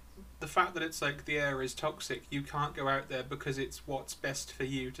not the fact that it's like the air is toxic, you can't go out there because it's what's best for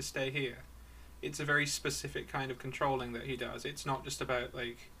you to stay here. It's a very specific kind of controlling that he does. It's not just about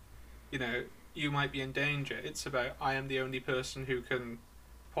like, you might be in danger. It's about, I am the only person who can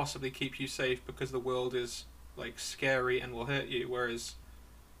possibly keep you safe because the world is like scary and will hurt you, whereas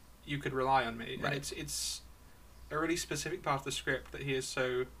you could rely on me. Right. And it's a really specific part of the script that he's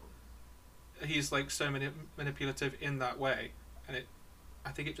like so manipulative in that way, and I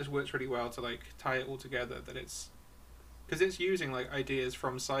think it just works really well to like tie it all together, that it's because it's using like ideas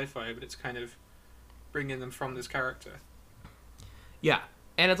from sci-fi, but it's kind of bringing them from this character. Yeah,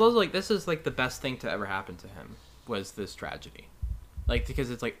 and it's also like, this is like the best thing to ever happen to him was this tragedy, like, because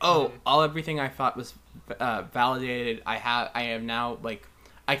it's like, everything I thought was validated. I am now like,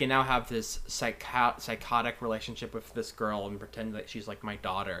 I can now have this psychotic relationship with this girl and pretend that she's like my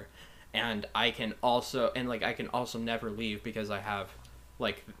daughter, and I can also never leave because I have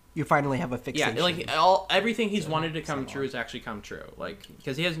like, You finally have a fixation. yeah, like everything he's wanted to come true has actually come true, like,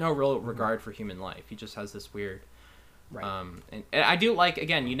 because he has no real regard for human life. He just has this weird. Right. And I do like,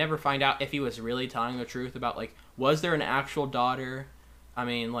 again, you never find out if he was really telling the truth about like, was there an actual daughter? I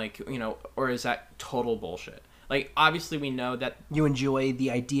mean, like, or is that total bullshit? Like, obviously we know that You enjoy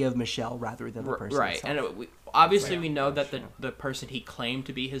the idea of Michelle rather than the person right, itself. and obviously Right. we know that Yeah. the person he claimed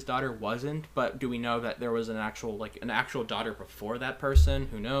to be his daughter wasn't. But do we know that there was an actual daughter before that person?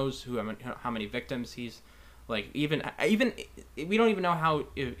 Who knows how many victims he's like, even we don't even know how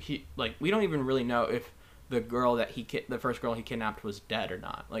we don't even really know if the first girl he kidnapped was dead or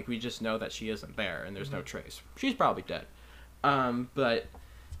not. Like, we just know that she isn't there and there's no trace. She's probably dead. But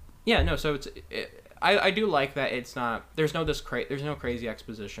yeah, no. So I do like that it's not. There's no crazy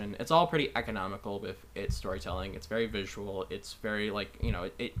exposition. It's all pretty economical with its storytelling. It's very visual. It's very like,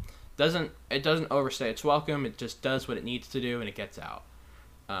 it doesn't overstay its welcome. It just does what it needs to do and it gets out.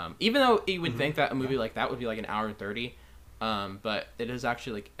 Even though you would think that a movie like that would be like an hour and 30. But it is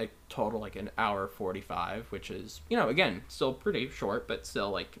actually like a total like an hour 45, which is, again, still pretty short, but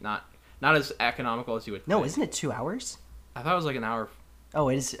still like not as economical as you would No, think. isn't it 2 hours? I thought it was like an hour. Oh,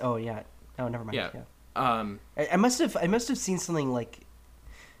 it is. Oh, yeah. Oh, never mind. Yeah. Yeah. I must have seen something like,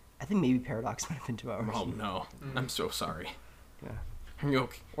 I think maybe Paradox might have been 2 hours. Oh no, I'm so sorry. Yeah. Are you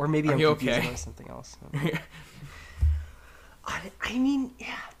okay? Or maybe Are I'm you confusing okay? it with something else. I mean,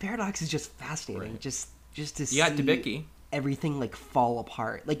 yeah, Paradox is just fascinating. Right. Just to see You got Debicki. everything like fall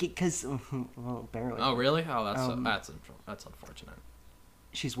apart, like it, because well, barely. Oh really? Oh, that's unfortunate.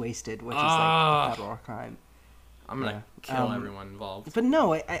 She's wasted, which is like a federal crime. I'm gonna kill everyone involved. But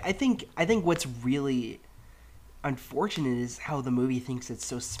no, I think what's really unfortunate is how the movie thinks it's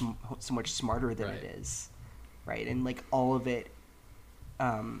so much smarter than it is, right? And like all of it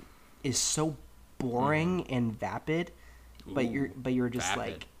is so boring and vapid, but you're just vapid.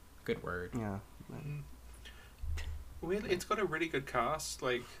 like, Good word. yeah. It's got a really good cast,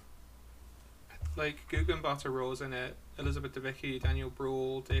 like Gugan Botterilla's in it, Elizabeth Debicki, Daniel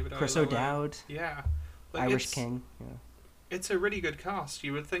Bruhl, David Chris Oyelowo. O'Dowd, Yeah. Like, Irish it's, King. Yeah. It's a really good cast.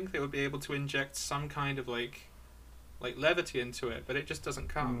 You would think they would be able to inject some kind of like levity into it, but it just doesn't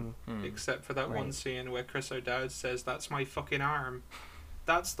come. Except for that one Right. scene where Chris O'Dowd says, "That's my fucking arm."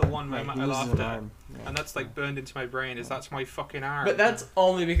 That's the one moment I laughed at. Yeah. And that's like burned into my brain, is that's my fucking arm. But that's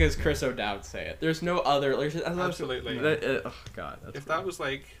only because Chris O'Dowd say it. There's no other. Absolutely. Oh god. That's if that was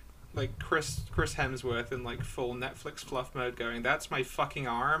like Chris Hemsworth in like full Netflix fluff mode going, "That's my fucking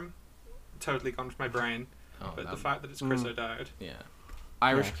arm," totally gone from my brain. But the fact that it's Chris O'Dowd. Yeah.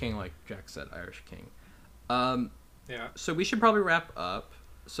 Irish King, like Jack said, Irish King. Yeah. So we should probably wrap up.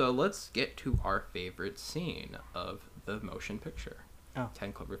 So let's get to our favorite scene of the motion picture. Oh.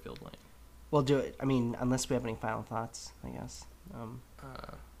 10 Cloverfield Lane. We'll do it. I mean, unless we have any final thoughts, I guess.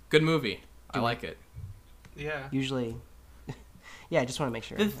 Good movie. I like it. Yeah. Usually Yeah, I just want to make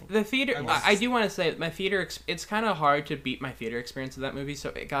sure. The theater. I do want to say my theater. It's kind of hard to beat my theater experience of that movie, so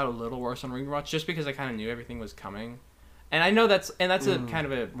it got a little worse on rewatch just because I kind of knew everything was coming, and I know that's a kind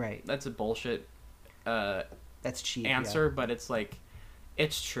of a that's a bullshit. That's cheap answer, but it's like,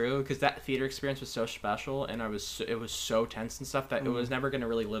 it's true because that theater experience was so special, and it was so tense and stuff that it was never gonna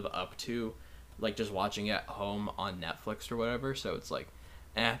really live up to, like just watching it at home on Netflix or whatever. So it's like.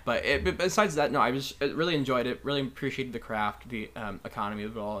 But besides that, no, I really enjoyed it. Really appreciated the craft, the economy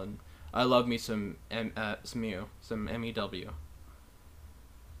of it all, and I love me some MEW.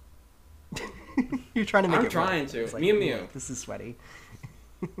 You're trying to make I'm it. Trying to. Like, Mew. This is sweaty.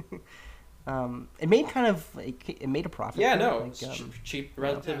 It made it made a profit. Yeah, no, it's cheap,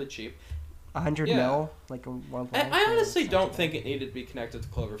 relatively cheap. 100 mil, like a worldwide. I honestly don't think it needed to be connected to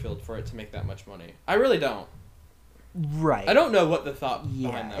Cloverfield for it to make that much money. I really don't. Right. I don't know what the thought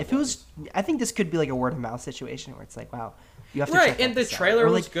behind that if was. It was, I think this could be like a word of mouth situation where it's like, wow, you have to check check and the trailer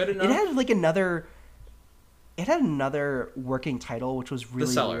was good enough. It had like another. It had another working title, which was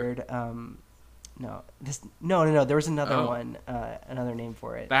really weird. No. There was another one, another name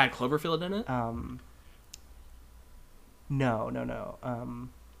for it. That had Cloverfield in it. No.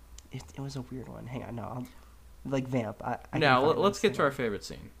 It was a weird one. Hang on, no, like Vamp. Let's get to our favorite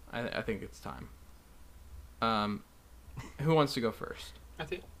scene. I think it's time. Who wants to go first? I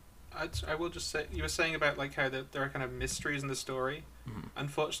think I will just say, you were saying about like how there are kind of mysteries in the story. Mm-hmm.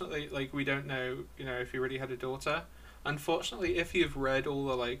 Unfortunately, like we don't know, if you really had a daughter. Unfortunately, if you've read all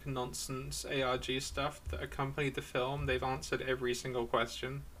the like nonsense ARG stuff that accompanied the film, they've answered every single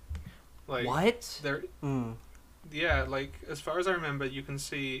question. Like what? Yeah, like as far as I remember, you can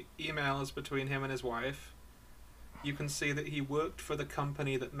see emails between him and his wife. You can see that he worked for the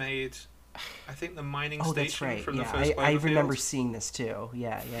company that made, I think, the mining station from the first Cloverfield. I remember seeing this too.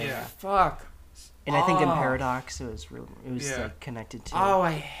 Yeah. Fuck. And I think in Paradox it was like connected to. Oh,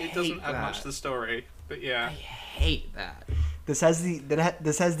 I hate it. Doesn't add much to the story, but yeah. I hate that. This has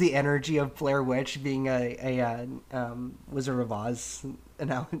the energy of Blair Witch being a Wizard of Oz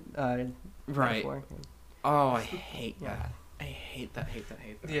right. Metaphor. Oh, I hate that. I hate that.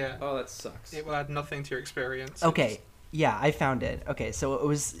 Yeah. Oh, that sucks. It will add nothing to your experience. Okay. Yeah, I found it. Okay, so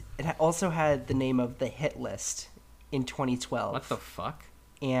it also had the name of the hit list in 2012. What the fuck?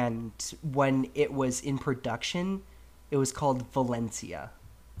 And when it was in production, it was called Valencia.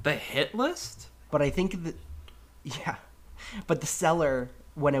 The hit list? But I think but the seller,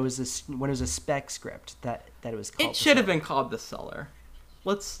 when it was a spec script that it was called. It should have been called The Cellar.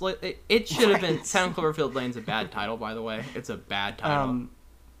 It should have been. 10 Cloverfield Lane's a bad title, by the way. It's a bad title.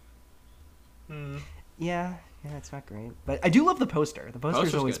 Yeah, it's not great, but I do love the poster. The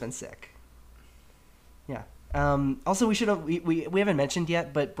poster's always been sick. Yeah. Also, we haven't mentioned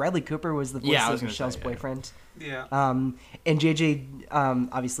yet, but Bradley Cooper was the voice of Michelle's boyfriend. Yeah. And JJ,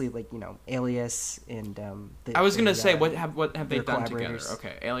 obviously, Alias and. I was gonna say, what have they done together?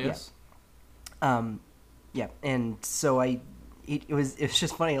 Okay, Alias. Yeah, and so it was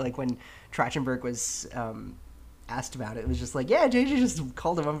just funny, like when Trachtenberg was asked about it was just like, yeah, JJ just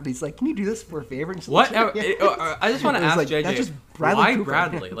called him up and he's like, can you do this for a favor? And what? Like, I just want to ask JJ, why Cooper.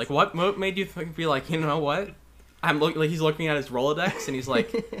 Bradley? Like, what made you be like, you know what? He's looking at his Rolodex and he's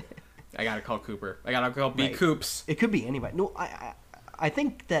like, I gotta call Cooper. I gotta call B. Coops. It could be anybody. No, I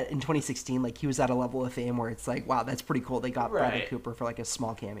think that in 2016, like he was at a level of fame where it's like, wow, that's pretty cool. They got Bradley Cooper for like a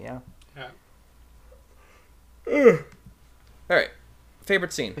small cameo. Yeah. All right,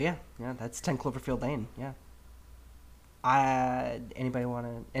 favorite scene. But yeah, that's 10 Cloverfield Lane. Yeah.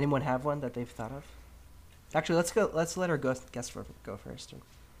 Anyone have one that they've thought of? Actually, let's let our guest go first.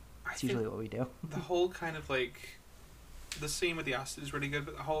 It's usually what we do. The whole kind of like, the scene with the acid is really good,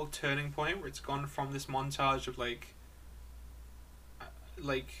 but the whole turning point where it's gone from this montage of like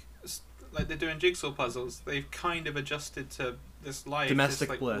they're doing jigsaw puzzles. They've kind of adjusted to this life, domestic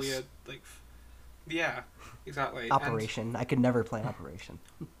this, bliss. Weird, yeah, exactly. Operation. I could never play Operation.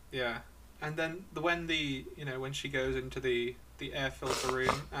 Yeah, and then when she goes into the air filter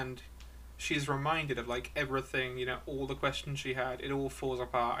room and she's reminded of like everything, all the questions she had, it all falls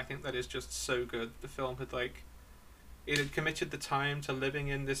apart. I think that is just so good. The film had committed the time to living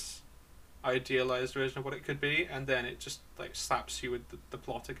in this idealized version of what it could be, and then it just like slaps you with the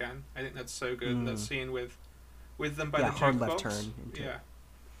plot again. I think that's so good. That scene with them by the hard jukebox, left turn.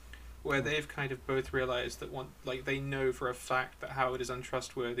 Where they've kind of both realized that they know for a fact that Howard is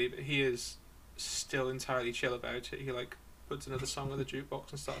untrustworthy, but he is still entirely chill about it. He like puts another song on the jukebox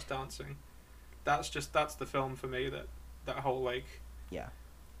and starts dancing. That's the film for me. That whole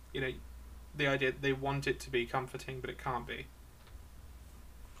the idea they want it to be comforting, but it can't be.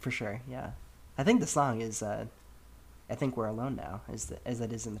 For sure, yeah. I think the song is I think We're Alone Now, as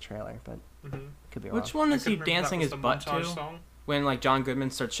that is in the trailer, but could be wrong. Which one is he couldn't remember dancing that his was the butt montage to? song. When like John Goodman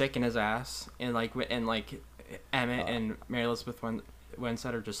starts shaking his ass, and like Emmett and Mary Elizabeth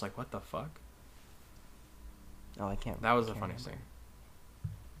Winstead are just like, what the fuck? Oh, I can't. That was the can't funniest remember.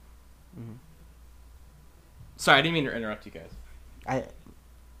 thing. Mhm. Sorry, I didn't mean to interrupt you guys. I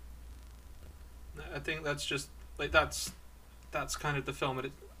think that's just like that's kind of the film.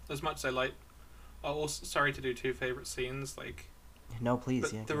 And as much as I like, also sorry to do two favorite scenes, like No, please.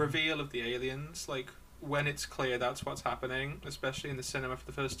 but Yeah. the go ahead. reveal of the aliens, like when it's clear that's what's happening, especially in the cinema for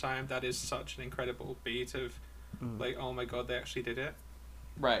the first time, that is such an incredible beat of like, oh my god, they actually did it.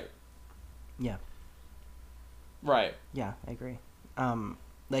 Right. Yeah. Right. Yeah, I agree.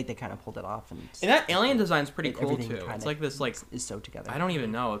 Like they kind of pulled it off, and that alien design's pretty cool everything too. kinda It's like this, like is so together. I don't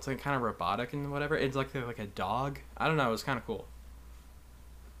even know. It's like kind of robotic and whatever. It's like a dog. I don't know. It was kind of cool.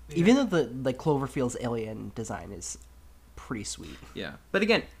 Even though the Cloverfield's alien design is pretty sweet. Yeah, but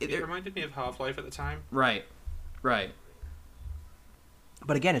again, It reminded me of Half-Life at the time. right.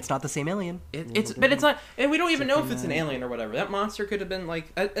 But again, it's not the same alien. It's not, and we don't even know if it's an alien or whatever. That monster could have been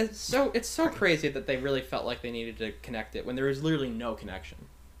like. It's so crazy that they really felt like they needed to connect it when there was literally no connection.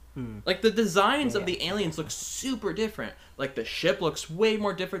 Like the designs of the aliens look super different. Like the ship looks way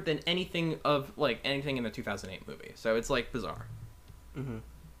more different than anything in the 2008 movie. So it's like bizarre.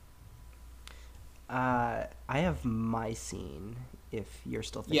 I have my scene. If you're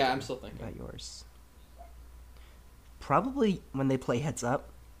still thinking. Yeah, I'm still thinking about yours. Probably when they play Heads Up,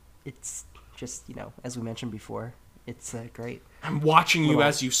 it's just as we mentioned before, it's great. I'm watching you Little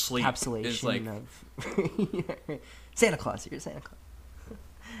as you sleep. Encapsulation Is like of Santa Claus. You're Santa Claus.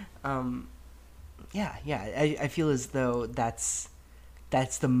 I feel as though that's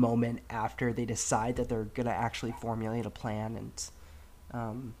the moment after they decide that they're gonna actually formulate a plan,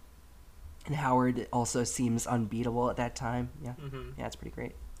 and Howard also seems unbeatable at that time. Yeah, yeah, it's pretty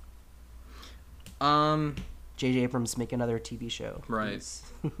great. J.J. Abrams make another TV show. Right. Please.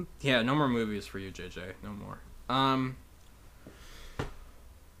 Yeah, no more movies for you, JJ. No more.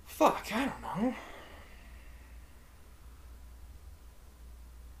 Fuck, I don't know.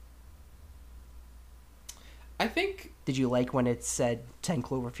 I think Did you like when it said 10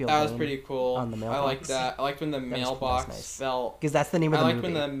 Cloverfield that was Lane pretty cool. on the I mailbox? like that. I liked when the mailbox nice. fell. Because that's the name of I the liked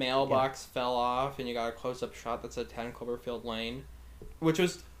movie. when the mailbox fell off and you got a close-up shot that said 10 Cloverfield Lane, which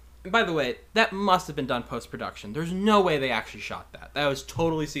was, by the way, that must have been done post-production. There's no way they actually shot that. That was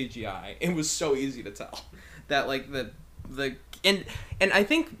totally CGI. It was so easy to tell that like and I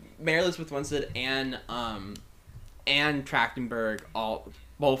think Mary Elizabeth Winstead and Trachtenberg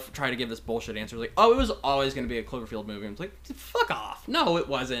both try to give this bullshit answer like, oh, it was always going to be a Cloverfield movie. I'm like, fuck off. No, it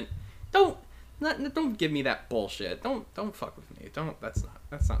wasn't. Don't give me that bullshit. Don't fuck with me. That's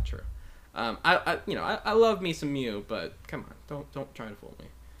not true. I love me some Mew, but come on, don't try to fool me.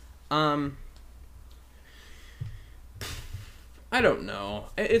 I don't know.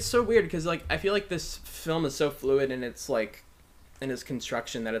 It's so weird because like I feel like this film is so fluid and it's like in its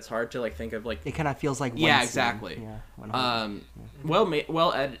construction that it's hard to like think of like it kind of feels like one yeah scene. exactly Yeah, well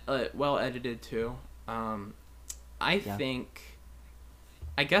edited too. I think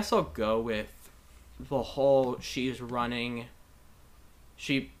I guess I'll go with the whole she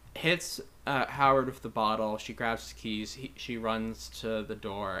hits Howard with the bottle, she grabs his keys, she runs to the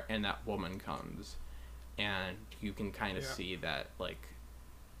door, and that woman comes, and you can kind of see that like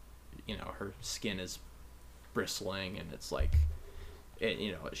her skin is bristling and it's like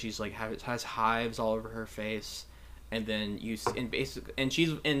she's like has hives all over her face, and then she's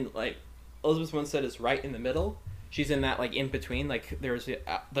in like Elizabeth Winstead is right in the middle. She's in that like in between, like there's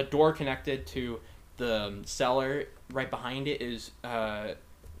the door connected to the cellar. Right behind it is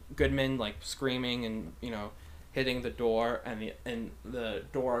Goodman like screaming and hitting the door, and the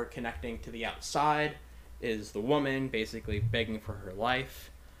door connecting to the outside is the woman basically begging for her life.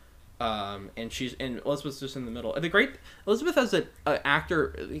 And Elizabeth's just in the middle. Elizabeth as an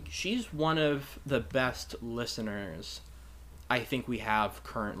actor, like, she's one of the best listeners I think we have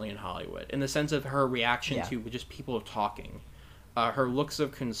currently in Hollywood, in the sense of her reaction to just people talking. Her looks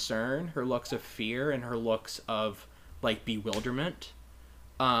of concern, her looks of fear, and her looks of like bewilderment,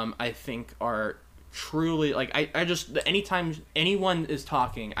 I think are truly like I just anytime anyone is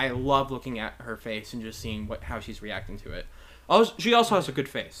talking, I love looking at her face and just seeing how she's reacting to it. She also has a good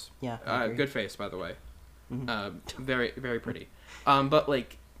face. Yeah, good face, by the way. Mm-hmm. Very, very pretty. But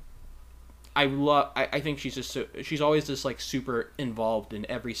like, I think she's always just like super involved in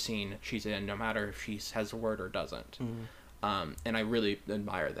every scene she's in, no matter if she has a word or doesn't. Mm-hmm. And I really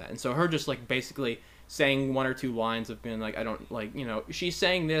admire that. And so her just like basically saying one or two lines of being like, I don't like, she's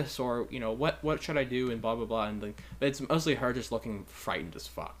saying this, or what should I do, and blah blah blah, and like, but it's mostly her just looking frightened as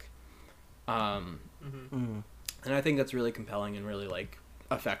fuck. And I think that's really compelling and really like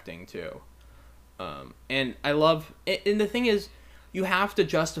affecting too. And I love it, and the thing is, you have to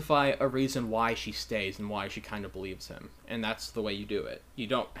justify a reason why she stays and why she kind of believes him, and that's the way you do it. You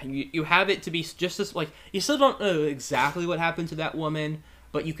don't you have it to be just as like, you still don't know exactly what happened to that woman,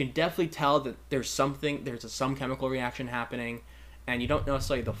 but you can definitely tell that there's some chemical reaction happening, and you don't know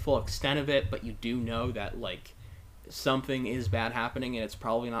necessarily the full extent of it, but you do know that like something is bad happening and it's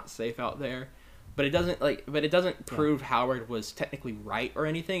probably not safe out there. But it doesn't prove Howard was technically right or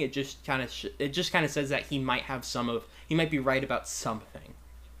anything. It just kind of says that he might be right about something.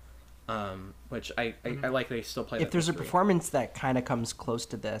 Which I like that he still play. If there's a performance that kind of comes close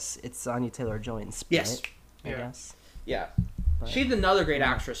to this, it's Anya Taylor-Joy's. Yes. Right? I guess. Yeah. But she's another great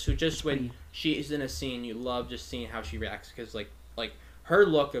actress who just when she's in a scene, you love just seeing how she reacts, because like her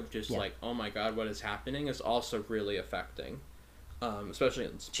look of just like, oh my god, what is happening, is also really affecting. Especially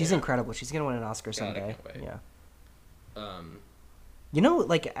in sport. She's incredible. She's gonna win an Oscar someday. Yeah. I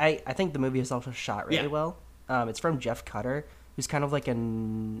think the movie is also shot really well. It's from Jeff Cutter, who's kind of like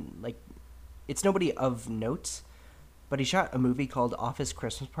it's nobody of note, but he shot a movie called Office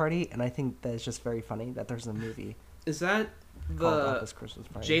Christmas Party, and I think that is just very funny that there's a movie. Is that called Office Christmas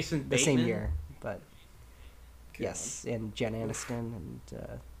Party? Jason Bateman? The same year, but yes, and Jen Aniston and.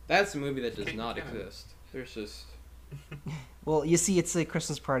 That's a movie that does not exist. There's just. Well, you see, it's a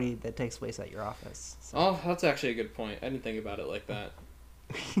Christmas party that takes place at your office. So. Oh, that's actually a good point. I didn't think about it like that.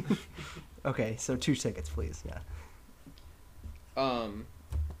 Okay, so 2 tickets, please. Yeah.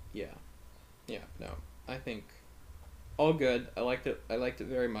 Yeah. No, I think all good. I liked it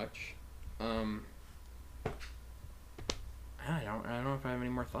very much. I don't know if I have any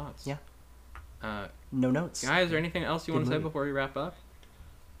more thoughts. Yeah. No notes. Guys, is there anything else you want to say before we wrap up?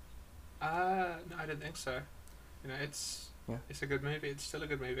 No, I don't think so. It's a good movie. It's still a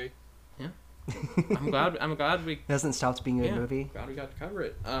good movie. Yeah. I'm glad we. It hasn't stopped being a good movie. Glad we got to cover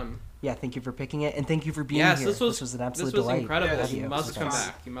it. Yeah, thank you for picking it, and thank you for being here. This was an absolute delight. This was incredible. Yeah, you must come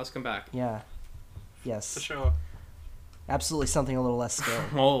back. You must come back. Yeah. Yes. For sure. Absolutely something a little less scary.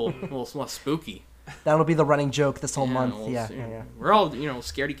 Oh, a little less spooky. That'll be the running joke this whole month. Yeah. We're all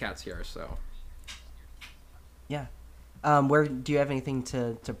scaredy cats here, so. Yeah. Where do you have anything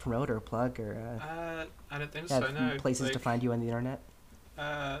to promote or plug or? I don't think so. No. Places to find you on the internet.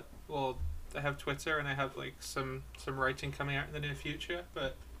 Well, I have Twitter and I have like some writing coming out in the near future,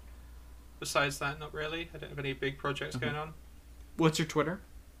 but besides that, not really. I don't have any big projects going on. What's your Twitter?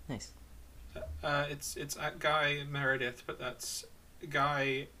 Nice. It's at Guy Meredith, but that's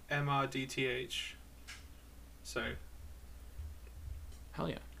Guy MRDTH. So. Hell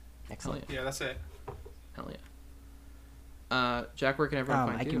yeah. Excellent. Yeah, that's it. Hell yeah. Jack, where can everyone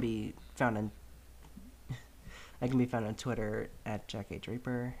find you? I can be found on Twitter at Jack A.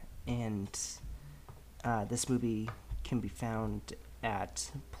 Draper, and this movie can be found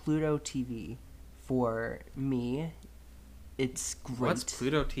at Pluto TV. For me, it's great. What's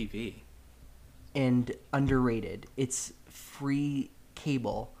Pluto TV? And underrated. It's free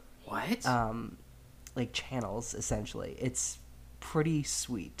cable. What? Like channels, essentially. It's pretty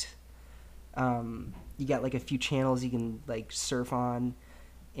sweet. You got like a few channels you can like surf on,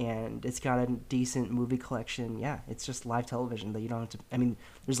 and it's got a decent movie collection. Yeah, it's just live television that you don't have to. I mean,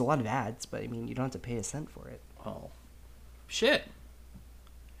 there's a lot of ads, but I mean, you don't have to pay a cent for it. Oh, shit.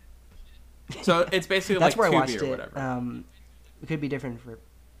 So it's basically that's like where I Tubi watched or it. whatever. It could be different for.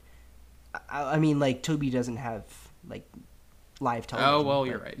 I mean, like Tubi doesn't have like live television. Oh well,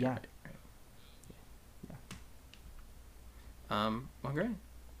 you're right. Yeah. Well, great.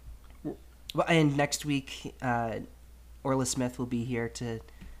 Well, and next week, Orla Smith will be here to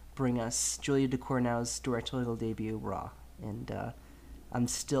bring us Julia Ducournau's directorial debut, Raw, and I'm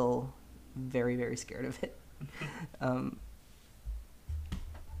still very, very scared of it. But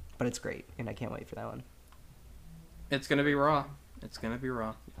it's great, and I can't wait for that one. It's gonna be Raw. It's gonna be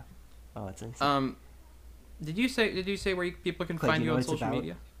Raw. Oh, it's insane. Did you say where people can Clay, find you on what it's social about?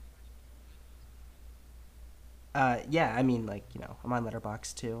 media? Yeah, I mean, like, I'm on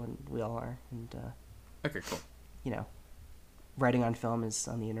Letterboxd too, and we all are, and Okay, cool. Writing on film is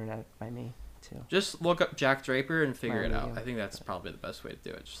on the internet by me too. Just look up Jack Draper and figure it out. Yeah. I think that's probably the best way to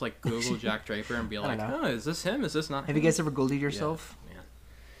do it. Just like Google Jack Draper and be like, know. oh, is this him? Is this not him? Have you guys ever Googled yourself?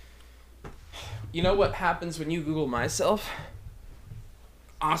 Yeah. You know what happens when you Google myself?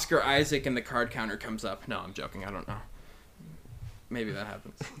 Oscar Isaac and the card counter comes up. No, I'm joking. I don't know. Maybe that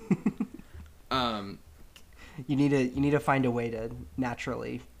happens. You need to find a way to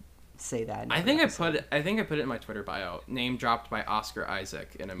naturally say that. I think I put it in my Twitter bio. Name dropped by Oscar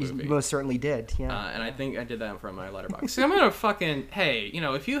Isaac in a movie. You most certainly did. Yeah. And I think I did that from my letterbox. So I'm gonna fucking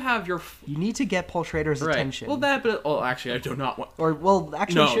if you have your you need to get Paul Schrader's attention. Well, actually, I do not want.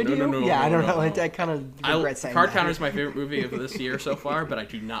 Should you? No, I don't know. I kind of regret saying Card that. Counter is my favorite movie of this year so far, but I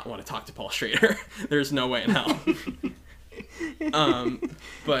do not want to talk to Paul Schrader. There's no way in hell.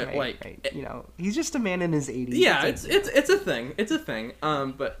 But right. He's just a man in his 80s. Yeah, it's a thing. It's a thing.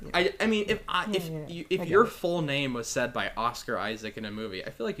 But I mean, if your full name was said by Oscar Isaac in a movie, I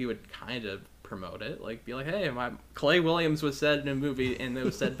feel like you would kind of promote it. Like, be like, hey, Clay Williams was said in a movie, and it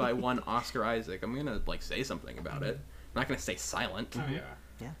was said by one Oscar Isaac. I'm gonna say something about it. I'm not gonna stay silent. Oh, yeah.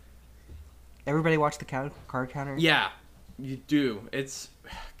 Everybody watch the Card Counter? Yeah, you do. It's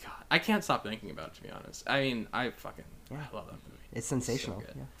God. I can't stop thinking about it, to be honest. I mean, I love that movie. It's sensational. So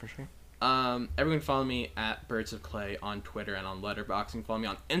good. Yeah, for sure. Everyone follow me at Birds of Clay on Twitter and on Letterboxd. You can follow me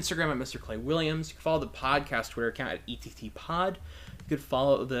on Instagram at Mr. Clay Williams. You can follow the podcast Twitter account at ETTPod. You could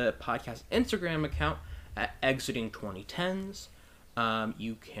follow the podcast Instagram account at Exiting 2010s.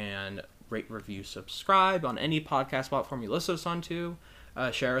 You can rate, review, subscribe on any podcast platform you listen to us onto.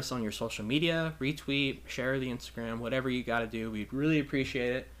 Share us on your social media, retweet, share the Instagram, whatever you got to do. We'd really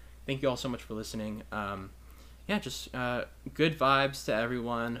appreciate it. Thank you all so much for listening. Just good vibes to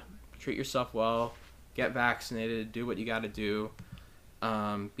everyone. Treat yourself well. Get vaccinated. Do what you got to do.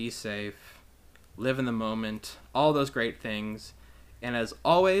 Be safe. Live in the moment. All those great things. And as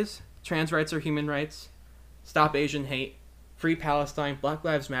always, trans rights are human rights. Stop Asian hate. Free Palestine. Black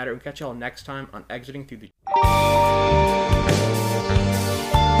Lives Matter. We'll catch y'all next time on Exiting Through the...